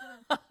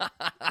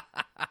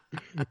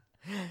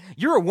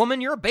 You're a woman,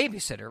 you're a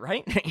babysitter,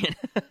 right?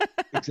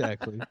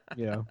 Exactly.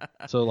 Yeah.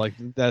 So like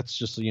that's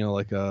just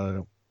like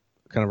a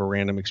kind of a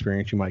random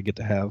experience you might get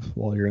to have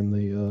while you're in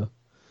the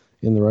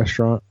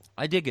restaurant.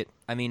 I dig it.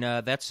 I mean,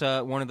 that's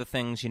one of the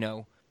things,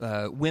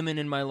 women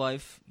in my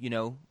life,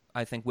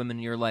 I think women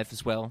in your life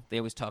as well. They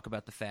always talk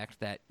about the fact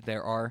that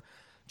there are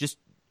just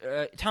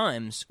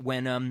times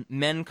when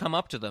men come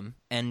up to them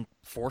and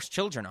force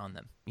children on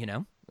them.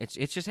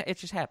 It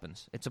just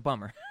happens. It's a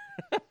bummer.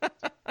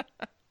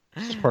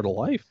 It's part of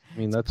life. I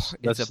mean, that's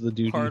the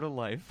duty. Part of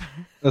life.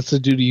 That's the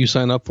duty you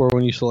sign up for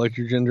when you select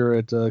your gender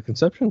at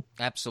conception.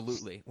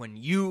 Absolutely. When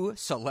you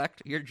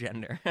select your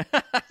gender.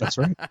 That's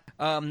right.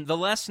 The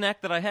last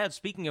snack that I had,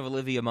 speaking of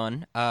Olivia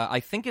Munn, I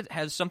think it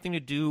has something to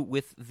do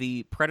with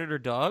the Predator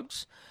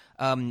dogs.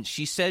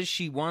 She says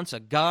she wants a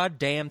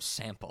goddamn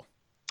sample.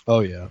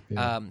 Oh, yeah.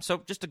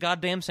 So just a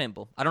goddamn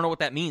sample. I don't know what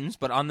that means,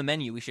 but on the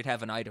menu we should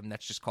have an item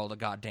that's just called a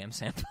goddamn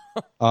sample.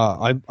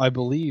 I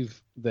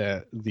believe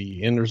that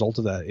the end result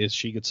of that is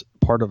she gets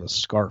part of a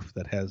scarf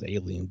that has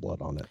alien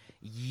blood on it.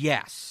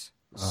 Yes.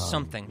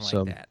 Something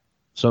like that.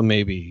 So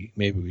maybe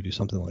we do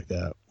something like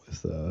that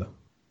with the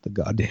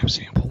goddamn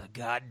sample. The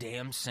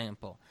goddamn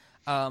sample.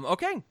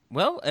 Okay.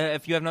 Well,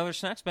 if you have another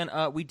snacks, Ben,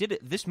 we did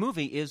it. This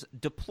movie is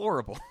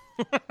deplorable.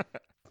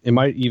 It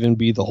might even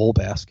be the whole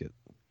basket.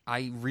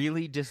 I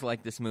really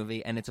dislike this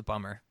movie, and it's a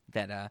bummer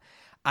that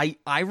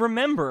I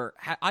remember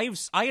I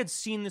had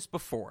seen this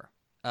before,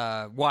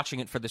 watching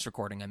it for this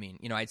recording. I mean,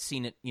 I'd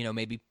seen it,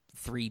 maybe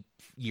 3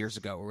 years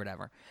ago or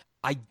whatever.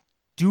 I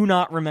do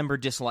not remember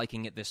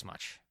disliking it this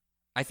much.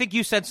 I think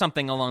you said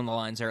something along the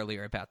lines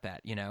earlier about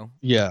that,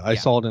 Yeah, I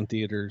saw it in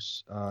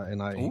theaters,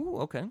 and I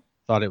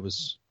thought it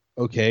was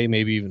okay,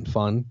 maybe even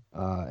fun.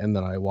 And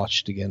then I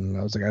watched it again, and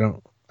I was like,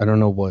 I don't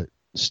know what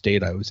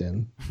state I was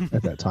in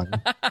at that time.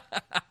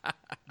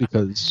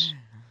 Because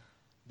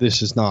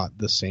this is not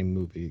the same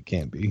movie. It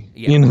can't be.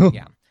 Yeah.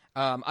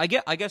 Yeah. I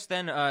guess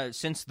then,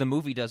 since the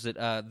movie does it,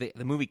 the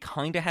movie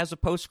kind of has a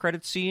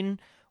post-credit scene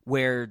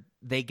where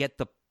they get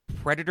the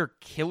Predator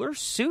killer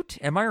suit.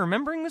 Am I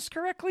remembering this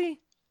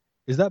correctly?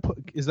 Is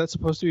that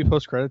supposed to be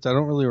post-credits? I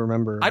don't really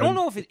remember. I don't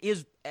know if it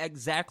is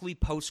exactly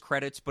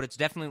post-credits, but it's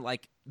definitely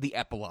like the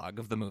epilogue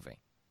of the movie.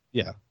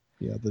 Yeah.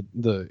 Yeah.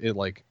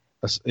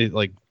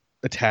 It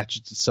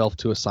attaches itself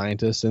to a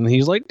scientist, and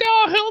he's like,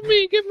 "No, help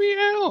me, get me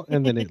out!"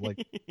 And then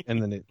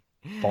it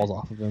falls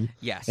off of him.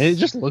 Yes, and it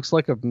just looks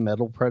like a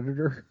metal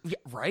predator. Yeah,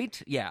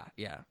 right? Yeah.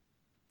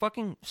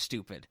 Fucking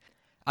stupid.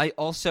 I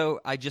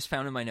just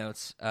found in my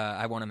notes.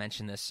 I want to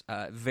mention this.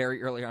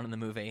 Very early on in the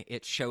movie,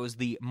 it shows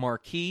the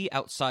marquee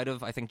outside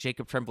of I think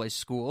Jacob Tremblay's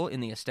school in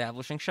the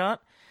establishing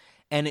shot,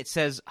 and it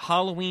says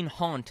Halloween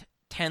haunt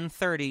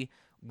 10:30.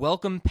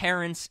 Welcome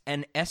parents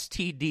and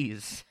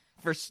STDs.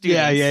 For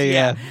students.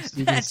 Yeah.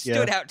 That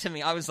stood out to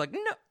me. I was like,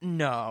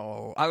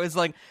 no. I was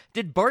like,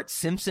 did Bart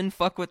Simpson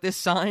fuck with this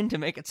sign to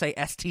make it say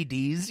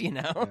STDs,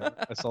 Yeah,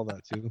 I saw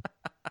that too.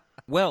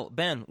 Well,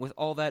 Ben, with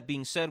all that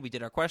being said, we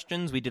did our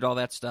questions, we did all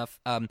that stuff.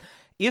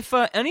 If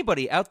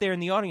anybody out there in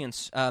the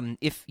audience,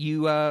 if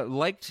you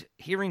liked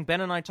hearing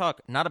Ben and I talk,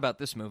 not about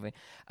this movie,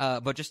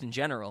 but just in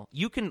general,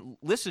 you can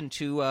listen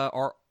to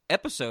our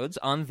episodes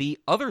on the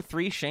other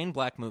 3 Shane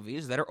Black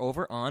movies that are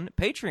over on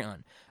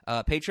Patreon.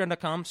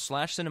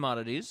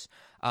 Patreon.com/Cinemodities.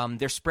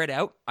 They're spread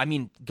out. I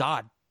mean,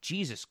 God,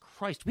 Jesus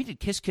Christ, we did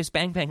Kiss Kiss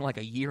Bang Bang like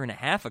a year and a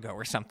half ago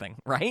or something,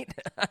 right?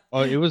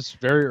 Oh, it was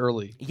very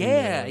early.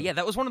 Yeah,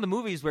 that was one of the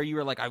movies where you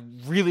were like, I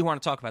really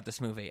want to talk about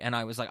this movie. And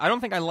I was like, I don't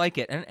think I like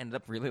it, and ended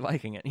up really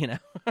liking it, you know?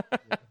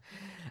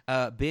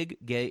 Big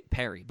Gay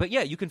Perry. But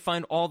yeah, you can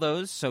find all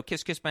those, so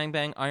Kiss Kiss Bang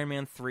Bang, Iron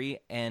Man 3,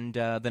 and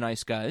The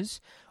Nice Guys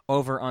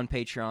over on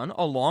Patreon,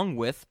 along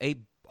with a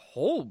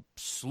whole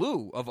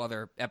slew of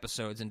other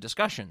episodes and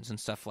discussions and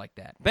stuff like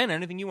that. Ben,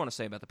 anything you want to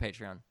say about the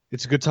Patreon?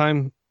 It's a good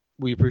time.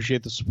 We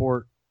appreciate the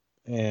support,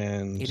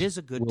 and it is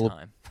a good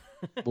time.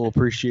 We'll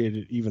appreciate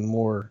it even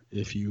more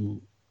if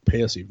you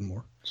pay us even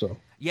more. So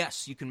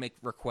yes, you can make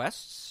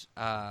requests.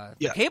 Yeah.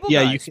 Cable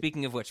Guy,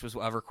 speaking of which, was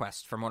a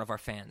request from one of our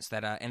fans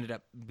that ended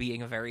up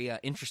being a very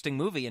interesting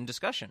movie and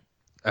discussion.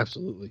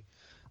 Absolutely.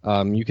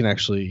 You can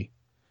actually.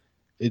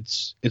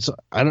 It's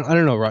I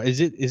don't know, right? Is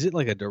it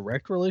like a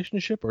direct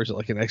relationship, or is it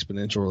like an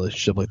exponential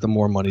relationship? Like the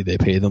more money they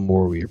pay, the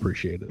more we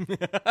appreciate it.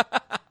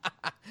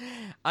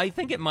 I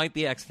think it might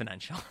be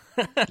exponential.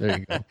 There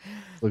you go.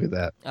 Look at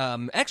that.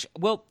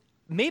 Well,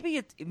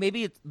 maybe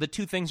the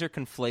two things are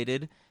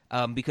conflated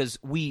because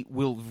we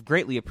will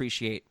greatly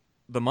appreciate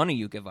the money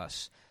you give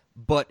us.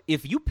 But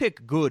if you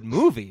pick good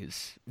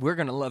movies, we're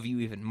going to love you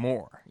even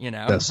more, you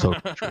know? That's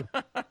totally true.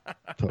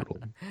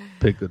 Totally.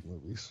 Pick good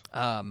movies.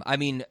 I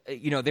mean,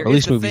 you know, there or at is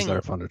least the movies thing, that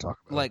are fun to talk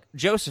about. Like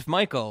Joseph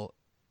Michael,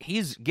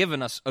 he's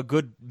given us a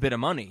good bit of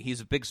money. He's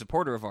a big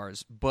supporter of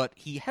ours, but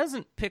he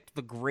hasn't picked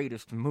the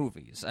greatest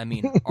movies. I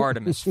mean,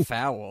 Artemis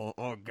Fowl,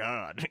 oh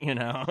God, you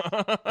know?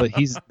 But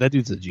that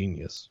dude's a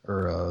genius,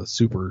 or a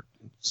super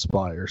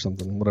spy or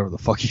something, whatever the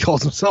fuck he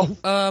calls himself.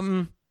 Are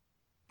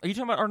you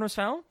talking about Artemis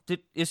Fowl?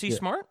 Is he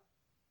smart?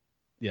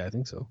 Yeah, I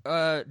think so.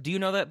 Do you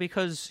know that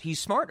because he's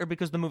smart or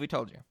because the movie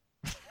told you?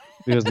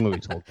 Because the movie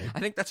told me. I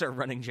think that's a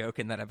running joke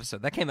in that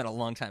episode. That came out a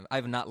long time. I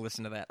have not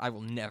listened to that. I will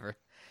never.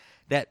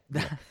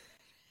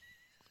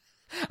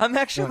 I'm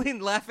actually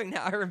laughing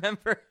now. I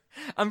remember.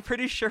 I'm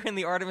pretty sure in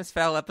the Artemis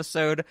Fowl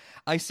episode,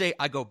 I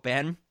go,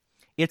 Ben,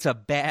 it's a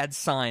bad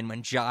sign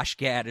when Josh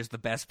Gad is the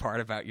best part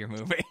about your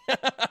movie.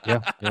 Yeah.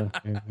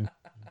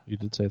 You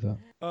did say that.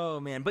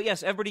 Oh, man. But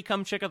yes, everybody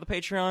come check out the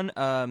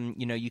Patreon.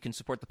 You know, you can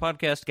support the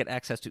podcast, get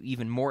access to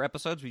even more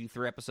episodes. We do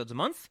 3 episodes a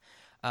month.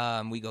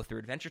 We go through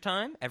Adventure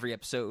Time, every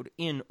episode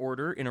in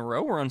order, in a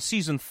row. We're on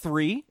Season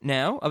 3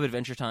 now of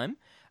Adventure Time.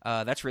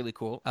 That's really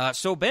cool.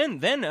 So, Ben,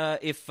 then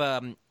if,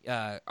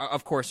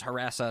 of course,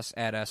 harass us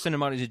at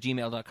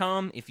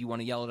cinemodities@gmail.com if you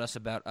want to yell at us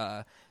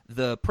about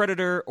The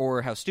Predator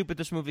or how stupid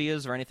this movie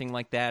is or anything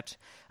like that.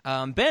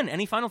 Ben,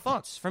 any final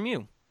thoughts from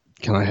you?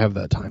 Can I have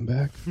that time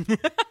back?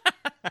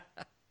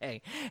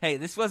 Hey,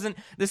 this wasn't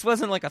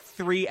like a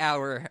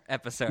 3-hour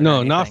episode. No,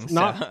 or anything,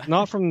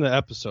 not from the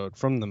episode,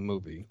 from the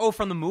movie. Oh,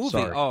 from the movie.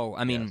 Sorry. Oh,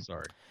 I mean, yeah,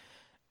 sorry.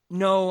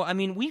 No, I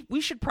mean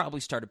we should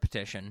probably start a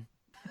petition.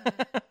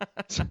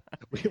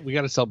 we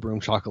got to sell Broom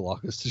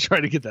Chocolates to try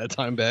to get that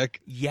time back.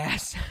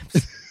 Yes,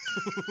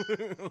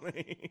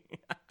 absolutely.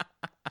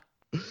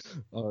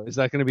 Is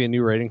that going to be a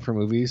new rating for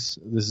movies?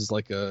 This is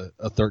like a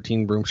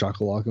 13 Broom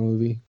Chocolate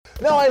movie.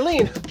 Now,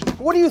 Eileen,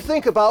 what do you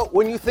think about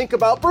when you think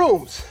about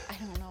brooms? I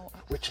don't know.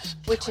 Witches.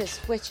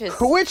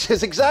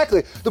 Witches,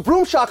 exactly. The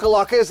Broom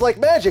Shakalaka is like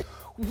magic.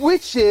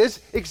 Which is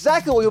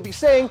exactly what you'll be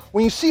saying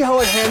when you see how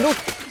it handles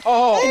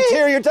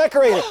interior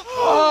decorating.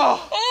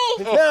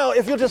 Now,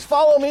 if you'll just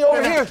follow me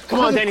over here. Come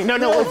on, Danny. No,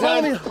 we're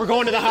done. We're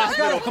going to the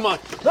hospital. Come on.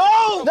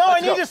 No,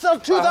 I need to sell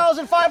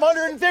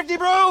 2,550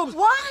 brooms.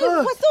 Why?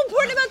 What's so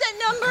important about that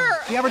number?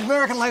 The average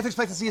American life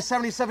expectancy is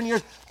 77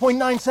 years,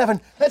 0.97.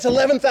 That's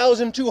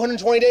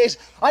 11,220 days.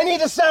 I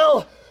need to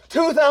sell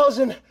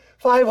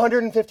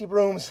 2,550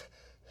 brooms.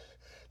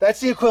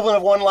 That's the equivalent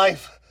of one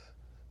life.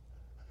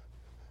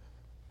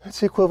 That's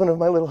the equivalent of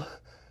my little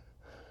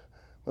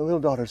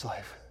daughter's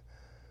life.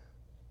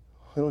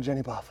 Little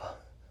Jenny Boffa.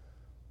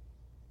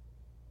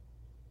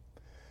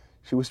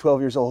 She was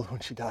 12 years old when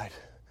she died.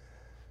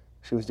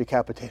 She was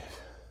decapitated.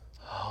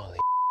 Holy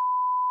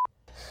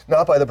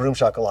Not by the Broom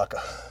Shakalaka.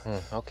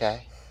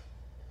 Okay.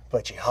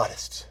 By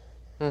jihadists.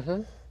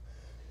 Mm-hmm.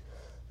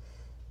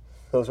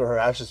 Those were her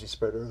ashes you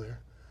spread earlier.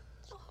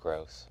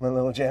 Gross. My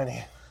little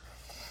Jenny.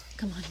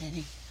 Come on,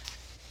 Danny.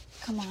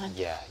 Come on.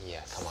 Yeah,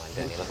 come on,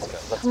 Danny,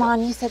 let's go. Come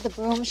on, you said the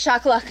Broom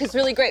Shakalaka is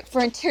really great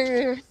for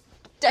interior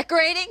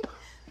decorating?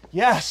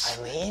 Yes.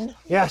 Eileen?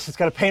 Yes, it's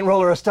got a paint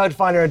roller, a stud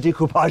finder, and a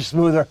decoupage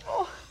smoother.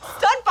 Oh,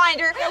 stud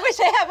finder? I wish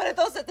I had one of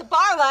those at the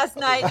bar last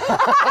night.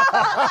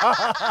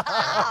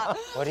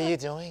 What are you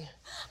doing?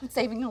 I'm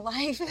saving a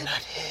life.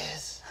 Not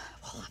his.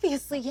 Well,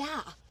 obviously,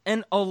 yeah.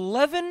 An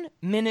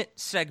 11-minute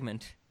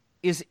segment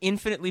is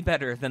infinitely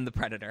better than The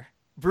Predator.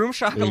 Broom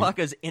Shakalaka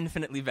is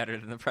infinitely better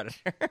than The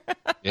Predator.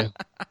 Yeah.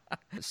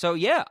 So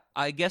yeah,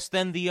 I guess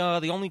then the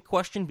only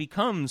question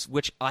becomes,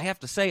 which I have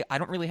to say I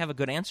don't really have a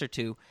good answer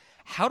to,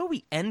 how do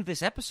we end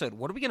this episode?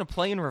 What are we going to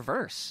play in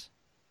reverse?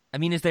 I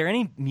mean, is there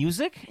any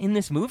music in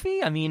this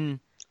movie? I mean,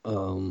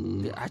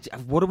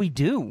 what do we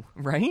do,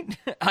 right?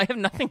 I have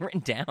nothing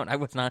written down. I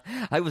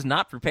was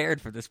not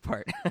prepared for this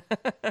part.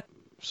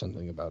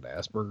 Something about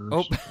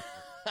Asperger's.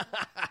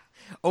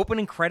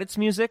 Opening credits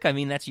music. I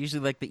mean, that's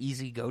usually like the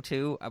easy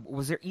go-to.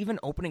 Was there even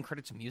opening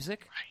credits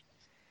music?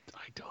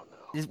 I don't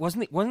know.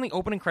 Wasn't the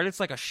opening credits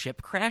like a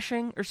ship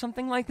crashing or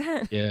something like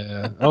that?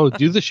 Yeah. Oh,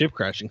 do the ship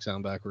crashing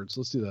sound backwards.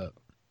 Let's do that.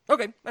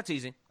 Okay, that's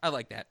easy. I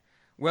like that.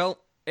 Well,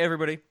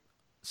 everybody,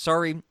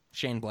 sorry,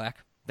 Shane Black,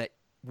 that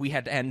we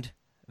had to end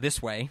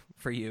this way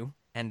for you,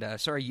 and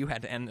sorry you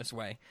had to end this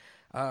way.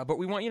 But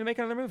we want you to make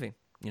another movie,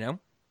 you know?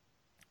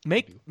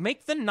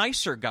 Make The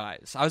Nicer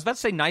Guys. I was about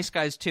to say Nice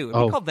Guys too.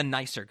 It'd be called The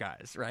Nicer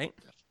Guys, right?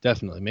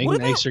 Definitely. Make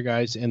Nicer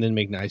Guys and then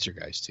make Nicer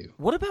Guys too.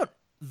 What about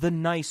The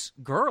Nice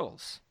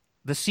Girls?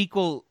 The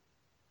sequel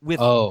with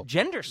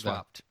gender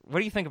swapped. What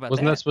do you think about that?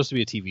 Wasn't that supposed to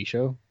be a TV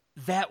show?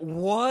 That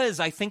was.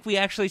 I think we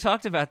actually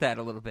talked about that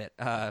a little bit.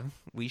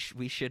 We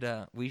should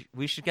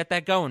get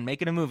that going.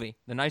 Make it a movie.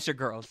 The Nicer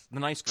Girls. The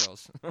Nice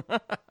Girls.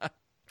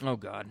 Oh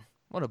God,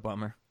 what a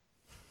bummer.